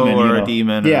shadow a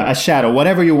demon. A shadow,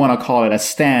 whatever you want to call it, a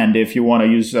stand, if you want to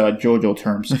use JoJo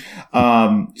terms.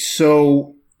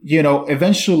 So,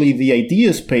 eventually the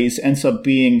idea space ends up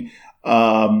being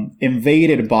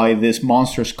invaded by this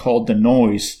monsters called the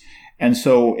Noise. And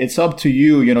so it's up to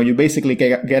you, you basically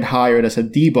get hired as a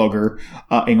debugger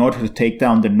in order to take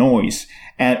down the Noise.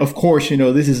 And of course,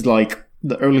 this is like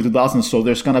the early 2000s, so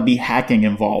there's gonna be hacking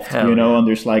involved, and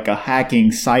there's like a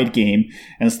hacking side game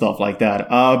and stuff like that.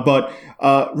 But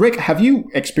Rick, have you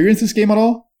experienced this game at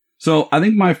all? So I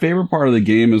think my favorite part of the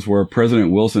game is where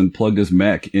President Wilson plugged his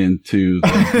mech into the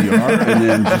VR and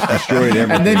then just destroyed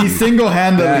everything. And then he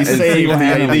single-handedly saved the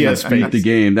idea space. The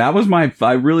game. That was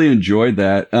I really enjoyed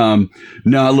that.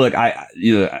 No, look,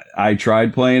 I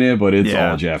tried playing it, but it's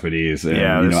all Japanese.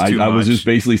 And, I was just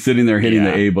basically sitting there hitting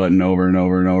the A button over and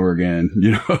over and over again.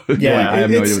 I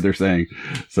have no idea what they're saying.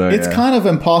 So it's kind of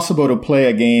impossible to play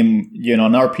a game,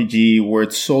 an RPG where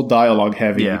it's so dialogue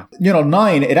heavy. Yeah.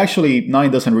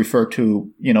 9 doesn't refer to,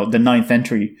 the ninth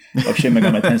entry of Shin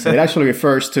Megami Tensei. It actually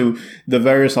refers to the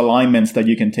various alignments that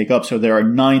you can take up. So there are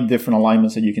 9 different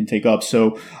alignments that you can take up.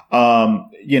 So,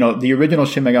 the original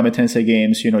Shin Megami Tensei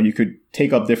games, you could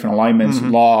take up different alignments,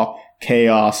 law,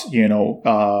 chaos,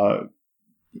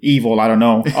 evil, I don't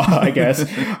know, I guess.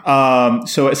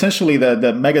 So essentially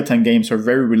the Megaten games are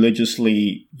very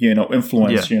religiously,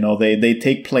 influenced, they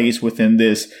take place within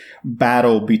this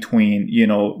battle between,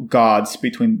 gods,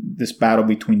 between this battle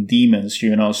between demons,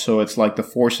 so it's like the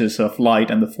forces of light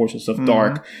and the forces of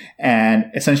dark. And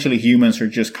essentially humans are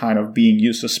just kind of being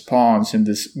used as pawns in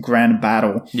this grand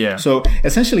battle. Yeah. So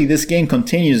essentially this game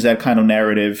continues that kind of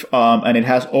narrative. And it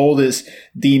has all these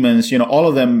demons, all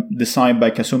of them designed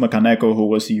by Kazuma Kaneko, who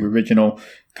was the original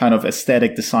kind of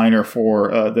aesthetic designer for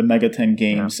the Megaten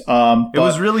games. It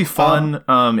was really fun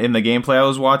in the gameplay I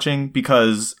was watching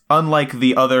because unlike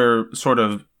the other sort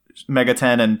of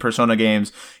Megaten and Persona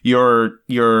games,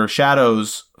 your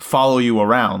shadows follow you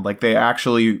around. Like they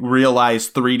actually realize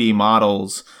 3D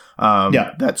models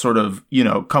that sort of,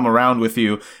 come around with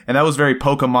you. And that was very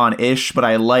Pokemon-ish, but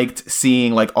I liked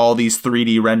seeing like all these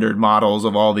 3D rendered models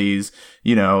of all these,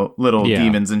 little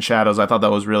demons and shadows. I thought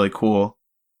that was really cool.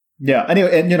 Yeah,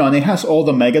 anyway, and it has all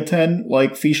the Megaten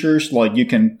like features, like you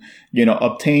can,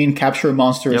 obtain, capture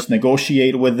monsters,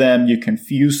 negotiate with them, you can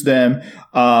fuse them,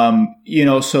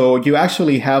 so you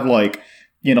actually have like,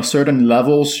 certain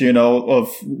levels, of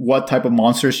what type of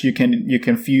monsters you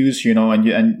can fuse,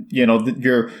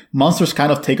 your monsters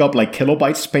kind of take up like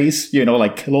kilobyte space,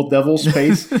 like kilo devil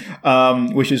space,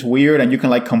 which is weird. And you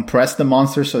can like compress the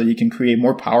monsters so that you can create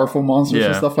more powerful monsters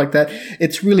and stuff like that.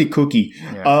 It's really kooky.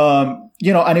 Yeah.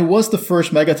 And it was the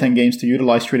first Megaten games to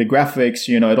utilize 3D graphics.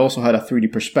 It also had a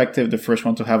 3D perspective, the first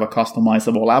one to have a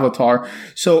customizable avatar.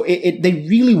 So they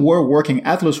really were working.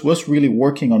 Atlus was really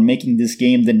working on making this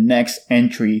game the next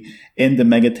entry in the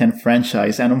Megaten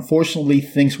franchise. And unfortunately,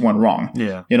 things went wrong.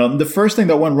 Yeah. The first thing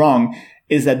that went wrong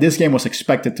is that this game was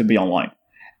expected to be online.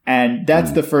 And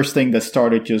that's the first thing that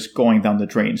started just going down the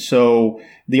drain. So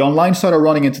the online started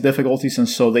running into difficulties. And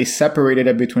so they separated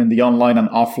it between the online and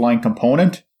offline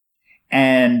component.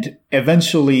 And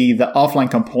eventually the offline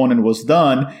component was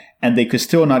done and they could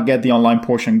still not get the online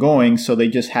portion going. So they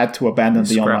just had to abandon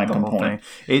the online component.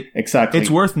 Exactly. It's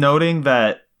worth noting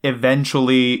that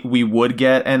eventually we would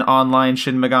get an online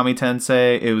Shin Megami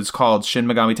Tensei. It was called Shin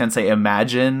Megami Tensei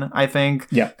Imagine, I think.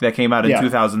 Yeah. That came out in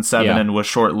 2007 and was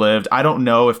short-lived. I don't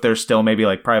know if there's still maybe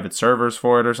like private servers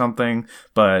for it or something,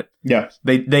 but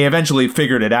they eventually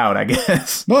figured it out, I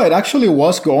guess. No, it actually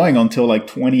was going until like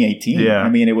 2018. Yeah. I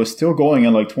mean, it was still going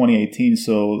in like 2018.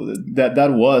 So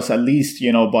that was at least,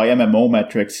 by MMO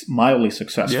metrics, mildly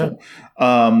successful.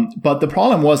 Yeah. But the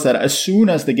problem was that as soon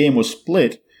as the game was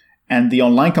split, and the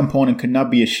online component could not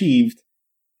be achieved,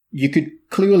 you could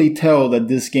clearly tell that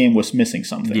this game was missing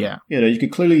something. Yeah. You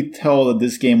could clearly tell that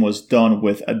this game was done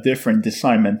with a different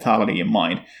design mentality in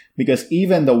mind. Because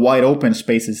even the wide open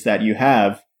spaces that you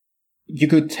have, you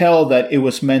could tell that it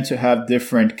was meant to have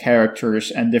different characters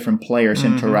and different players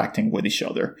interacting with each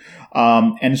other.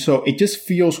 And so it just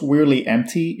feels weirdly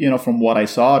empty, from what I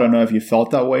saw. I don't know if you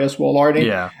felt that way as well, Artie.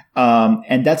 Yeah.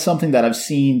 And that's something that I've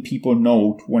seen people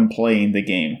note when playing the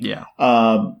game. Yeah.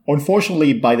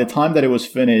 Unfortunately, by the time that it was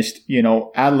finished,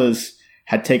 Atlus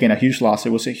had taken a huge loss.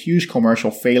 It was a huge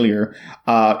commercial failure.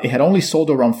 It had only sold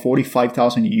around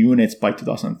 45,000 units by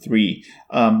 2003,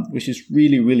 which is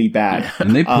really, really bad. Yeah.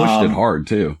 And they pushed it hard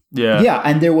too. Yeah. Yeah.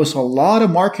 And there was a lot of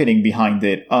marketing behind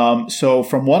it. So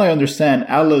from what I understand,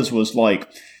 Atlus was like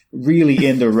really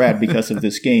in the red because of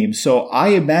this game. So I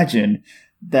imagine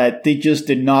that they just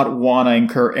did not want to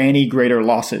incur any greater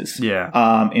losses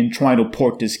in trying to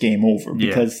port this game over,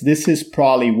 because this is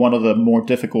probably one of the more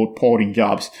difficult porting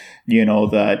jobs,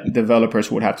 that developers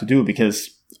would have to do,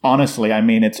 because honestly, I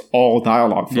mean, it's all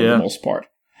dialogue for the most part.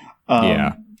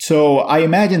 So I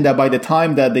imagine that by the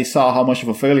time that they saw how much of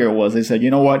a failure it was, they said, you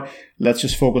know what, let's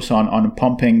just focus on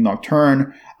pumping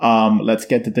Nocturne. Let's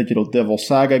get the Digital Devil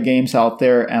Saga games out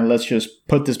there, and let's just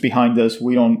put this behind us.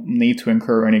 We don't need to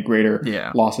incur any greater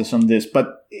losses on this.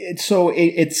 But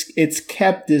it's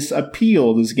kept this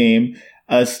appeal, this game,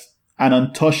 as an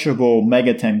untouchable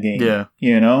Megaten game. Yeah.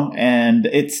 You know, and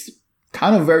it's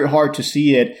kind of very hard to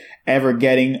see it ever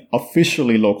getting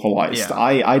officially localized. Yeah.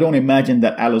 I don't imagine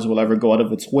that Atlus will ever go out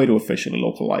of its way to officially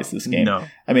localize this game. No.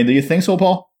 I mean, do you think so,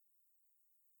 Paul?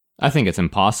 I think it's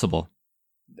impossible.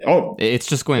 Oh, It's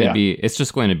just going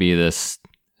to be this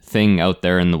thing out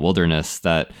there in the wilderness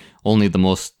that only the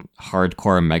most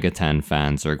hardcore Megaten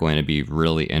fans are going to be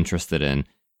really interested in.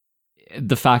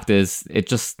 The fact is, it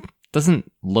just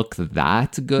doesn't look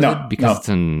that good because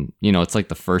it's it's like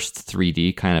the first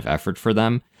 3D kind of effort for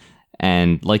them.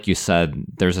 And like you said,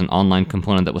 there's an online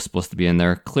component that was supposed to be in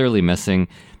there, clearly missing.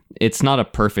 It's not a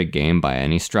perfect game by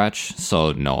any stretch,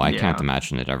 so no, I can't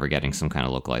imagine it ever getting some kind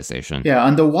of localization. yeah,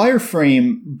 and the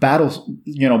wireframe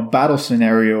battle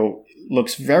scenario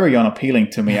looks very unappealing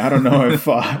to me. I don't know if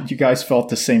you guys felt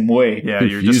the same way. Yeah,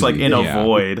 you're just like in a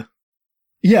void.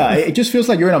 Yeah, it just feels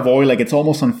like you're in a void, like it's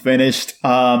almost unfinished.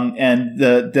 And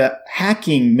the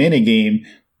hacking minigame,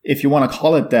 if you want to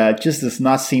call it that, just does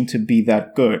not seem to be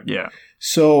that good. Yeah.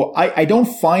 So I don't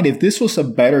find, if this was a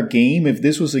better game, if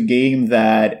this was a game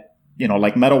that,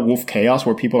 like Metal Wolf Chaos,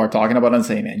 where people are talking about it and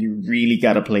saying, man, you really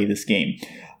got to play this game,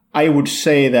 I would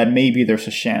say that maybe there's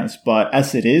a chance. But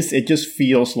as it is, it just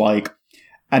feels like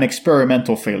an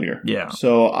experimental failure. Yeah.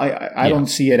 So I don't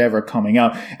see it ever coming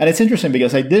out. And it's interesting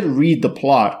because I did read the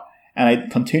plot, and I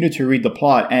continue to read the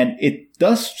plot, and it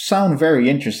does sound very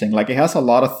interesting. Like, it has a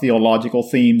lot of theological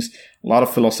themes, a lot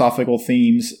of philosophical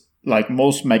themes, like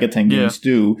most Megaten games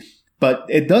do. But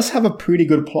it does have a pretty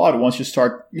good plot once you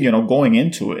start, going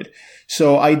into it.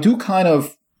 So I do kind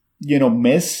of,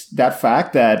 miss that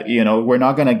fact that, we're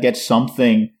not going to get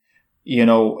something,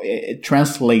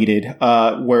 translated,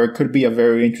 where it could be a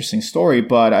very interesting story.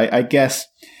 But I guess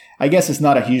it's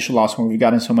not a huge loss when we've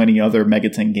gotten so many other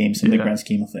Megaten games in the grand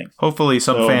scheme of things. Hopefully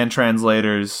some fan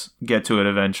translators get to it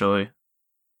eventually.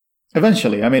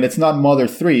 Eventually. I mean, it's not Mother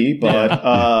 3,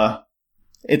 but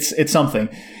it's something.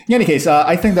 In any case,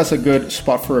 I think that's a good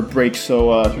spot for a break. So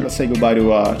let's say goodbye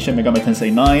to Shin Megami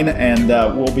Tensei 9, and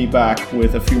we'll be back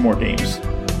with a few more games.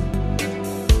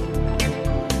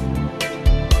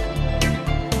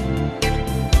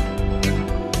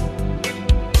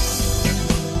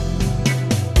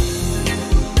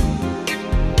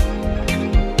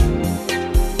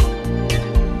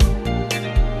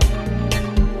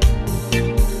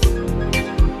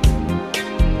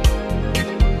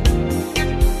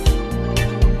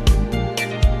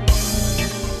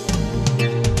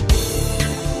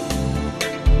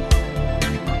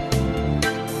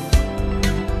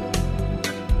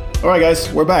 All right,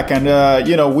 guys, we're back, and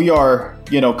we are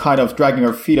kind of dragging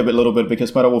our feet a little bit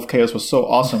because Metal Wolf Chaos was so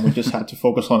awesome. We just had to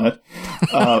focus on it.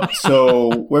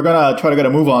 So we're gonna try to get a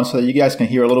move on so that you guys can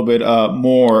hear a little bit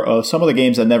more of some of the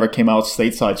games that never came out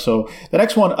stateside. So the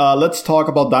next one, let's talk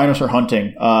about Dinosaur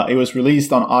Hunting. It was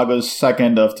released on August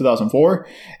 2nd of 2004,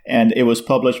 and it was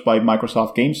published by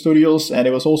Microsoft Game Studios, and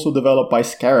it was also developed by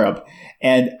Scarab.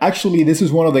 And actually, this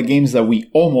is one of the games that we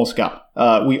almost got.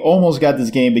 We almost got this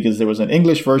game because there was an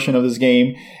English version of this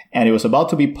game, and it was about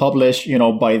to be published,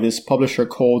 by this publisher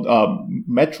called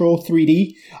Metro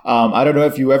 3D. I don't know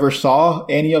if you ever saw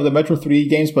any of the Metro 3D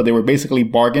games, but they were basically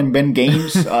bargain bin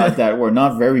games that were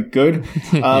not very good.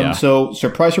 So,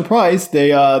 surprise, surprise,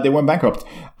 they went bankrupt.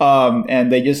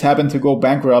 And they just happened to go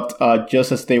bankrupt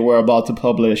just as they were about to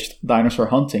publish Dinosaur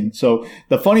Hunting. So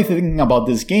the funny thing about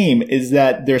this game is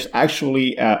that there's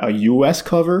actually a US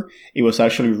cover. It was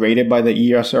actually rated by the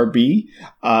ESRB.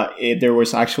 There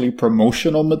was actually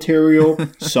promotional material.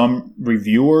 Some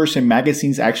reviewers and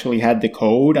magazines actually had the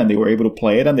code and they were able to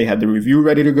play it and they had the review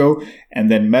ready to go. And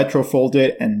then Metro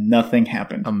folded and nothing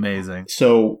happened. Amazing.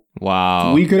 So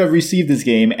wow, we could have received this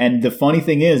game. And the funny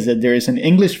thing is that there is an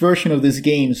English version of this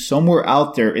game somewhere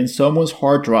out there in someone's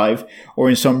hard drive or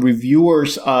in some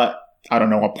reviewer's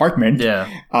apartment. Yeah.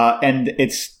 And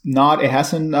it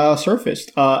hasn't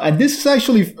surfaced. And this is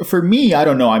actually, for me, I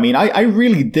don't know. I mean, I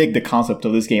really dig the concept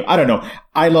of this game. I don't know.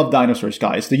 I love dinosaurs,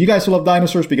 guys. Do you guys love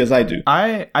dinosaurs? Because I do.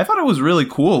 I thought it was really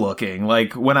cool looking.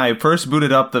 Like, when I first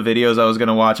booted up the videos I was going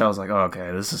to watch, I was like, oh,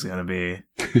 okay, this is going to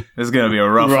be a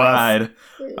rough ride.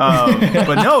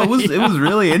 But no, it was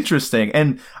really interesting.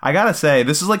 And I gotta say,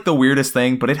 this is like the weirdest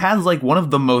thing, but it has like one of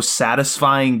the most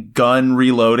satisfying gun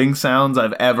reloading sounds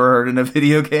I've ever heard in a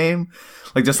video game.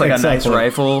 Like, just like a nice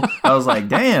rifle. I was like,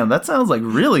 damn, that sounds like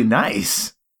really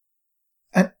nice.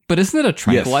 But isn't it a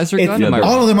tranquilizer gun?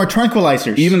 All of them are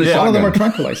tranquilizers. Even the all of them are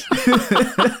shotgun.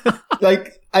 tranquilizers.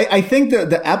 Like, I think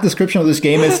the app description of this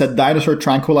game is a dinosaur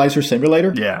tranquilizer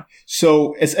simulator. Yeah.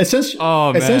 So it's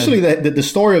essentially the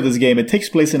story of this game, it takes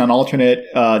place in an alternate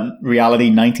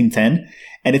reality, 1910.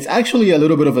 And it's actually a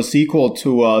little bit of a sequel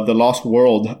to The Lost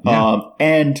World.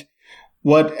 And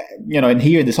what, in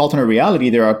here, in this alternate reality,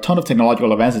 there are a ton of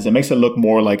technological advances. It makes it look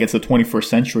more like it's the 21st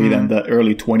century than the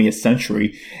early 20th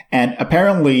century. And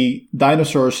apparently,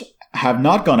 dinosaurs have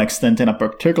not gone extinct in a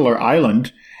particular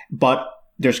island, but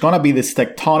there's going to be this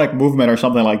tectonic movement or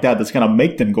something like that that's going to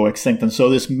make them go extinct. And so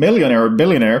this millionaire or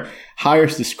billionaire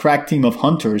hires this crack team of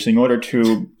hunters in order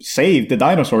to save the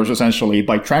dinosaurs, essentially,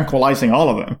 by tranquilizing all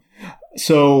of them.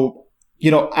 So,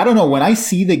 I don't know. When I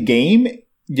see the game,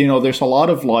 there's a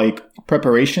lot of like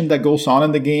preparation that goes on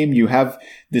in the game. You have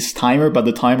this timer, but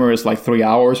the timer is like 3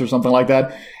 hours or something like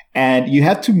that. And you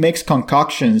have to mix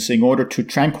concoctions in order to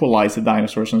tranquilize the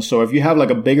dinosaurs. And so if you have like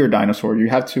a bigger dinosaur, you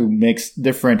have to mix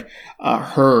different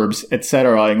herbs,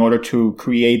 etc., in order to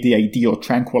create the ideal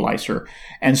tranquilizer.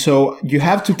 And so you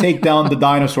have to take down the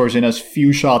dinosaurs in as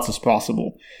few shots as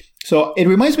possible. So it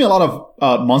reminds me a lot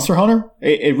of Monster Hunter.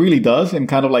 It really does. And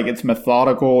kind of like it's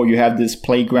methodical. You have this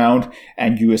playground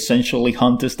and you essentially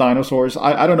hunt these dinosaurs.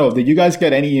 I don't know. Did you guys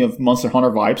get any of Monster Hunter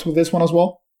vibes with this one as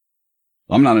well?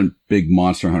 I'm not a big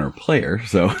Monster Hunter player,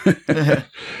 so I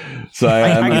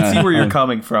can see where you're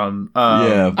coming from.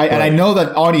 And I know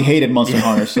that Arnie hated Monster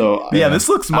Hunter, so this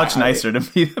looks much nicer to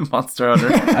me than Monster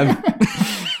Hunter.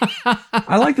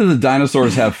 I like that the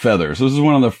dinosaurs have feathers. This is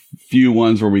one of the few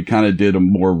ones where we kind of did a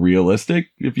more realistic.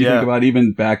 If you think about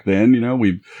even back then,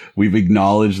 we've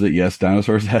acknowledged that yes,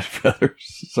 dinosaurs had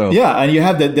feathers. So and you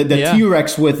have the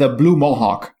T-Rex with a blue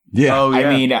mohawk. Yeah. Oh, yeah.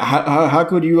 I mean, how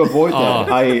could you avoid that?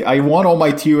 I want all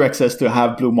my T-Rexes to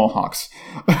have blue mohawks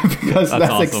because that's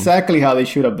awesome. Exactly how they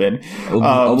should have been.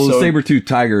 Although the saber-toothed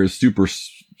tiger is super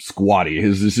squatty.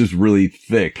 His is just really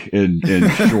thick and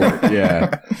short.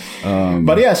 Yeah.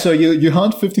 So you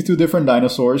hunt 52 different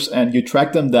dinosaurs and you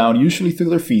track them down, usually through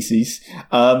their feces.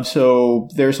 So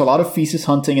there's a lot of feces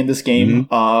hunting in this game.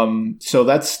 Mm-hmm. So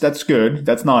that's good.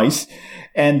 That's nice.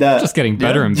 And just getting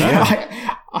better and better.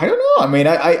 I don't know. I mean,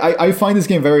 I find this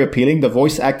game very appealing. The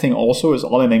voice acting also is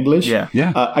all in English. Yeah.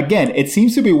 Again, it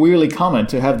seems to be weirdly common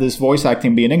to have this voice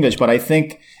acting be in English, but I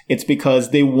think it's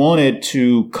because they wanted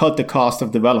to cut the cost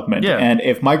of development. Yeah. And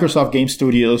if Microsoft Game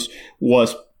Studios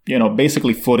was,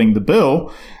 basically footing the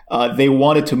bill, they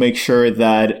wanted to make sure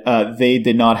that they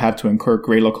did not have to incur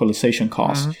great localization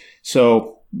costs. Mm-hmm.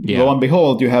 So lo and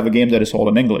behold, you have a game that is all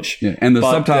in English. Yeah, and the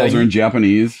subtitles are in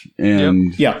Japanese,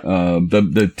 and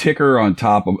the ticker on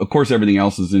top. Of course, everything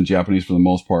else is in Japanese for the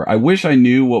most part. I wish I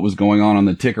knew what was going on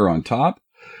the ticker on top,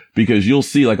 because you'll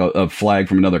see like a flag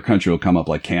from another country will come up,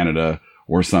 like Canada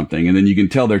or something, and then you can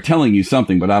tell they're telling you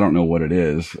something, but I don't know what it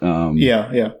is. I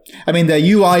mean, the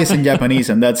UI is in Japanese,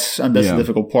 and that's the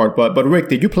difficult part. But Rick,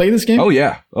 did you play this game? Oh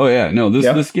yeah. No,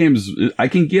 this game's. I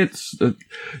can get.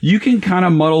 You can kind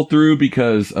of muddle through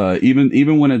because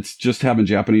even when it's just having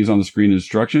Japanese on the screen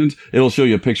instructions, it'll show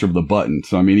you a picture of the button.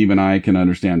 So I mean, even I can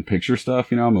understand picture stuff.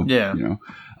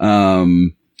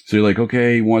 So you're like,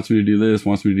 okay, he wants me to do this,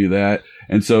 wants me to do that.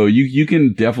 And so you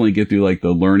can definitely get through like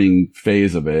the learning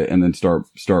phase of it and then start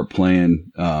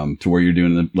playing, to where you're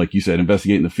doing like you said,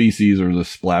 investigating the feces or the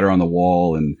splatter on the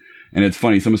wall. And it's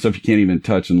funny, some of the stuff you can't even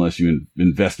touch unless you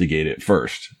investigate it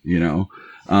first,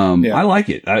 I like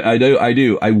it. I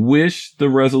do. I wish the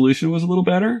resolution was a little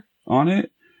better on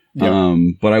it. Yeah.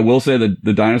 But I will say that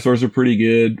the dinosaurs are pretty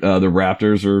good. The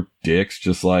raptors are dicks,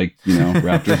 just like,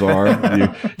 raptors are.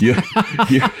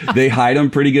 They hide them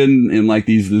pretty good in like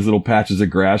these little patches of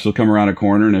grass. They'll come around a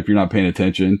corner, and if you're not paying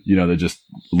attention, they just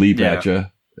leap at you.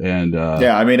 And,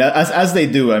 I mean, as they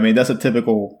do, I mean, that's a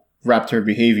typical raptor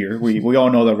behavior. We all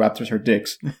know that raptors are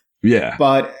dicks. Yeah.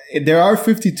 But there are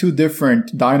 52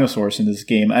 different dinosaurs in this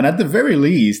game. And at the very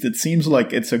least, it seems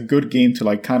like it's a good game to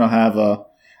like kind of have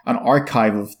an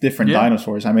archive of different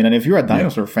dinosaurs. I mean, and if you're a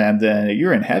dinosaur fan, then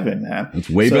you're in heaven, man. It's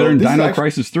way better than Dino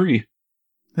Crisis 3.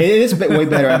 It is way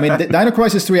better. I mean, Dino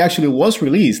Crisis 3 actually was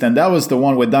released, and that was the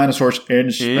one with dinosaurs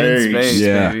in space.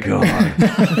 Yeah, God.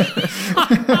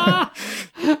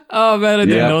 Oh, man, I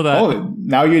didn't know that. Oh,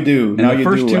 now you do. Now you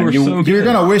do. You're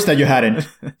going to wish that you hadn't.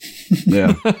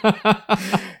 Yeah.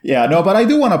 No, but I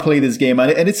do want to play this game,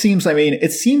 and it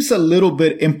seems a little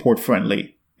bit import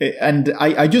friendly. And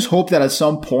I just hope that at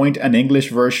some point an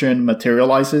English version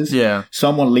materializes. Yeah.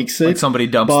 Someone leaks it. Like somebody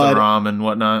dumps the ROM and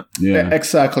whatnot. Yeah.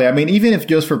 Exactly. I mean, even if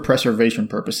just for preservation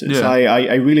purposes,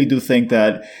 I really do think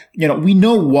that, we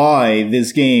know why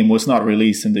this game was not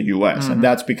released in the US. Mm-hmm. And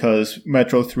that's because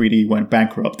Metro 3D went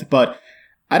bankrupt. But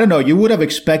I don't know, you would have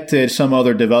expected some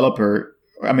other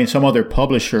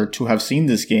publisher to have seen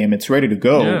this game. It's ready to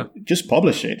go. Yeah. Just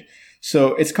publish it.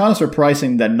 So it's kind of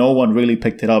surprising that no one really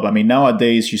picked it up. I mean,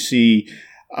 nowadays you see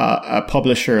a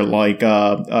publisher like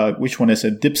which one is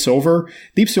it? Deep Silver.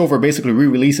 Deep Silver basically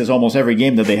re-releases almost every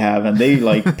game that they have, and they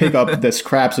like pick up the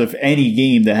scraps of any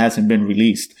game that hasn't been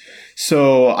released.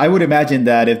 So I would imagine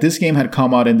that if this game had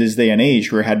come out in this day and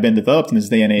age, or had been developed in this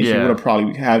day and age, you would have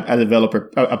probably had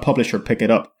a publisher pick it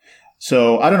up.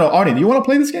 So I don't know, Arnie, do you want to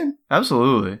play this game?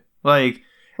 Absolutely. Like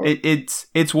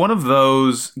it's one of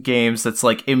those games that's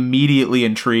like immediately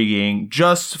intriguing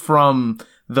just from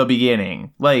the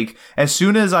beginning. Like as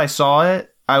soon as I saw it,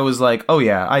 I was like, oh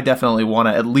yeah, I definitely want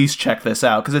to at least check this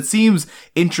out, because it seems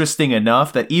interesting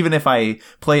enough that even if I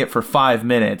play it for 5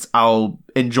 minutes, I'll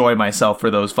enjoy myself for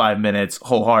those 5 minutes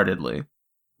wholeheartedly.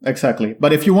 Exactly.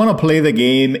 But if you want to play the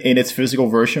game in its physical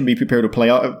version, be prepared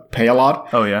to pay a lot.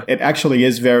 Oh yeah. It actually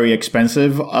is very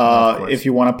expensive if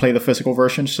you want to play the physical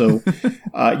version. So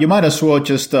you might as well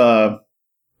just I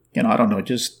don't know,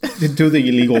 just do the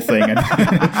illegal thing. And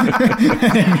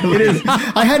it is.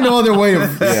 I had no other way of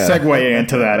segueing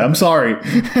into that. I'm sorry.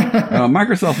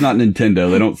 Microsoft's not Nintendo.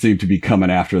 They don't seem to be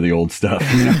coming after the old stuff,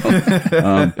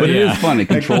 but it is fun. It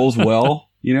controls well.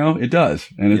 It does.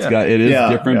 And it is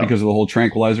different because of the whole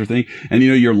tranquilizer thing. And,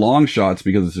 your long shots,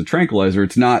 because it's a tranquilizer,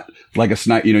 it's not like a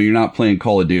sniper, you're not playing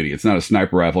Call of Duty. It's not a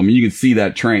sniper rifle. I mean, you can see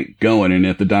that trank going, and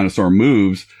if the dinosaur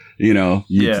moves, you're not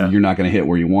going to hit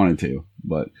where you want it to.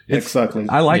 But exactly.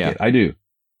 I like it. I do.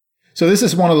 So this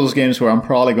is one of those games where I'm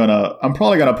probably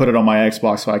gonna put it on my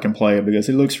Xbox so I can play it, because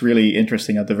it looks really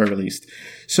interesting at the very least.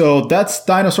 So that's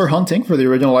Dinosaur Hunting for the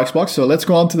original Xbox. So let's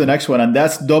go on to the next one, and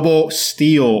that's Double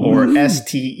Steel, or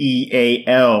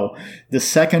STEAL, the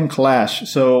Second Clash.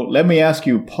 So let me ask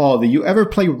you, Paul, did you ever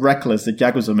play Reckless, the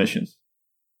Yakuza missions?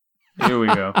 Here we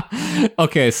go.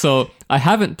 Okay, so I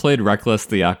haven't played Reckless,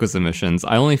 the Yakuza missions.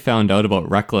 I only found out about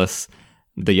Reckless,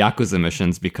 the Yakuza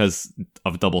missions, because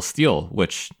of Double Steel,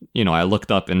 which, I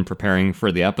looked up in preparing for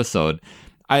the episode.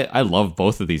 I love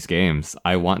both of these games.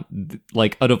 I want,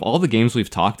 out of all the games we've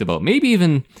talked about, maybe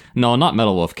even, no, not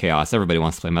Metal Wolf Chaos. Everybody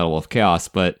wants to play Metal Wolf Chaos,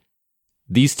 but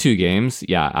these two games,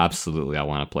 yeah, absolutely, I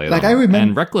want to play them. I remember,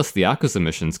 and Reckless, the Yakuza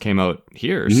missions came out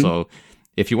here, so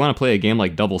if you want to play a game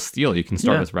like Double Steel, you can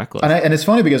start with Reckless. And it's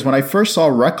funny because when I first saw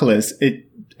Reckless, it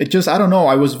just, I don't know,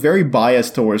 I was very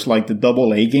biased towards like the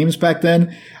AA games back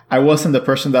then. I wasn't the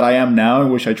person that I am now, in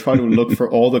which I try to look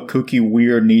for all the kooky,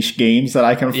 weird niche games that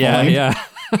I can find. Yeah.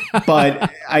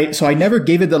 But I never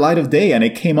gave it the light of day, and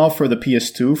it came out for the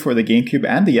PS2, for the GameCube,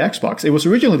 and the Xbox. It was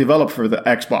originally developed for the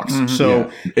Xbox,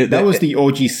 that was the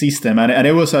OG system, and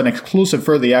it was an exclusive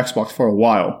for the Xbox for a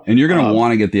while. And you're going to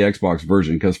want to get the Xbox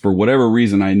version, because for whatever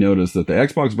reason, I noticed that the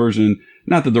Xbox version,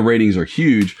 not that the ratings are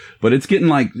huge, but it was getting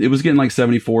like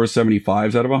 74s,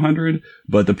 75s out of 100,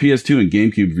 but the PS2 and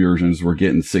GameCube versions were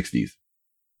getting 60s.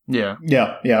 Yeah.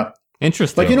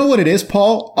 Interesting. But you know what it is,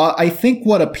 Paul? I think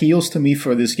what appeals to me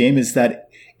for this game is that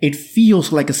it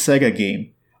feels like a Sega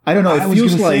game. I don't know. It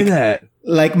feels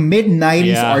like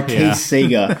mid-90s arcade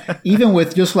Sega, even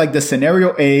with just like the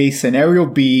scenario A, scenario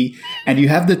B, and you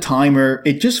have the timer.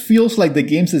 It just feels like the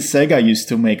games that Sega used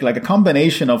to make, like a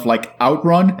combination of like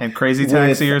Outrun and Crazy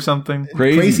Taxi or something.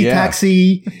 Crazy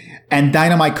Taxi and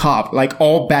Dynamite Cop, like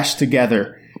all bashed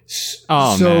together.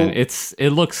 Man, it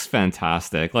looks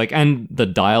fantastic. And the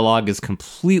dialogue is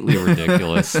completely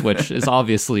ridiculous, which is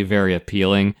obviously very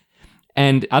appealing.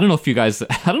 And I don't know if you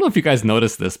guys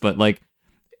noticed this, but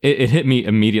it hit me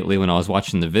immediately when I was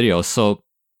watching the video. So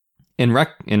in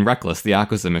Reckless, the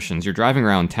Yakuza missions, you're driving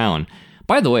around town.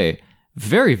 By the way,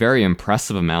 very, very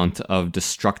impressive amount of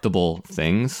destructible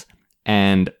things,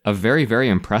 and a very, very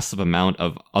impressive amount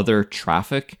of other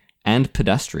traffic and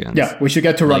pedestrians. Yeah, we should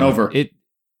get to run over.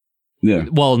 Yeah.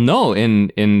 Well, no, in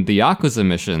the Yakuza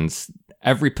missions,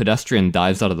 every pedestrian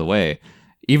dives out of the way.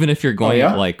 Even if you're going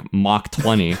at Mach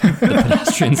 20, the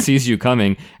pedestrian sees you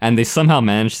coming, and they somehow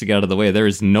manage to get out of the way. There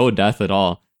is no death at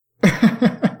all.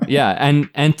 Yeah,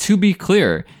 and to be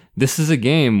clear, this is a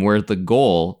game where the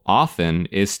goal often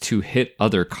is to hit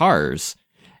other cars.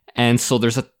 And so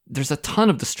there's a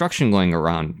ton of destruction going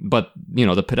around, but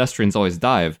the pedestrians always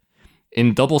dive.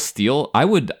 In Double Steel, I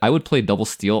would play Double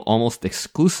Steel almost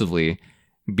exclusively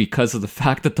because of the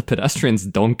fact that the pedestrians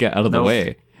don't get out of the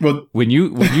way. Well, when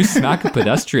you smack a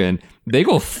pedestrian, they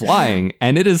go flying,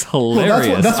 and it is hilarious.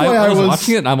 Well, that's why I was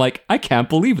watching it, and I'm like, I can't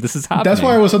believe this is happening. That's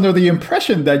why I was under the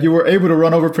impression that you were able to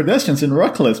run over pedestrians in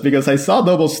Reckless, because I saw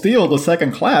Double Steel, the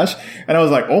Second Clash, and I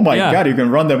was like, oh my God, you can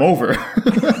run them over.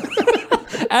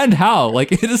 And how?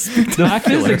 It is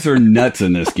spectacular. The physics are nuts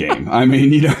in this game. I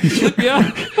mean,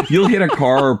 you'll hit a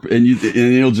car and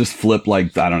it'll just flip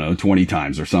 20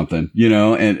 times or something,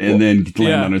 and then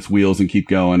land on its wheels and keep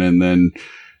going. And then,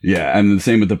 and the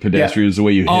same with the pedestrians, the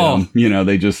way you hit them,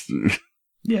 they just...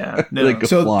 Yeah. No. Like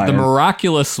So The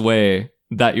miraculous way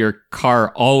that your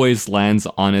car always lands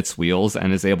on its wheels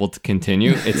and is able to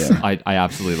continue. I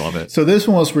absolutely love it. So this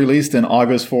one was released in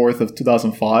August 4th of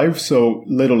 2005. So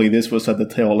literally this was at the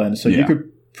tail end. So you could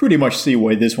pretty much see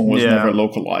why this one was never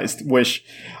localized, which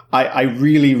I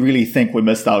really, really think we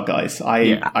missed out, guys.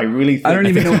 I really think... I don't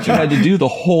even know what you had to do. The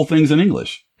whole thing's in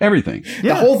English. Everything.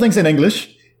 The whole thing's in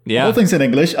English. Yeah. The whole thing's in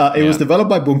English. It was developed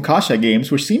by Bunkasha Games,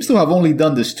 which seems to have only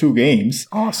done this 2 games.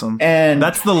 Awesome. And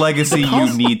that's the legacy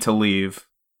you need to leave.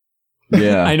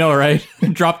 Yeah. I know, right?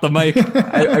 Drop the mic.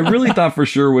 I really thought for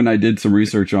sure when I did some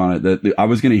research on it that I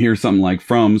was going to hear something like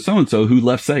from so-and-so who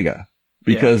left Sega.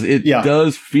 Because it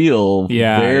does feel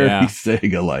very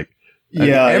Sega-like.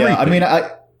 I mean,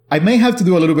 I may have to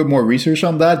do a little bit more research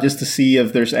on that just to see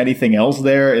if there's anything else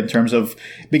there in terms of,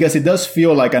 because it does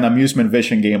feel like an amusement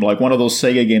vision game, like one of those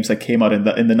Sega games that came out in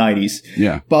the 90s.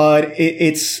 Yeah. But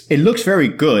it looks very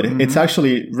good. Mm-hmm. It's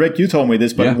actually, Rick, you told me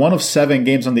this, but one of 7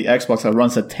 games on the Xbox that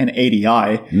runs at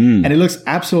 1080i, and it looks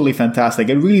absolutely fantastic.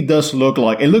 It really does look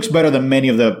like, it looks better than many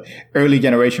of the early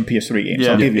generation PS3 games.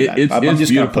 I'll give you that. It's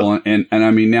just beautiful. And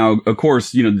I mean, now, of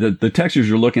course, you know, the textures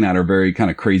you're looking at are very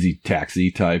kind of crazy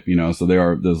taxi type, you know, so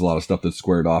there's a lot of stuff that's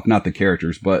squared off, not the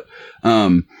characters, but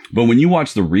when you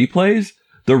watch the replays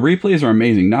are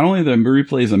amazing. Not only the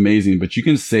replays amazing, but you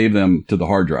can save them to the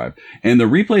hard drive, and the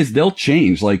replays, they'll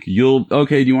change. Like do you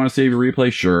want to save your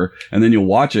replay? Sure. And then you'll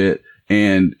watch it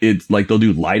and it's like they'll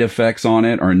do light effects on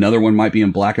it, or another one might be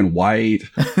in black and white,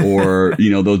 or, you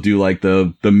know, they'll do like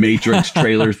the Matrix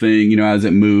trailer thing, you know, as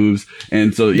it moves.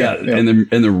 And so, and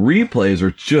the replays are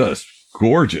just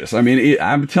gorgeous. I mean,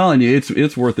 I'm telling you,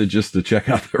 it's worth it just to check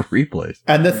out the replays.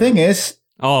 And the thing is,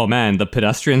 oh man, the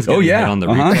pedestrians getting hit on the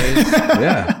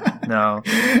replays. No.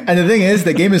 And the thing is,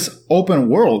 the game is open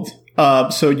world.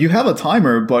 So you have a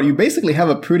timer, but you basically have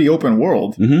a pretty open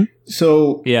world. Mm-hmm.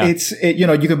 So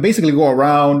you can basically go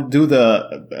around, do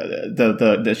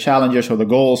the challenges or the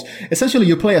goals. Essentially,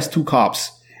 you play as 2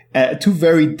 cops. 2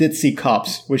 very ditzy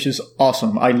cops, which is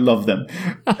awesome. I love them.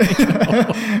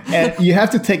 And you have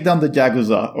to take down the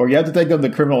Yakuza, or you have to take down the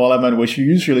criminal element, which you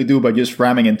usually do by just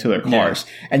ramming into their cars.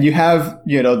 Yeah. And you have,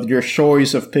 you know, your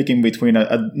choice of picking between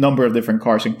a number of different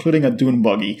cars, including a dune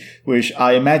buggy, which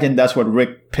I imagine that's what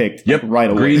Rick picked right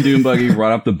away. Green dune buggy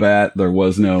right off the bat. There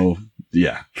was no...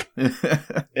 Yeah.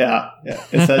 yeah,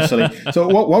 essentially. So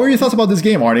what were your thoughts about this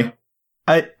game, Arnie?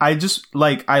 I just,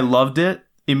 I loved it.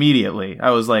 Immediately. I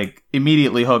was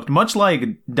immediately hooked, much like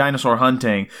Dinosaur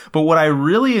Hunting. But what I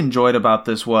really enjoyed about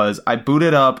this was I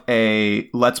booted up a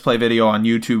Let's Play video on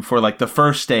YouTube for the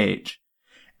first stage.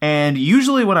 And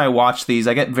usually when I watch these,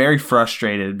 I get very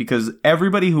frustrated because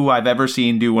everybody who I've ever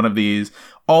seen do one of these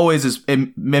always is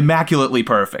immaculately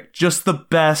perfect. Just the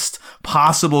best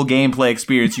possible gameplay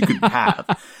experience you could have.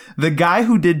 The guy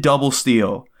who did Double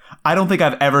Steel, I don't think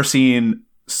I've ever seen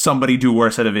somebody do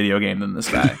worse at a video game than this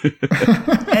guy.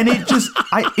 And it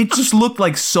just looked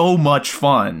like so much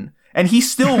fun. And he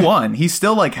still won. He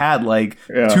still had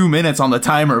 2 minutes on the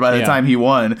timer by the time he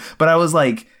won. But I was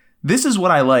like, this is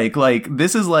what I like.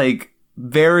 This is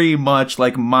very much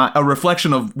a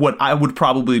reflection of what I would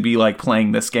probably be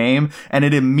playing this game. And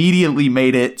it immediately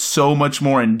made it so much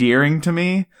more endearing to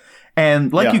me.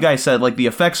 And you guys said, the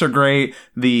effects are great,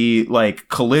 the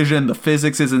collision, the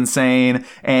physics is insane,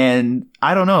 and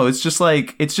I don't know, it's just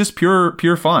it's just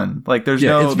pure fun. There's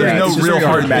no real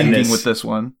hard thinking with this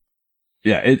one.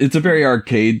 Yeah, it's a very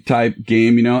arcade type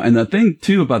game, you know. And the thing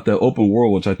too about the open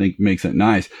world, which I think makes it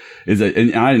nice, is that,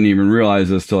 and I didn't even realize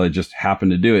this till I just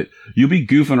happened to do it. You'll be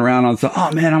goofing around on stuff.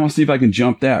 Oh man, I want to see if I can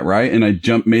jump that, right? And I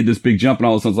made this big jump, and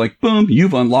all of a sudden it's boom,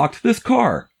 you've unlocked this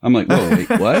car. I'm like, whoa, wait,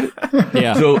 what?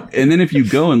 Yeah. So, and then if you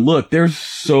go and look, there's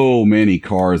so many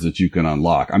cars that you can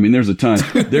unlock. I mean, there's a ton.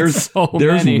 There's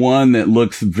one that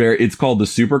looks it's called the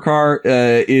supercar.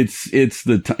 It's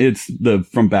the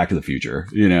from Back to the Future,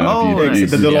 you know.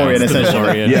 It's the DeLorean,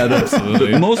 essentially.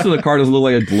 Yeah, most of the car doesn't look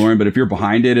like a DeLorean, but if you're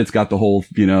behind it, it's got the whole,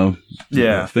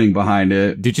 thing behind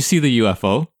it. Did you see the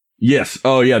UFO? Yes.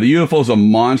 Oh, yeah. The UFO is a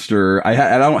monster.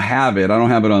 I don't have it. I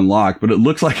don't have it unlocked, but it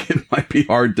looks like it might be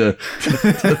hard to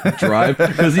drive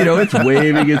because, it's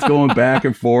waving, it's going back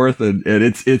and forth, and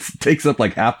it takes up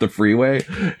half the freeway.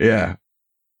 Yeah.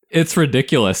 It's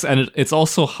ridiculous. And it's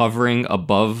also hovering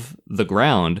above the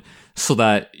ground so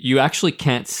that you actually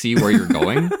can't see where you're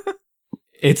going.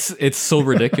 It's so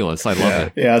ridiculous. I love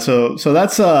it. Yeah, so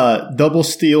that's Double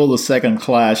Steel, the Second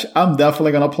Clash. I'm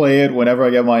definitely going to play it whenever I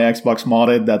get my Xbox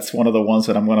modded. That's one of the ones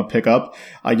that I'm going to pick up.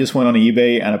 I just went on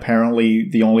eBay, and apparently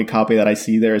the only copy that I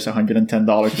see there is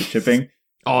 $110 for shipping.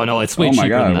 Oh no, it's way cheaper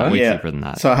than that. Way cheaper than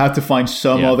that. So I have to find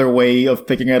some other way of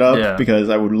picking it up because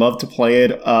I would love to play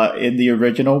it in the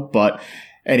original. But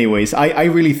anyways, I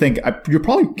really think you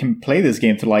probably can play this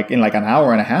game in an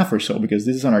hour and a half or so because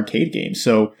this is an arcade game.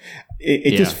 So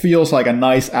it just feels like a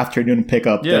nice afternoon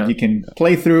pickup that you can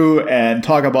play through and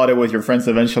talk about it with your friends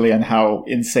eventually and how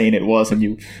insane it was.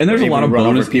 And there's a lot of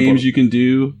bonus games you can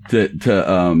do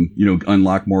to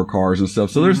unlock more cars and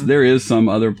stuff. So there is some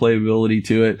other playability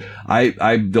to it. I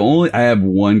have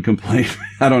one complaint.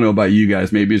 I don't know about you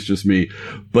guys. Maybe it's just me,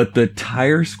 but the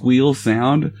tire squeal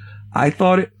sound, I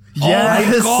thought it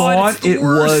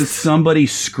was somebody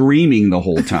screaming the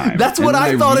whole time. That's what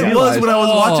I thought it was when I was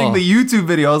watching the YouTube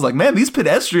video. I was like, man, these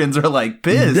pedestrians are like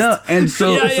pissed. Yeah, and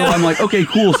so I'm like, okay,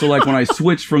 cool. So like when I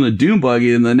switched from the Doom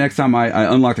buggy and the next time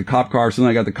I unlocked a cop car, so then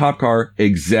I got the cop car,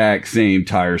 exact same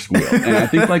tire squeal. And I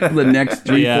think like the next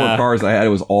 3-4 cars I had, it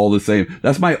was all the same.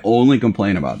 That's my only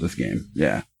complaint about this game.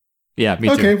 Yeah. Yeah, me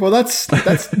too. Okay, well, that's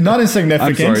not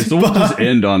insignificant. I'm sorry, so we'll just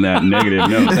end on that negative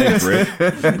note. Thanks, Rick.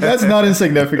 That's not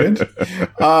insignificant.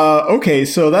 Okay,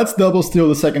 so that's Double Steel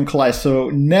the Second Class. So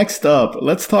next up,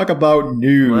 let's talk about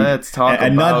Nude.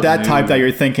 And not that Nude type that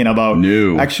you're thinking about.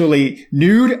 Nude. Actually,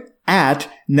 Nude at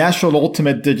National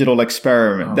Ultimate Digital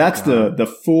Experiment. That's the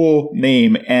full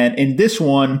name. And in this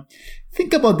one,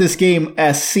 think about this game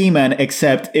as Seaman,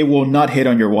 except it will not hit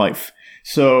on your wife.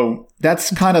 So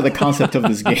that's kind of the concept of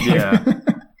this game.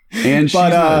 And she's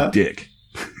not a dick.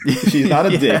 She's not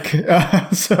a dick.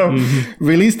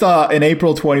 Released in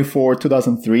April 24,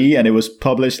 2003, and it was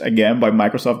published again by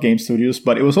Microsoft Game Studios,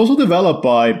 but it was also developed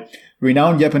by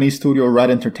renowned Japanese studio Red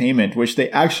Entertainment, which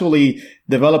they actually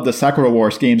developed the Sakura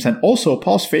Wars games and also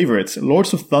Paul's favorites,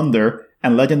 Lords of Thunder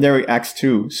and Legendary Axe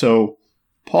 2. So,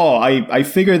 Paul, I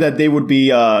figured that they would be,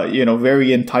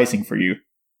 very enticing for you.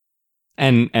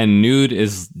 And Nude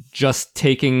is just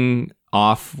taking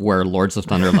off where Lords of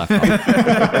Thunder left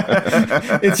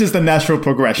off. It's just a natural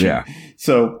progression. Yeah.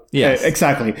 So,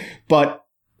 exactly. But,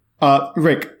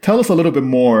 Rick, tell us a little bit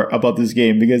more about this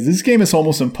game, because this game is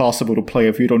almost impossible to play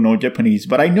if you don't know Japanese.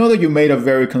 But I know that you made a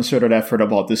very concerted effort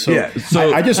about this. So,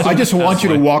 I just want you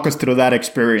to walk us through that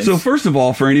experience. So first of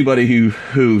all, for anybody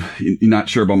who not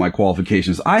sure about my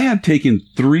qualifications, I have taken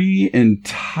 3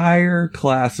 entire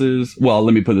classes. Well,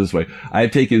 let me put it this way. I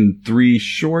have taken 3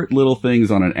 short little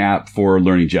things on an app for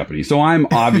learning Japanese. So I'm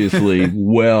obviously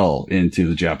well into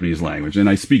the Japanese language, and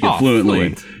I speak it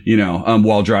fluently,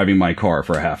 while driving my car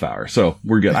for a half hour. So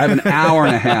we're good. I have an hour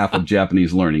and a half of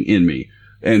Japanese learning in me.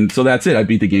 And so that's it. I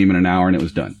beat the game in an hour and it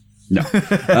was done. No.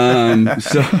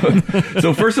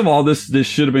 So first of all, this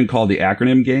should have been called the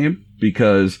acronym game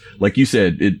because, like you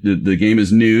said, the game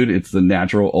is Nude. It's the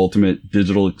Natural Ultimate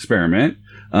Digital Experiment.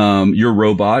 Your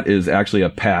robot is actually a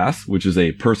PASS, which is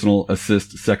a personal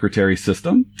assist secretary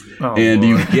system. And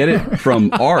you get it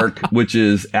from ARC, which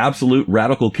is Absolute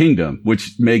Radical Kingdom,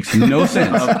 which makes no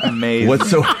sense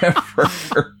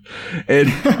whatsoever. And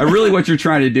really what you're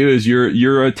trying to do is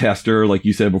you're a tester, like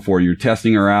you said before, you're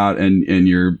testing her out and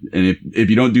if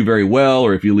you don't do very well,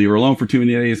 or if you leave her alone for too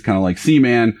many days, kind of like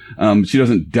Seaman, she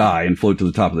doesn't die and float to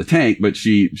the top of the tank, but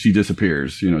she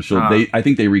disappears. I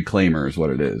think they reclaim her is what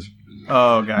it is.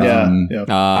 Oh, God.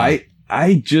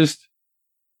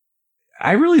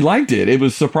 I really liked it. It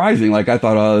was surprising. Like, I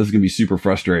thought, this is going to be super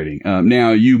frustrating.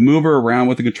 Now, you move her around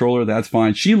with the controller. That's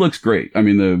fine. She looks great. I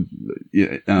mean,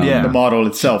 the model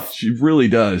itself. She really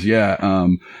does. Yeah.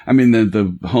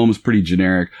 The home's pretty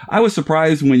generic. I was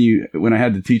surprised when I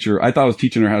had to teach her, I thought I was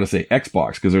teaching her how to say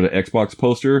Xbox because there's an Xbox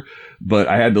poster, but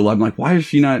I'm like, why is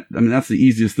she not? I mean, that's the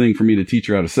easiest thing for me to teach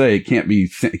her how to say. It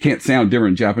can't sound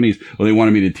different in Japanese. Well, they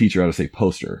wanted me to teach her how to say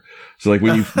poster. So like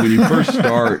when you first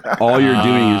start, all you're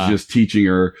doing is just teaching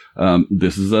her,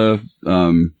 this is a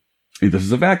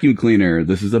vacuum cleaner.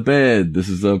 This is a bed. This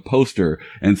is a poster.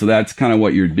 And so that's kind of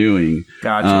what you're doing.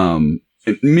 Gotcha.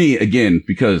 Me again,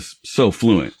 because so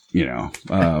fluent, you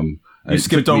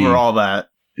skipped over all that.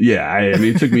 Yeah. I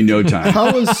mean, it took me no time.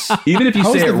 Even if you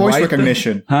say the voice right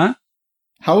recognition? Huh?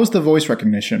 How is the voice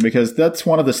recognition? Because that's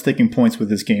one of the sticking points with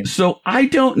this game. So I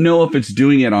don't know if it's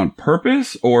doing it on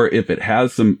purpose or if it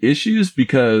has some issues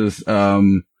because,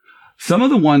 some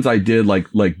of the ones I did, like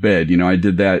bed, I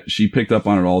did that. She picked up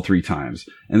on it all 3 times.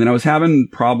 And then I was having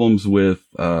problems with,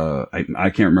 I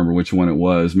can't remember which one it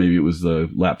was. Maybe it was the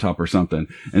laptop or something.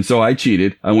 And so I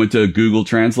cheated. I went to Google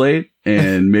Translate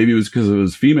and maybe it was because it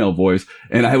was female voice.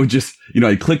 And I would just,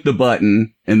 I'd click the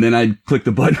button and then I'd click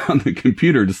the button on the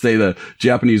computer to say the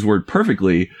Japanese word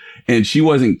perfectly. And she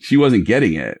wasn't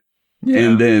getting it. Yeah.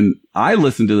 And then I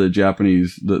listened to the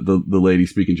Japanese, the lady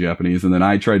speaking Japanese. And then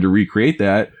I tried to recreate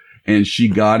that. And she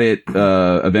got it,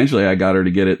 eventually I got her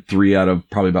to get it 3 out of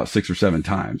probably about 6 or 7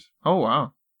 times. Oh,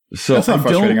 wow. So that's not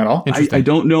frustrating at all. I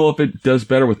don't know if it does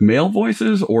better with male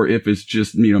voices or if it's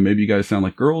just, maybe you guys sound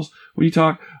like girls when you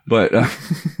talk, but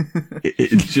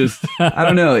it's just, I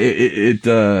don't know.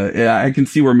 I can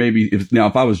see where maybe if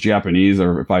I was Japanese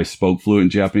or if I spoke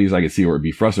fluent Japanese, I could see where it'd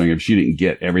be frustrating if she didn't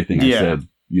get everything I said,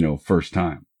 first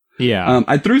time. Yeah.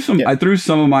 I threw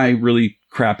some of my really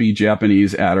crappy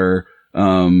Japanese at her,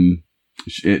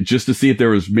 just to see if there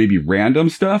was maybe random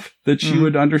stuff that she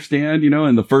would understand,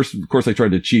 and of course I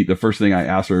tried to cheat. The first thing I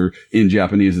asked her in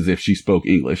Japanese is if she spoke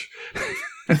English.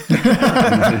 So she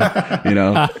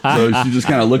just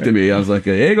kind of looked at me. I was like,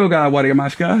 "Eigo ga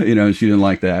warimasu ka?" And she didn't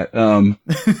like that.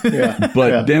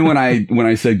 Then when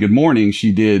I said good morning,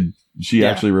 she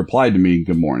actually replied to me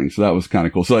good morning. So that was kind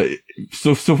of cool. So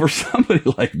for somebody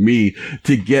like me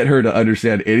to get her to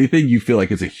understand anything, you feel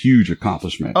like it's a huge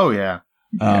accomplishment. Oh yeah.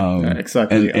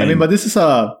 Exactly. But this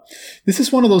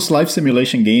is one of those life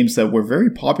simulation games that were very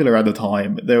popular at the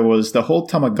time. There was the whole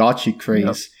Tamagotchi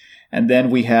craze, and then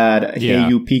we had Hey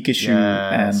You Pikachu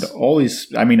and all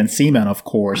these. And Seaman, of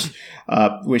course,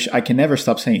 which I can never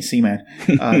stop saying Seaman.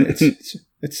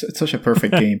 It's such a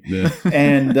perfect game.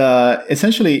 And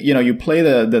essentially, you play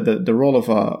the role of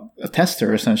a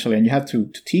tester essentially, and you have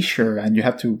to teach her and you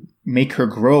have to make her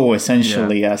grow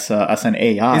essentially as an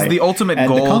AI. Is the ultimate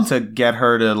goal to get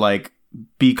her to like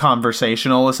be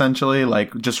conversational essentially,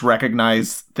 like just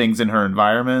recognize things in her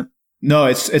environment? No,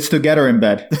 it's to get her in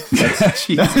bed.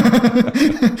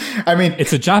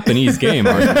 It's a Japanese game,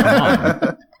 Arthur. Come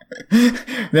on.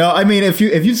 No, if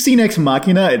you've seen Ex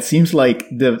Machina, it seems like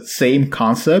the same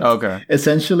concept. Okay.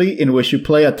 Essentially, in which you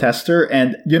play a tester,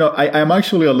 and I'm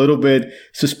actually a little bit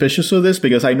suspicious of this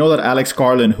because I know that Alex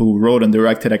Garland, who wrote and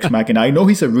directed Ex Machina, I know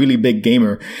he's a really big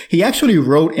gamer. He actually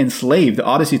wrote Enslaved: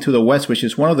 Odyssey to the West, which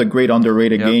is one of the great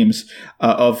underrated games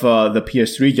of the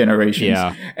PS3 generations.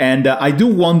 Yeah. And I do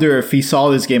wonder if he saw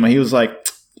this game and he was like,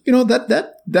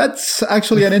 that's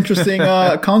actually an interesting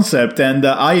concept. And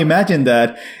I imagine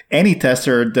that any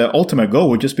tester, the ultimate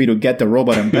goal would just be to get the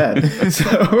robot in bed.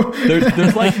 So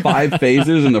there's like 5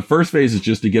 phases, and the first phase is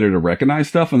just to get her to recognize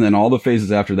stuff, and then all the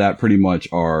phases after that pretty much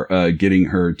are getting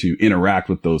her to interact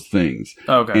with those things.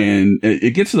 Okay. And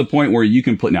it gets to the point where you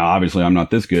can play. Now, obviously, I'm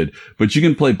not this good, but you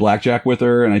can play blackjack with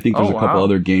her, and I think there's a couple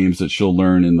other games that she'll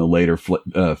learn in the later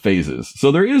phases.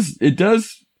 So it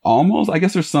does. Almost, I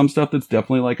guess there's some stuff that's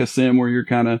definitely like a sim where you're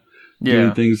kind of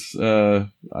doing things. I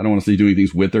don't want to say doing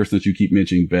things with her since you keep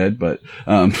mentioning bed, but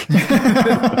doing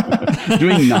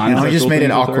non-sexual I just made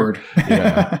it awkward.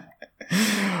 Yeah.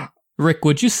 Rick,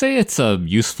 would you say it's a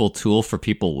useful tool for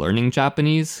people learning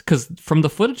Japanese? Because from the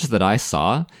footage that I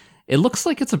saw, it looks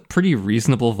like it's a pretty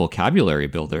reasonable vocabulary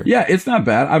builder. Yeah, it's not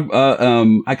bad.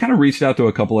 I kind of reached out to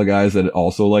a couple of guys that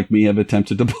also, like me, have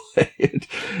attempted to play it.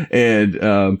 And,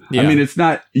 it's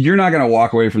not, you're not going to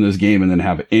walk away from this game and then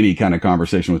have any kind of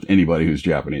conversation with anybody who's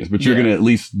Japanese, but you're going to at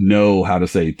least know how to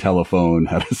say telephone,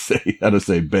 how to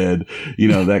say bed,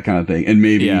 that kind of thing. And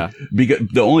maybe, because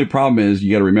the only problem is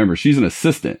you got to remember she's an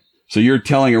assistant. So you're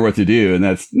telling her what to do, and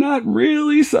that's not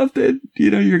really something,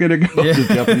 you're going to go to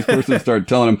the Japanese person and start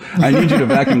telling them, I need you to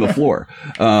vacuum the floor.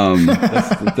 I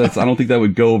don't think that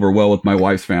would go over well with my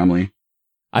wife's family.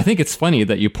 I think it's funny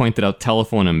that you pointed out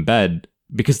telephone in bed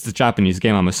because it's a Japanese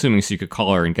game, I'm assuming, so you could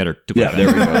call her and get her to go. Yeah, there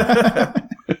we go.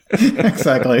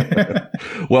 Exactly.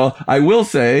 Well, I will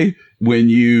say, when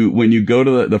you go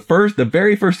to the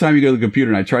very first time you go to the computer,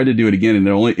 and I tried to do it again, and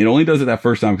it only does it that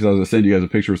first time because I was going to send you guys a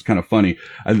picture. It was kind of funny.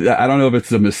 I don't know if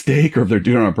it's a mistake or if they're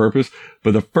doing it on purpose,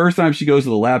 but the first time she goes to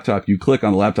the laptop, you click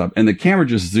on the laptop and the camera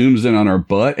just zooms in on her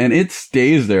butt and it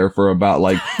stays there for about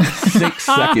like 6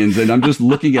 seconds. And I'm just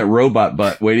looking at robot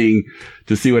butt waiting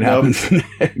to see what happens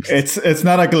next. It's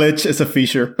not a glitch. It's a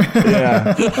feature.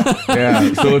 Yeah.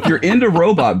 So if you're into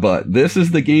robot butt, this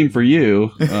is the game for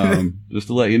you. Just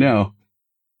to let you know.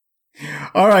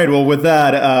 All right. Well, with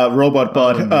that robot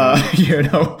butt,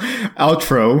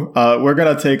 outro, we're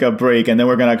going to take a break and then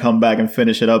we're going to come back and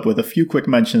finish it up with a few quick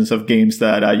mentions of games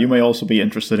that you may also be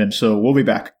interested in. So we'll be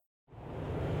back.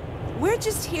 We're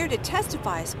just here to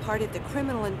testify as part of the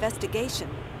criminal investigation.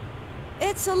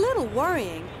 It's a little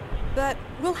worrying, but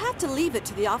we'll have to leave it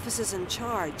to the officers in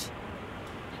charge.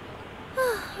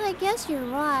 I guess you're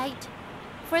right.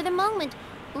 For the moment,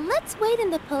 let's wait in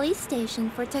the police station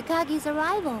for Takagi's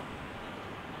arrival.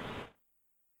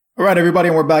 All right, everybody,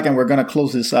 and we're back, and we're going to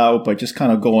close this out by just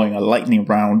kind of going a lightning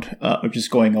round, just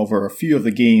going over a few of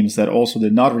the games that also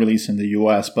did not release in the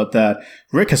US, but that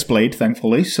Rick has played,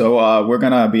 thankfully. So we're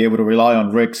going to be able to rely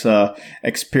on Rick's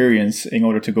experience in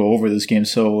order to go over this game.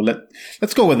 So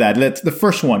let's go with that. The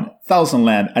first one, Thousand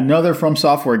Land, another From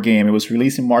Software game. It was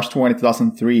released in March 20,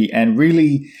 2003, and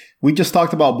really, we just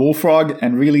talked about Bullfrog,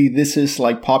 and really this is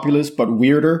like Populous, but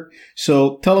weirder.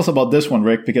 So tell us about this one,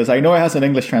 Rick, because I know it has an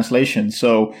English translation.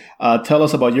 So tell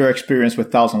us about your experience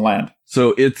with Thousand Land.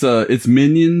 So it's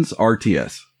Minions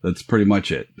RTS. That's pretty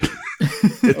much it.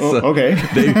 Okay.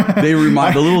 They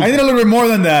remind the little. I need a little bit more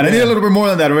than that. Yeah. I need a little bit more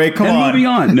than that, Ray. Come on. Moving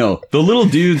on. No, the little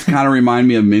dudes kind of remind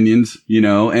me of Minions,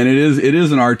 and it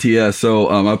is an RTS.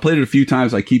 So I played it a few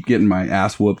times. I keep getting my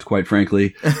ass whooped, quite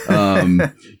frankly.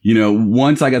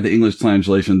 Once I got the English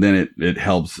translation, then it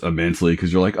helps immensely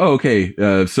because you're like, oh, okay.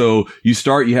 So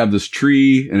you have this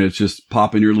tree, and it's just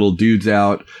popping your little dudes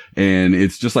out. And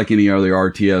it's just like any other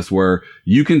RTS where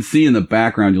you can see in the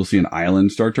background, you'll see an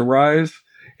island start to rise.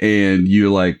 And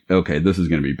you're like, okay, this is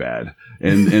going to be bad.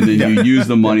 And then you use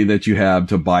the money that you have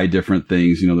to buy different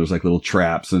things. There's like little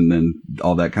traps and then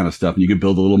all that kind of stuff. And you can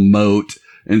build a little moat.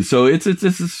 And so it's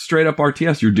a straight up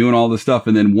RTS. You're doing all this stuff.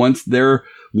 And then once their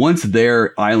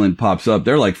island pops up,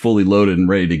 they're like fully loaded and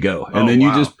ready to go. And then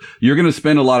you're going to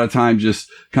spend a lot of time just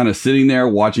kind of sitting there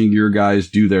watching your guys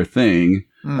do their thing,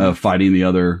 fighting the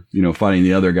other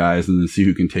guys and then see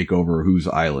who can take over whose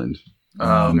island.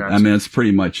 Gotcha. I mean, that's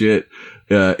pretty much it.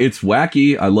 It's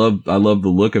wacky. I love the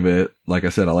look of it. Like I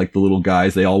said, I like the little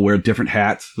guys. They all wear different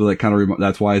hats. So that kind of,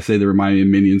 that's why I say they remind me of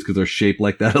Minions because they're shaped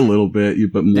like that a little bit,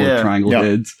 but more triangle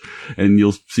heads. And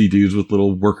you'll see dudes with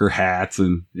little worker hats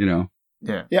and,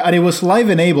 Yeah, and it was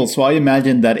live enabled, so I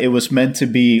imagine that it was meant to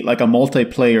be like a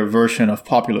multiplayer version of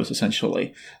Populous,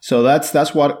 essentially. So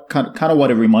that's what kind of what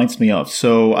it reminds me of.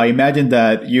 So I imagine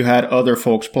that you had other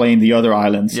folks playing the other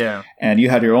islands, and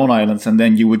you had your own islands, and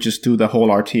then you would just do the whole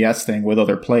RTS thing with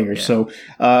other players. Yeah. So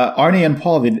Arnie and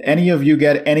Paul, did any of you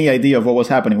get any idea of what was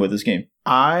happening with this game?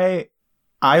 I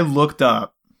looked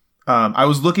up. I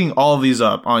was looking all of these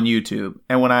up on YouTube,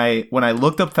 and when I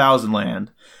looked up Thousand Land,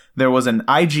 there was an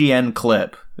IGN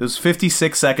clip. It was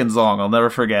 56 seconds long. I'll never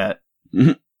forget.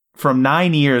 From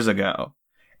 9 years ago.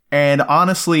 And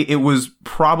honestly, it was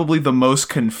probably the most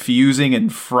confusing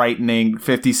and frightening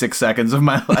 56 seconds of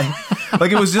my life.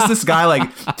 Like, it was just this guy, like,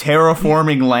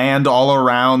 terraforming land all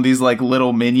around these, like,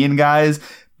 little minion guys,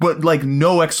 but, like,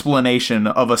 no explanation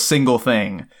of a single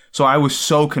thing. So I was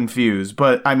so confused.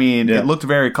 But, I mean, it looked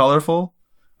very colorful.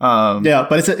 But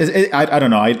I don't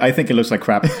know. I think it looks like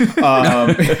crap.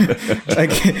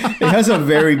 Like, it has a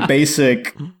very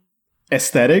basic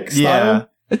aesthetic style. Yeah.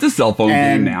 It's a cell phone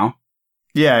game now.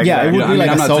 Yeah, exactly. Yeah, it would be like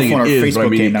a cell phone or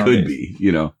Facebook game nowadays. It could be,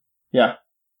 Yeah.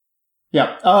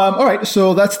 Yeah. All right.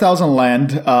 So that's Thousand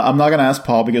Land. I'm not going to ask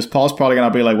Paul because Paul's probably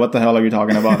going to be like, what the hell are you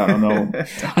talking about? I don't know.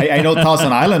 I know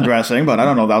Thousand Island dressing, but I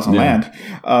don't know Thousand Land.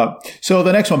 So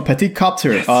the next one, Petit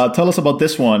Copter. Tell us about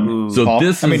this one, so Paul.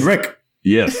 Rick.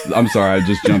 Yes, I'm sorry. I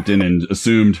just jumped in and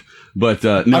assumed, but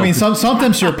no. I mean,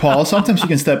 sometimes you're Paul. Sometimes you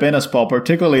can step in as Paul,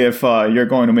 particularly if you're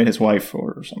going to meet his wife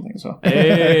or something. So,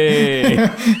 hey,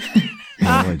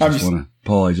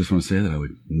 Paul, I just want to say that I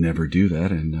would never do that,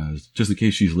 and just in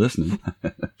case she's listening.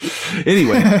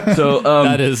 Anyway, so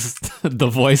that is the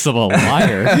voice of a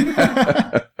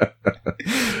liar.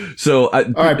 So, all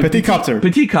right, Petit Copter.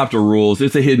 Petit Copter rules.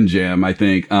 It's a hidden gem, I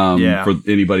think, for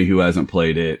anybody who hasn't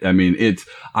played it. I mean,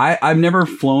 I've never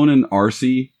flown an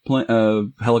RC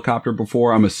helicopter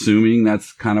before. I'm assuming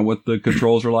that's kind of what the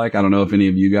controls are like. I don't know if any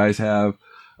of you guys have,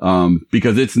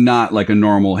 because it's not like a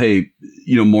normal,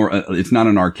 it's not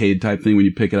an arcade type thing when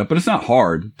you pick it up, but it's not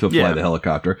hard to fly the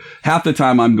helicopter. Half the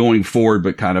time I'm going forward,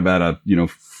 but kind of at a,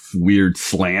 weird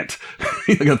slant,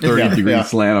 like a 30-degree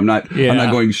slant. I'm not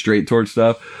going straight towards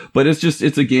stuff, but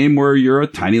it's a game where you're a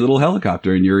tiny little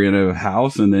helicopter and you're in a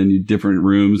house and then different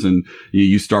rooms and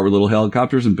you start with little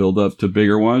helicopters and build up to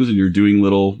bigger ones and you're doing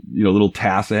little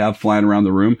tasks they have flying around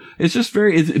the room. It's just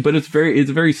it's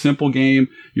a very simple game.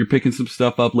 You're picking some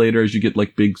stuff up later as you get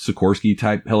like big Sikorsky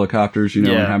type helicopters, and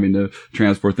having to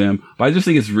transport them. But I just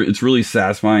think it's really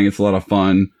satisfying. It's a lot of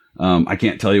fun. I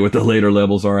can't tell you what the later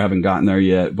levels are. I haven't gotten there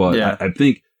yet, but I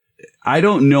think I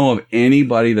don't know of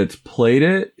anybody that's played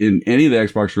it in any of the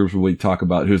Xbox groups where we talk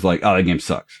about who's like, oh, that game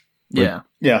sucks. Like,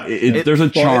 there's a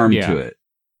charm to it.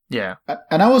 Yeah.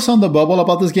 And I was on the bubble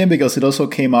about this game because it also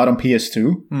came out on PS2.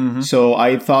 Mm-hmm. So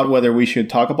I thought whether we should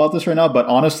talk about this right now, but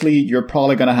honestly, you're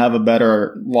probably going to have a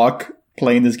better luck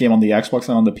playing this game on the Xbox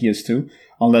and on the PS2,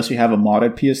 unless you have a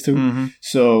modded PS2. Mm-hmm.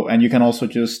 So, and you can also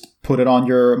just put it on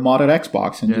your modded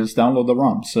Xbox and just download the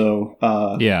ROM. So,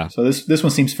 So this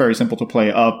one seems very simple to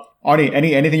play. Arnie,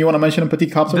 anything you want to mention in Petit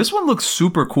Copter? This one looks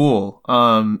super cool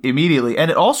immediately. And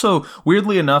it also,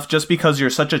 weirdly enough, just because you're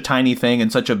such a tiny thing in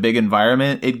such a big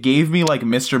environment, it gave me like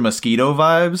Mr. Mosquito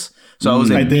vibes. So I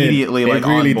was immediately like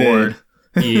really on board.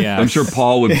 Yeah, I'm sure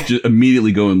Paul would just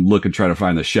immediately go and look and try to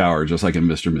find the shower, just like in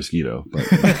Mr. Mosquito. But.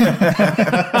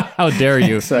 How dare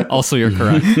you? Exactly. Also, you're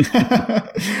correct.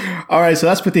 All right, so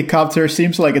that's Petit Copter.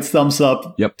 Seems like it's thumbs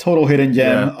up. Yep. Total hidden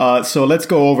gem. Yeah. So let's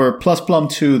go over Plus Plum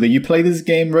 2. Did you play this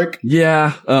game, Rick?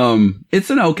 Yeah. It's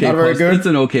an okay. Not very good? It's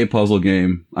an okay puzzle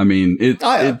game. I mean,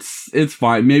 it's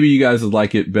fine. Maybe you guys would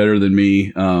like it better than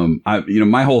me.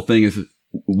 My whole thing is,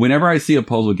 whenever I see a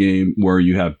puzzle game where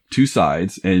you have two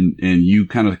sides and you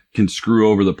kind of can screw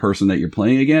over the person that you're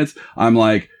playing against, I'm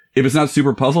like, if it's not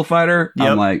Super Puzzle Fighter,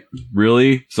 I'm like,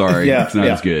 really? Sorry, it's not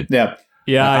as good. Yeah.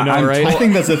 Yeah, I know, right? I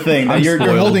think that's the thing. That you're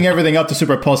holding everything up to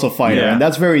Super Puzzle Fighter, and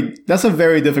that's a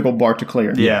very difficult bar to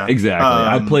clear. Yeah, exactly.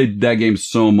 I played that game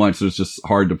so much, so it's just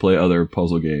hard to play other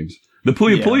puzzle games. The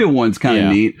Puyo Puyo one's kind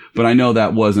of neat, but I know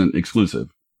that wasn't exclusive.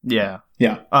 Yeah.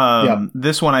 Yeah.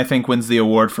 This one I think wins the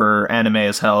award for anime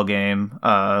as hell game.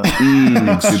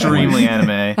 Extremely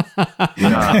anime.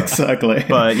 Exactly.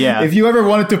 But yeah, if you ever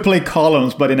wanted to play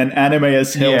Columns but in an anime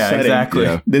as hell setting,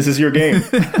 exactly. This is your game.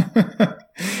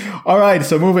 All right,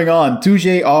 so moving on.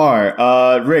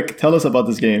 2JR. Rick, tell us about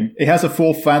this game. It has a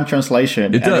full fan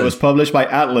translation. It was published by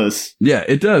Atlas. Yeah,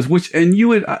 it does.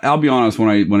 I'll be honest,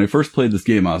 when I first played this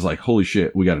game, I was like, holy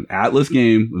shit, we got an Atlas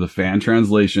game with a fan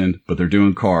translation, but they're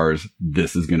doing cars.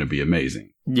 This is going to be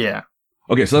amazing. Yeah.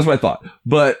 Okay, so that's what I thought.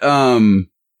 But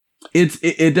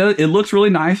it looks really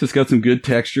nice. It's got some good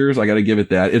textures. I got to give it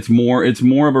that. It's more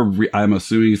of I'm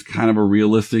assuming it's kind of a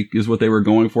realistic is what they were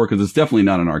going for, because it's definitely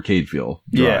not an arcade feel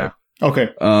drive. Yeah. Okay.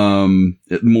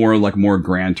 More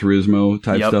Gran Turismo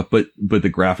type stuff, but the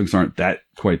graphics aren't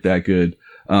quite that good.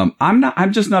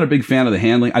 I'm just not a big fan of the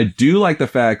handling. I do like the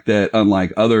fact that,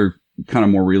 unlike other kind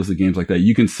of more realistic games like that,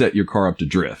 you can set your car up to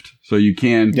drift. So you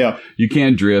can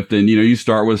drift, and you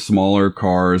start with smaller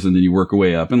cars and then you work your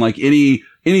way up. And like any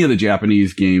of the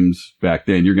Japanese games back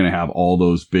then, you're going to have all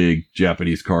those big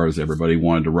Japanese cars everybody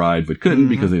wanted to ride but couldn't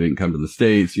because they didn't come to the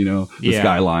States, the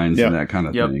Skylines and that kind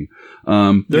of thing.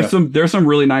 There's some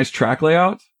really nice track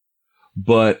layouts,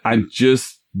 but I'm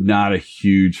just not a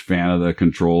huge fan of the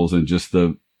controls and just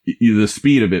the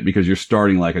speed of it, because you're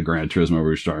starting like a Gran Turismo where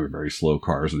you're starting with very slow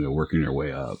cars and you're working your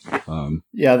way up.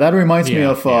 That reminds me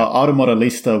of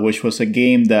Automodelista, which was a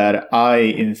game that I,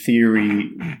 in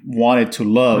theory, wanted to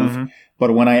love. Mm-hmm.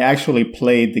 But when I actually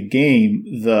played the game,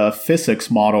 the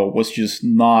physics model was just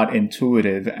not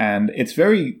intuitive, and it's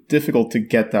very difficult to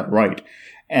get that right.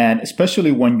 And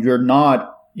especially when you're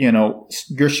not,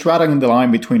 you're straddling the line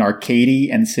between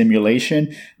arcadey and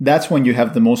simulation. That's when you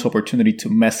have the most opportunity to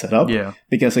mess it up. Yeah.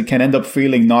 Because it can end up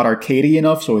feeling not arcadey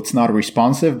enough, so it's not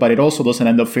responsive, but it also doesn't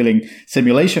end up feeling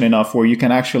simulation enough where you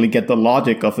can actually get the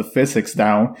logic of the physics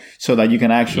down so that you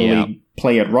can actually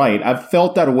play it right. I've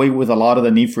felt that way with a lot of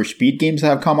the Need for Speed games that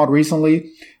have come out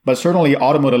recently, but certainly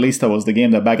Automodelista was the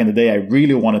game that back in the day I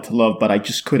really wanted to love, but I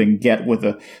just couldn't get with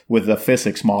the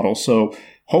physics model. So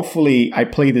hopefully I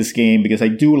play this game, because I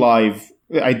do love,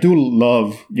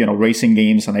 racing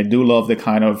games, and I do love the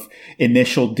kind of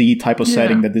initial D type of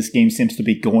setting that this game seems to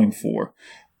be going for.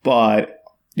 But,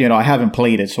 I haven't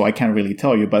played it, so I can't really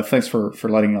tell you, but thanks for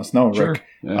letting us know, Rick.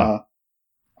 Sure. Yeah.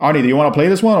 Arnie, do you want to play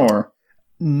this one, or?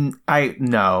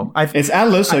 No. It's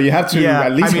Atlas, so you have to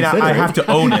at least consider it. I have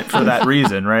to own it for that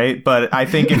reason, right? But I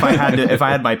think if I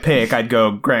had my pick, I'd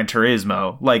go Gran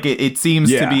Turismo. Like it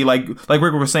seems to be like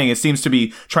Rick was saying, it seems to be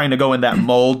trying to go in that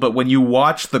mold. But when you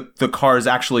watch the cars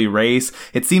actually race,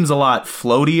 it seems a lot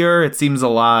floatier. It seems a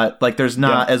lot like there's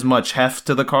not as much heft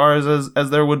to the cars as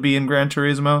there would be in Gran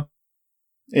Turismo.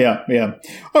 Yeah.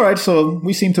 All right, so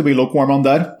we seem to be lukewarm on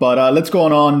that. But let's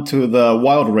go on to the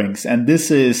Wild Rings, and this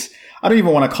is, I don't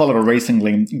even want to call it a racing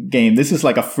game. This is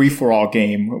like a free-for-all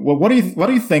game. What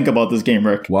do you think about this game,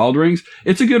 Rick? Wild Rings?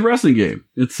 It's a good wrestling game.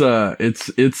 Here's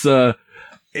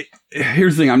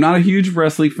the thing. I'm not a huge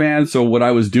wrestling fan, so what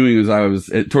I was doing is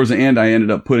towards the end, I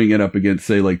ended up putting it up against,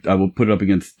 I will put it up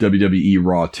against WWE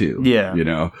Raw 2.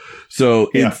 Yeah. So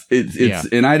it's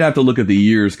and I'd have to look at the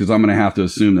years, because I'm going to have to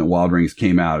assume that Wild Rings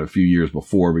came out a few years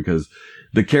before, because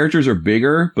the characters are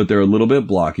bigger, but they're a little bit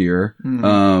blockier.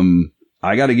 Mm-hmm.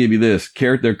 I got to give you this.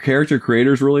 Their character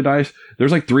creator is really nice.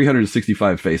 There's like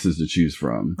 365 faces to choose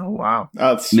from. Oh wow!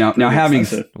 That's now having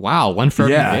wow, one for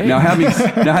every day. Now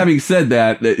having said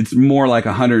that, it's more like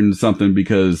 100 and something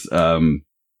because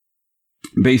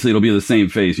basically it'll be the same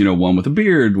face. You know, one with a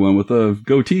beard, one with a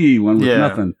goatee, one with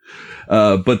nothing.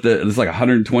 But there's like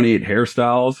 128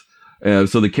 hairstyles.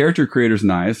 So the character creator's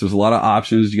nice. There's a lot of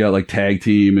options. You got like tag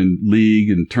team and league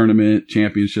and tournament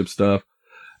championship stuff.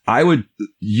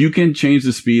 You can change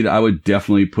the speed. I would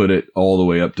definitely put it all the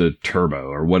way up to turbo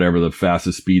or whatever the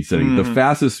fastest speed setting. The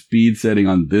fastest speed setting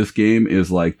on this game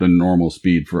is like the normal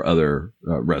speed for other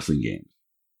wrestling games.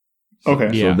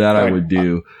 Okay. So that I would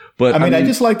do. But I mean, I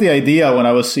just like the idea when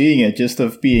I was seeing it, just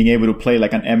of being able to play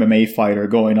like an MMA fighter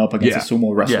going up against a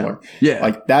sumo wrestler. Yeah.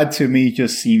 Like that to me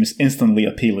just seems instantly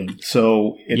appealing.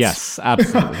 So yes,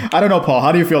 absolutely. I don't know, Paul,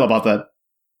 how do you feel about that?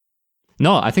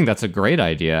 No, I think that's a great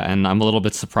idea, and I'm a little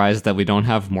bit surprised that we don't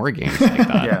have more games like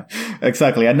that. Yeah,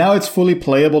 exactly. And now it's fully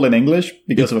playable in English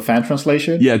because of a fan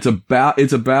translation. Yeah, it's about. I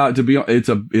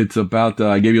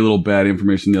gave you a little bad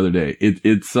information the other day. It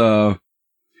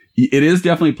is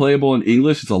definitely playable in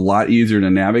English. It's a lot easier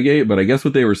to navigate, but I guess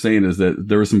what they were saying is that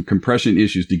there were some compression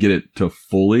issues to get it to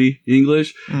fully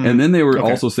English, and then they were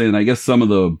also saying, I guess some of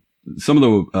the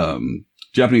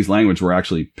Japanese language were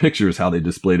actually pictures how they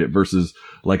displayed it versus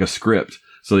like a script.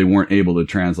 So they weren't able to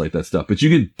translate that stuff. But you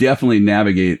can definitely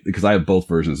navigate, because I have both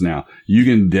versions now. You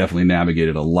can definitely navigate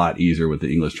it a lot easier with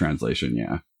the English translation.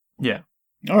 Yeah. Yeah.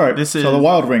 All right. So the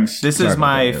Wild Rings. This is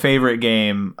my favorite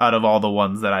game out of all the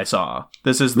ones that I saw.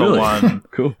 This is the one.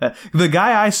 Cool. The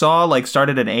guy I saw like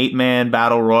started an 8-man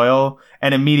battle royal,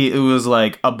 and immediately it was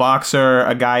like a boxer,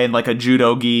 a guy in like a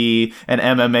judo gi, an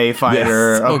MMA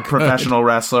fighter, a professional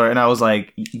wrestler, and I was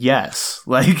like, yes,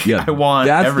 like I want.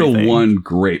 That's everything. The one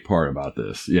great part about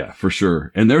this. Yeah, for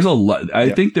sure. And there's a lot. I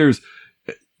think there's.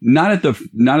 Not at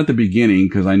the beginning,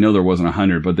 because I know there wasn't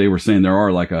 100, but they were saying there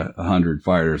are like 100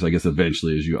 fighters, I guess,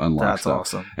 eventually as you unlock That's stuff.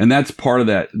 Awesome. And that's part of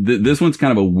that. This one's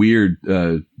kind of a weird,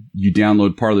 you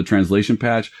download part of the translation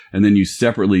patch, and then you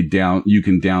separately you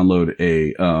can download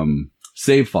a,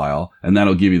 save file, and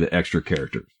that'll give you the extra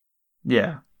characters.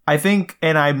 Yeah. I think,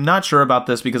 and I'm not sure about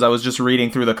this because I was just reading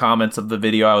through the comments of the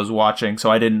video I was watching, so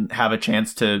I didn't have a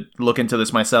chance to look into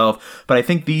this myself, but I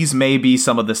think these may be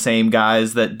some of the same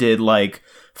guys that did like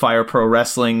Fire Pro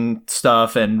Wrestling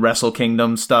stuff and Wrestle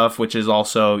Kingdom stuff, which is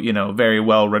also, very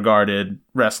well regarded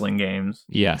wrestling games.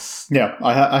 Yes. Yeah,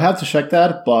 I had to check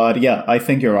that, but yeah, I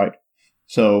think you're right.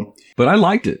 So, but I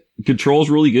liked it. Control's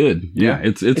really good. Yeah,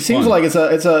 it seems like it's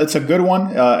a good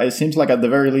one. It seems like at the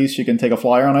very least you can take a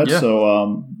flyer on it. Yeah.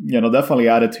 So definitely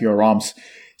add it to your ROMs.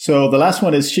 So the last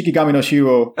one is Shikigami no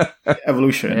Shiro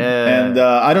Evolution. And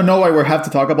I don't know why we have to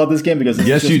talk about this game because it's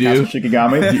just Castle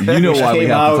Shikigami. You know why we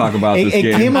have to talk about this game.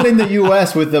 It came out in the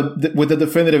US with the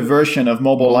definitive version of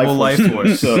Mobile Life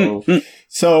Force.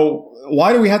 So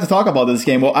why do we have to talk about this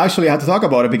game? Well, actually, I had to talk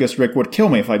about it because Rick would kill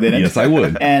me if I didn't. Yes, I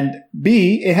would. And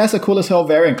B, it has a cool as hell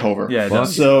variant cover. Yeah, it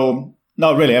does. So,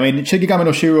 no, really. I mean, Shikigami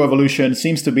no Shiro Evolution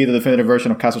seems to be the definitive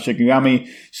version of Castle Shikigami.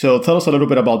 So tell us a little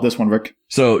bit about this one, Rick.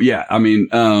 So, yeah, I mean,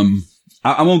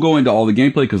 I won't go into all the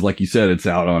gameplay because, like you said, it's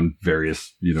out on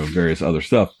various other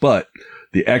stuff. But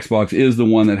the Xbox is the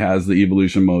one that has the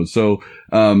evolution mode. So,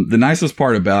 the nicest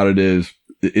part about it is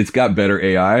it's got better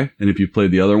AI. And if you've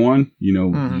played the other one,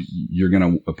 you're going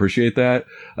to appreciate that.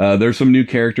 There's some new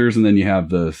characters, and then you have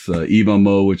this Evo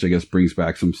mode, which I guess brings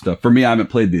back some stuff. For me, I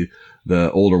haven't played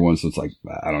the older one, so it's like,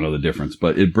 I don't know the difference,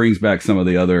 but it brings back some of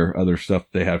the other stuff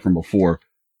they had from before.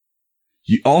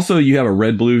 You have a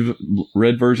red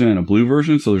version and a blue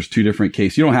version. So there's two different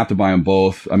cases. You don't have to buy them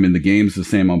both. I mean, the game's the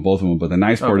same on both of them, but the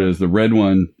nice part is the red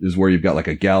one is where you've got like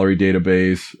a gallery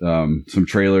database, some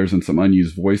trailers and some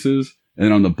unused voices. And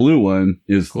then on the blue one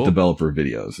is developer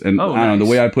videos. And I don't know,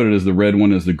 the way I put it is the red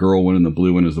one is the girl one and the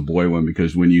blue one is the boy one,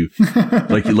 because when you,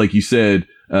 like you said,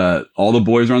 all the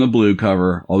boys are on the blue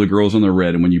cover, all the girls on the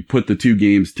red. And when you put the two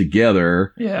games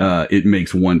together, it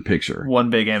makes one picture. One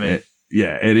big image.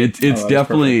 And it's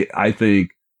definitely, perfect. I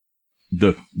think,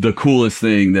 the coolest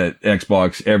thing that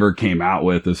Xbox ever came out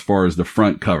with as far as the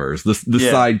front covers. The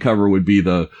side cover would be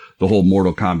the whole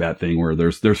Mortal Kombat thing where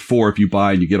there's 4 if you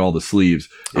buy and you get all the sleeves.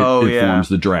 It forms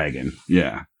the dragon.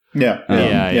 Yeah.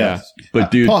 Yeah.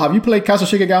 But dude, Paul, have you played Castle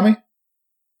Shikigami?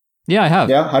 Yeah, I have.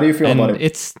 Yeah, how do you feel about it?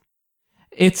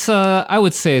 It's I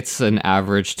would say it's an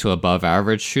average to above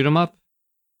average shoot 'em up.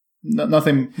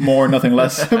 Nothing more, nothing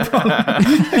less.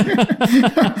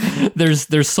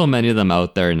 There's so many of them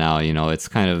out there now,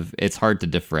 it's hard to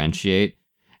differentiate.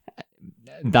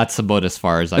 That's about as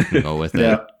far as I can go with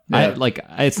it.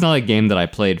 It's not a game that I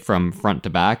played from front to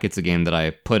back. It's a game that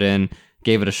I put in,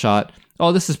 gave it a shot.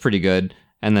 Oh, this is pretty good.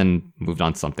 And then moved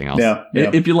on to something else. Yeah.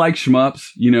 If you like shmups,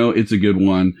 it's a good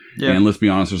one. Yeah. And let's be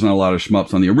honest, there's not a lot of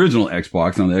shmups on the original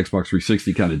Xbox. On the Xbox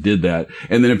 360 kind of did that.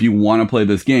 And then if you want to play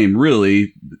this game,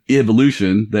 really,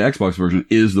 Evolution, the Xbox version,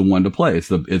 is the one to play.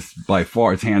 It's by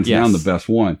far, it's hands down the best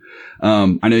one.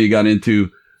 I know you got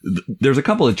into, there's a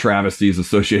couple of travesties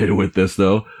associated with this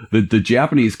though. The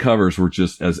Japanese covers were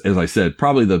just, as I said,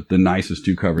 probably the nicest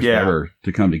two covers ever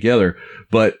to come together.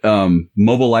 But,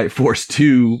 Mobile Light Force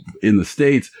 2 in the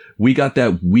States, we got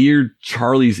that weird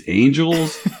Charlie's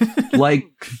Angels like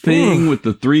thing with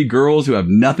the three girls who have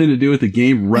nothing to do with the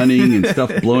game running and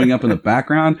stuff blowing up in the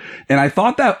background. And I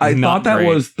thought that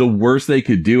was the worst they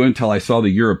could do until I saw the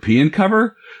European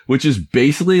cover, which is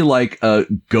basically like,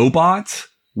 GoBots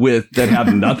that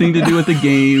have nothing to do with the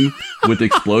game, with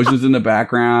explosions in the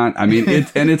background. I mean,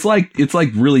 it's like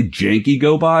really janky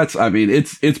GoBots. I mean,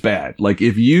 it's bad. Like,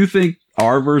 if you think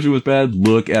our version was bad,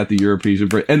 look at the European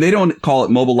version. And they don't call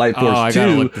it Mobile Light Force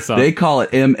 2. They call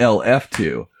it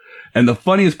MLF2. And the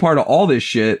funniest part of all this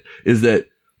shit is that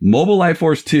Mobile Light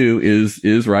Force 2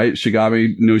 is right,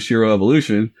 Shigami no Shiro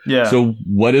Evolution. Yeah. So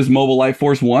what is Mobile Light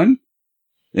Force 1?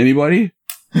 Anybody?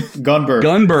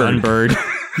 Gunbird.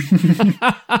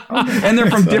 And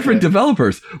they're from different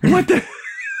developers. What the?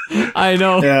 I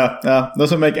know. Yeah,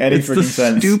 doesn't make any freaking sense. It's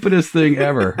the stupidest thing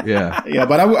ever. Yeah. Yeah,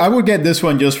 but I would get this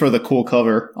one just for the cool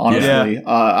cover, honestly. Yeah.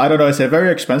 I don't know. Is it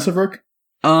very expensive, Rick?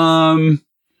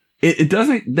 It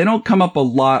doesn't, they don't come up a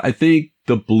lot. I think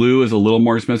the blue is a little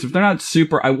more expensive. They're not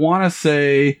super, I want to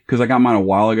say, because I got mine a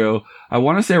while ago, I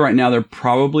want to say right now they're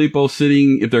probably both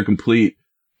sitting, if they're complete,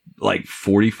 like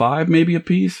 45 maybe a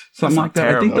piece, something like that.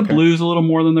 Terrible. I think the blue's a little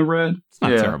more than the red. It's not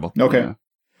terrible. Okay. Yeah.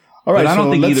 All right. But I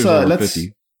don't think either's over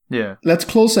 50. Yeah. Let's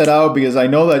close that out because I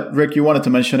know that, Rick, you wanted to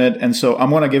mention it. And so I'm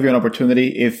going to give you an opportunity.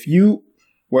 If you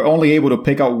were only able to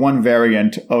pick out one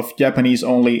variant of Japanese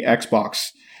only Xbox,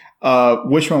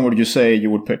 which one would you say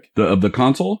you would pick? Of the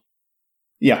console?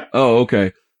 Yeah. Oh,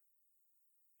 okay.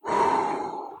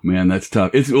 Man, that's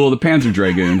tough. The Panzer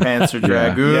Dragoon. Panzer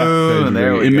Dragoon.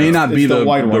 Yeah. It may not be the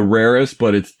rarest,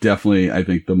 but it's definitely, I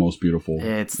think, the most beautiful.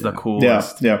 It's the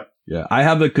coolest. Yeah. Yeah. I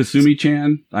have the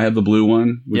Kasumi-chan. I have the blue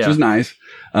one, which is nice.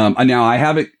 Now I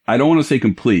have it, I don't want to say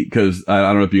complete because I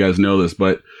don't know if you guys know this,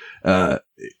 but, I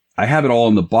have it all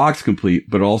in the box complete,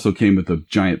 but it also came with a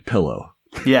giant pillow.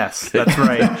 Yes, that's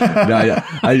right.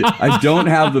 I don't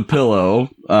have the pillow.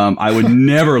 I would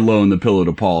never loan the pillow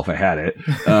to Paul if I had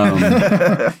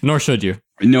it. Nor should you.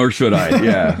 Nor should I.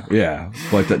 Yeah.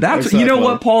 But that's exactly. You know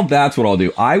what, Paul? That's what I'll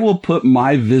do. I will put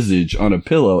my visage on a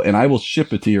pillow and I will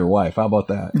ship it to your wife. How about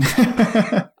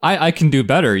that? I can do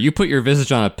better. You put your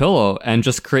visage on a pillow and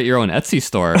just create your own Etsy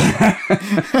store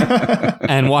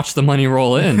and watch the money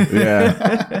roll in.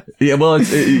 Yeah. Yeah. Well,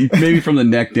 maybe from the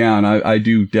neck down. I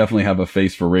do definitely have a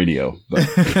face for radio.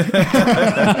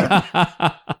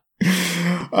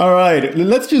 All right,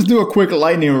 let's just do a quick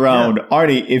lightning round. Yeah.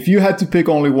 Arnie, if you had to pick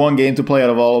only one game to play out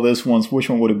of all of this ones, which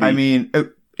one would it be? I mean,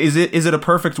 is it a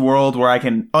perfect world where I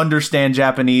can understand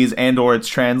Japanese and or it's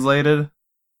translated?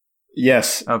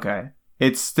 Yes. Okay.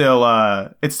 It's still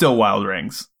Wild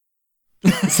Rings.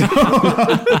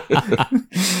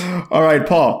 All right,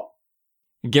 Paul.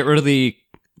 Get rid of the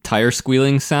tire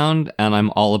squealing sound, and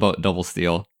I'm all about Double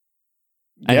Steel.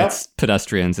 And it's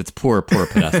pedestrians. It's poor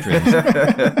pedestrians.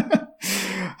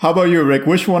 How about you, Rick?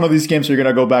 Which one of these games are you going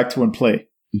to go back to and play?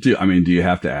 Do you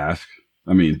have to ask?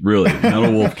 I mean, really,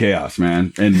 Metal Wolf Chaos,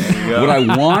 man. And what I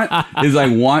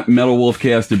want Metal Wolf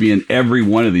Chaos to be in every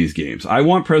one of these games. I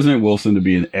want President Wilson to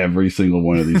be in every single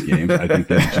one of these games. I think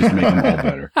that just makes them all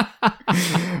better.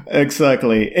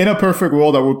 Exactly. In a perfect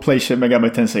world, I would play Shin Megami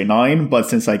Tensei 9, but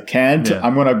since I can't,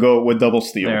 I'm going to go with Double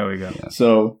Steel. There we go. Yeah.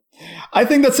 So I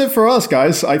think that's it for us,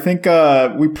 guys. I think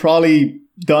we probably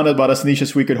done about as niche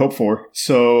as we could hope for.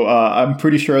 So I'm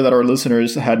pretty sure that our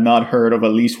listeners had not heard of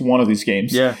at least one of these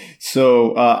games. Yeah.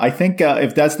 So I think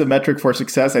if that's the metric for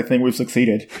success, I think we've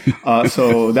succeeded.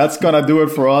 So that's going to do it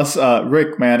for us.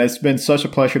 Rick, man, it's been such a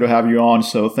pleasure to have you on.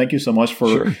 So thank you so much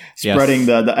for spreading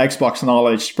the Xbox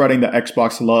knowledge, spreading the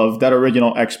Xbox love, that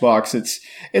original Xbox.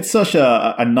 It's such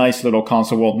a nice little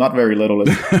console. Well, not very little.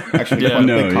 It's actually quite a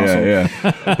big console. Yeah.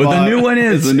 But the new one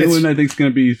is. The new one I think is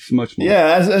going to be much more.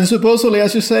 Yeah. And supposedly,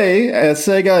 as you say,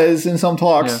 Sega is in some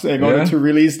talks in order to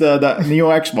release the Neo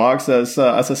Xbox as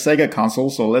a Sega console.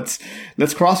 So let's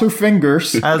cross our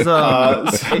fingers. As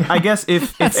I guess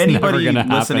if anybody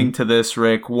listening to this,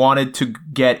 Rick, wanted to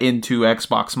get into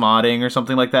Xbox modding or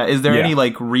something like that, is there any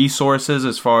like resources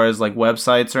as far as like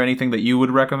websites or anything that you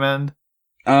would recommend?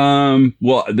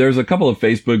 Well, there's a couple of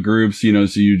Facebook groups, you know,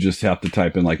 so you just have to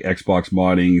type in like Xbox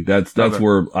modding. That's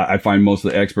where I find most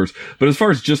of the experts. But as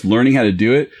far as just learning how to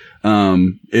do it,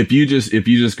 if you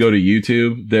just go to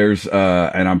YouTube, there's,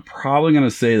 and I'm probably going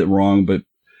to say that wrong, but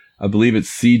I believe it's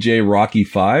CJ Rocky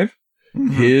 5.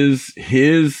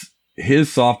 Mm-hmm.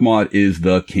 His soft mod is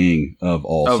the king of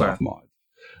all soft mods.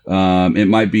 It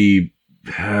might be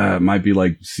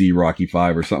like C Rocky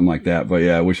 5 or something like that. But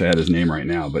yeah, I wish I had his name right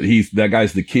now. But that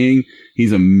guy's the king.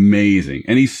 He's amazing.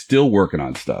 And he's still working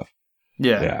on stuff.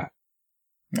 Yeah.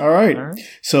 All right.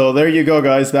 So there you go,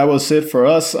 guys. That was it for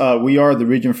us. We are the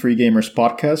Region Free Gamers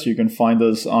podcast. You can find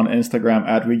us on Instagram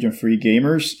at Region Free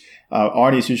Gamers.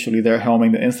 Artie's usually there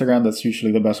helming the Instagram. That's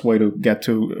usually the best way to get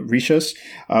to reach us.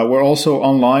 We're also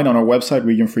online on our website,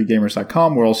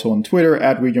 regionfreegamers.com. We're also on Twitter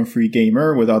at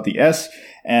regionfreegamer without the S.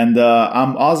 And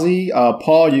I'm Ozzy.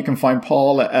 Paul, you can find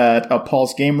Paul at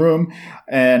Paul's Game Room.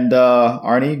 And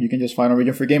Arnie, you can just find on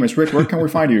Region Free Gamers. Rick, where can we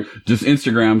find you? Just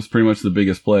Instagram's pretty much the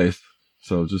biggest place.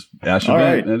 So just Ash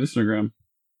Event at Instagram.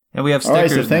 And we have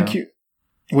stickers. All right, so thank you.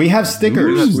 We have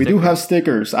stickers. We do have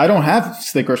stickers. I don't have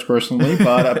stickers personally,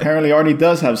 but apparently Arnie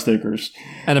does have stickers.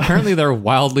 And apparently they're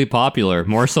wildly popular,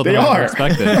 more so than I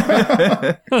expected.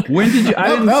 When did you? I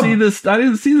didn't see this. I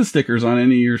didn't see the stickers on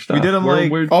any of your stuff. We did them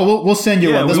we'll send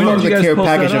you one. This is part of the care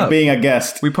package of being a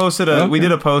guest. We posted we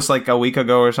did a post like a week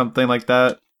ago or something like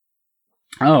that.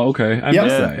 Oh, okay. I missed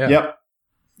that. Yeah.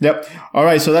 Yep. All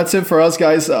right. So that's it for us,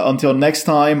 guys. Until next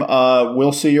time,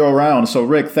 we'll see you around. So,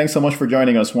 Rick, thanks so much for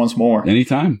joining us once more.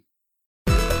 Anytime.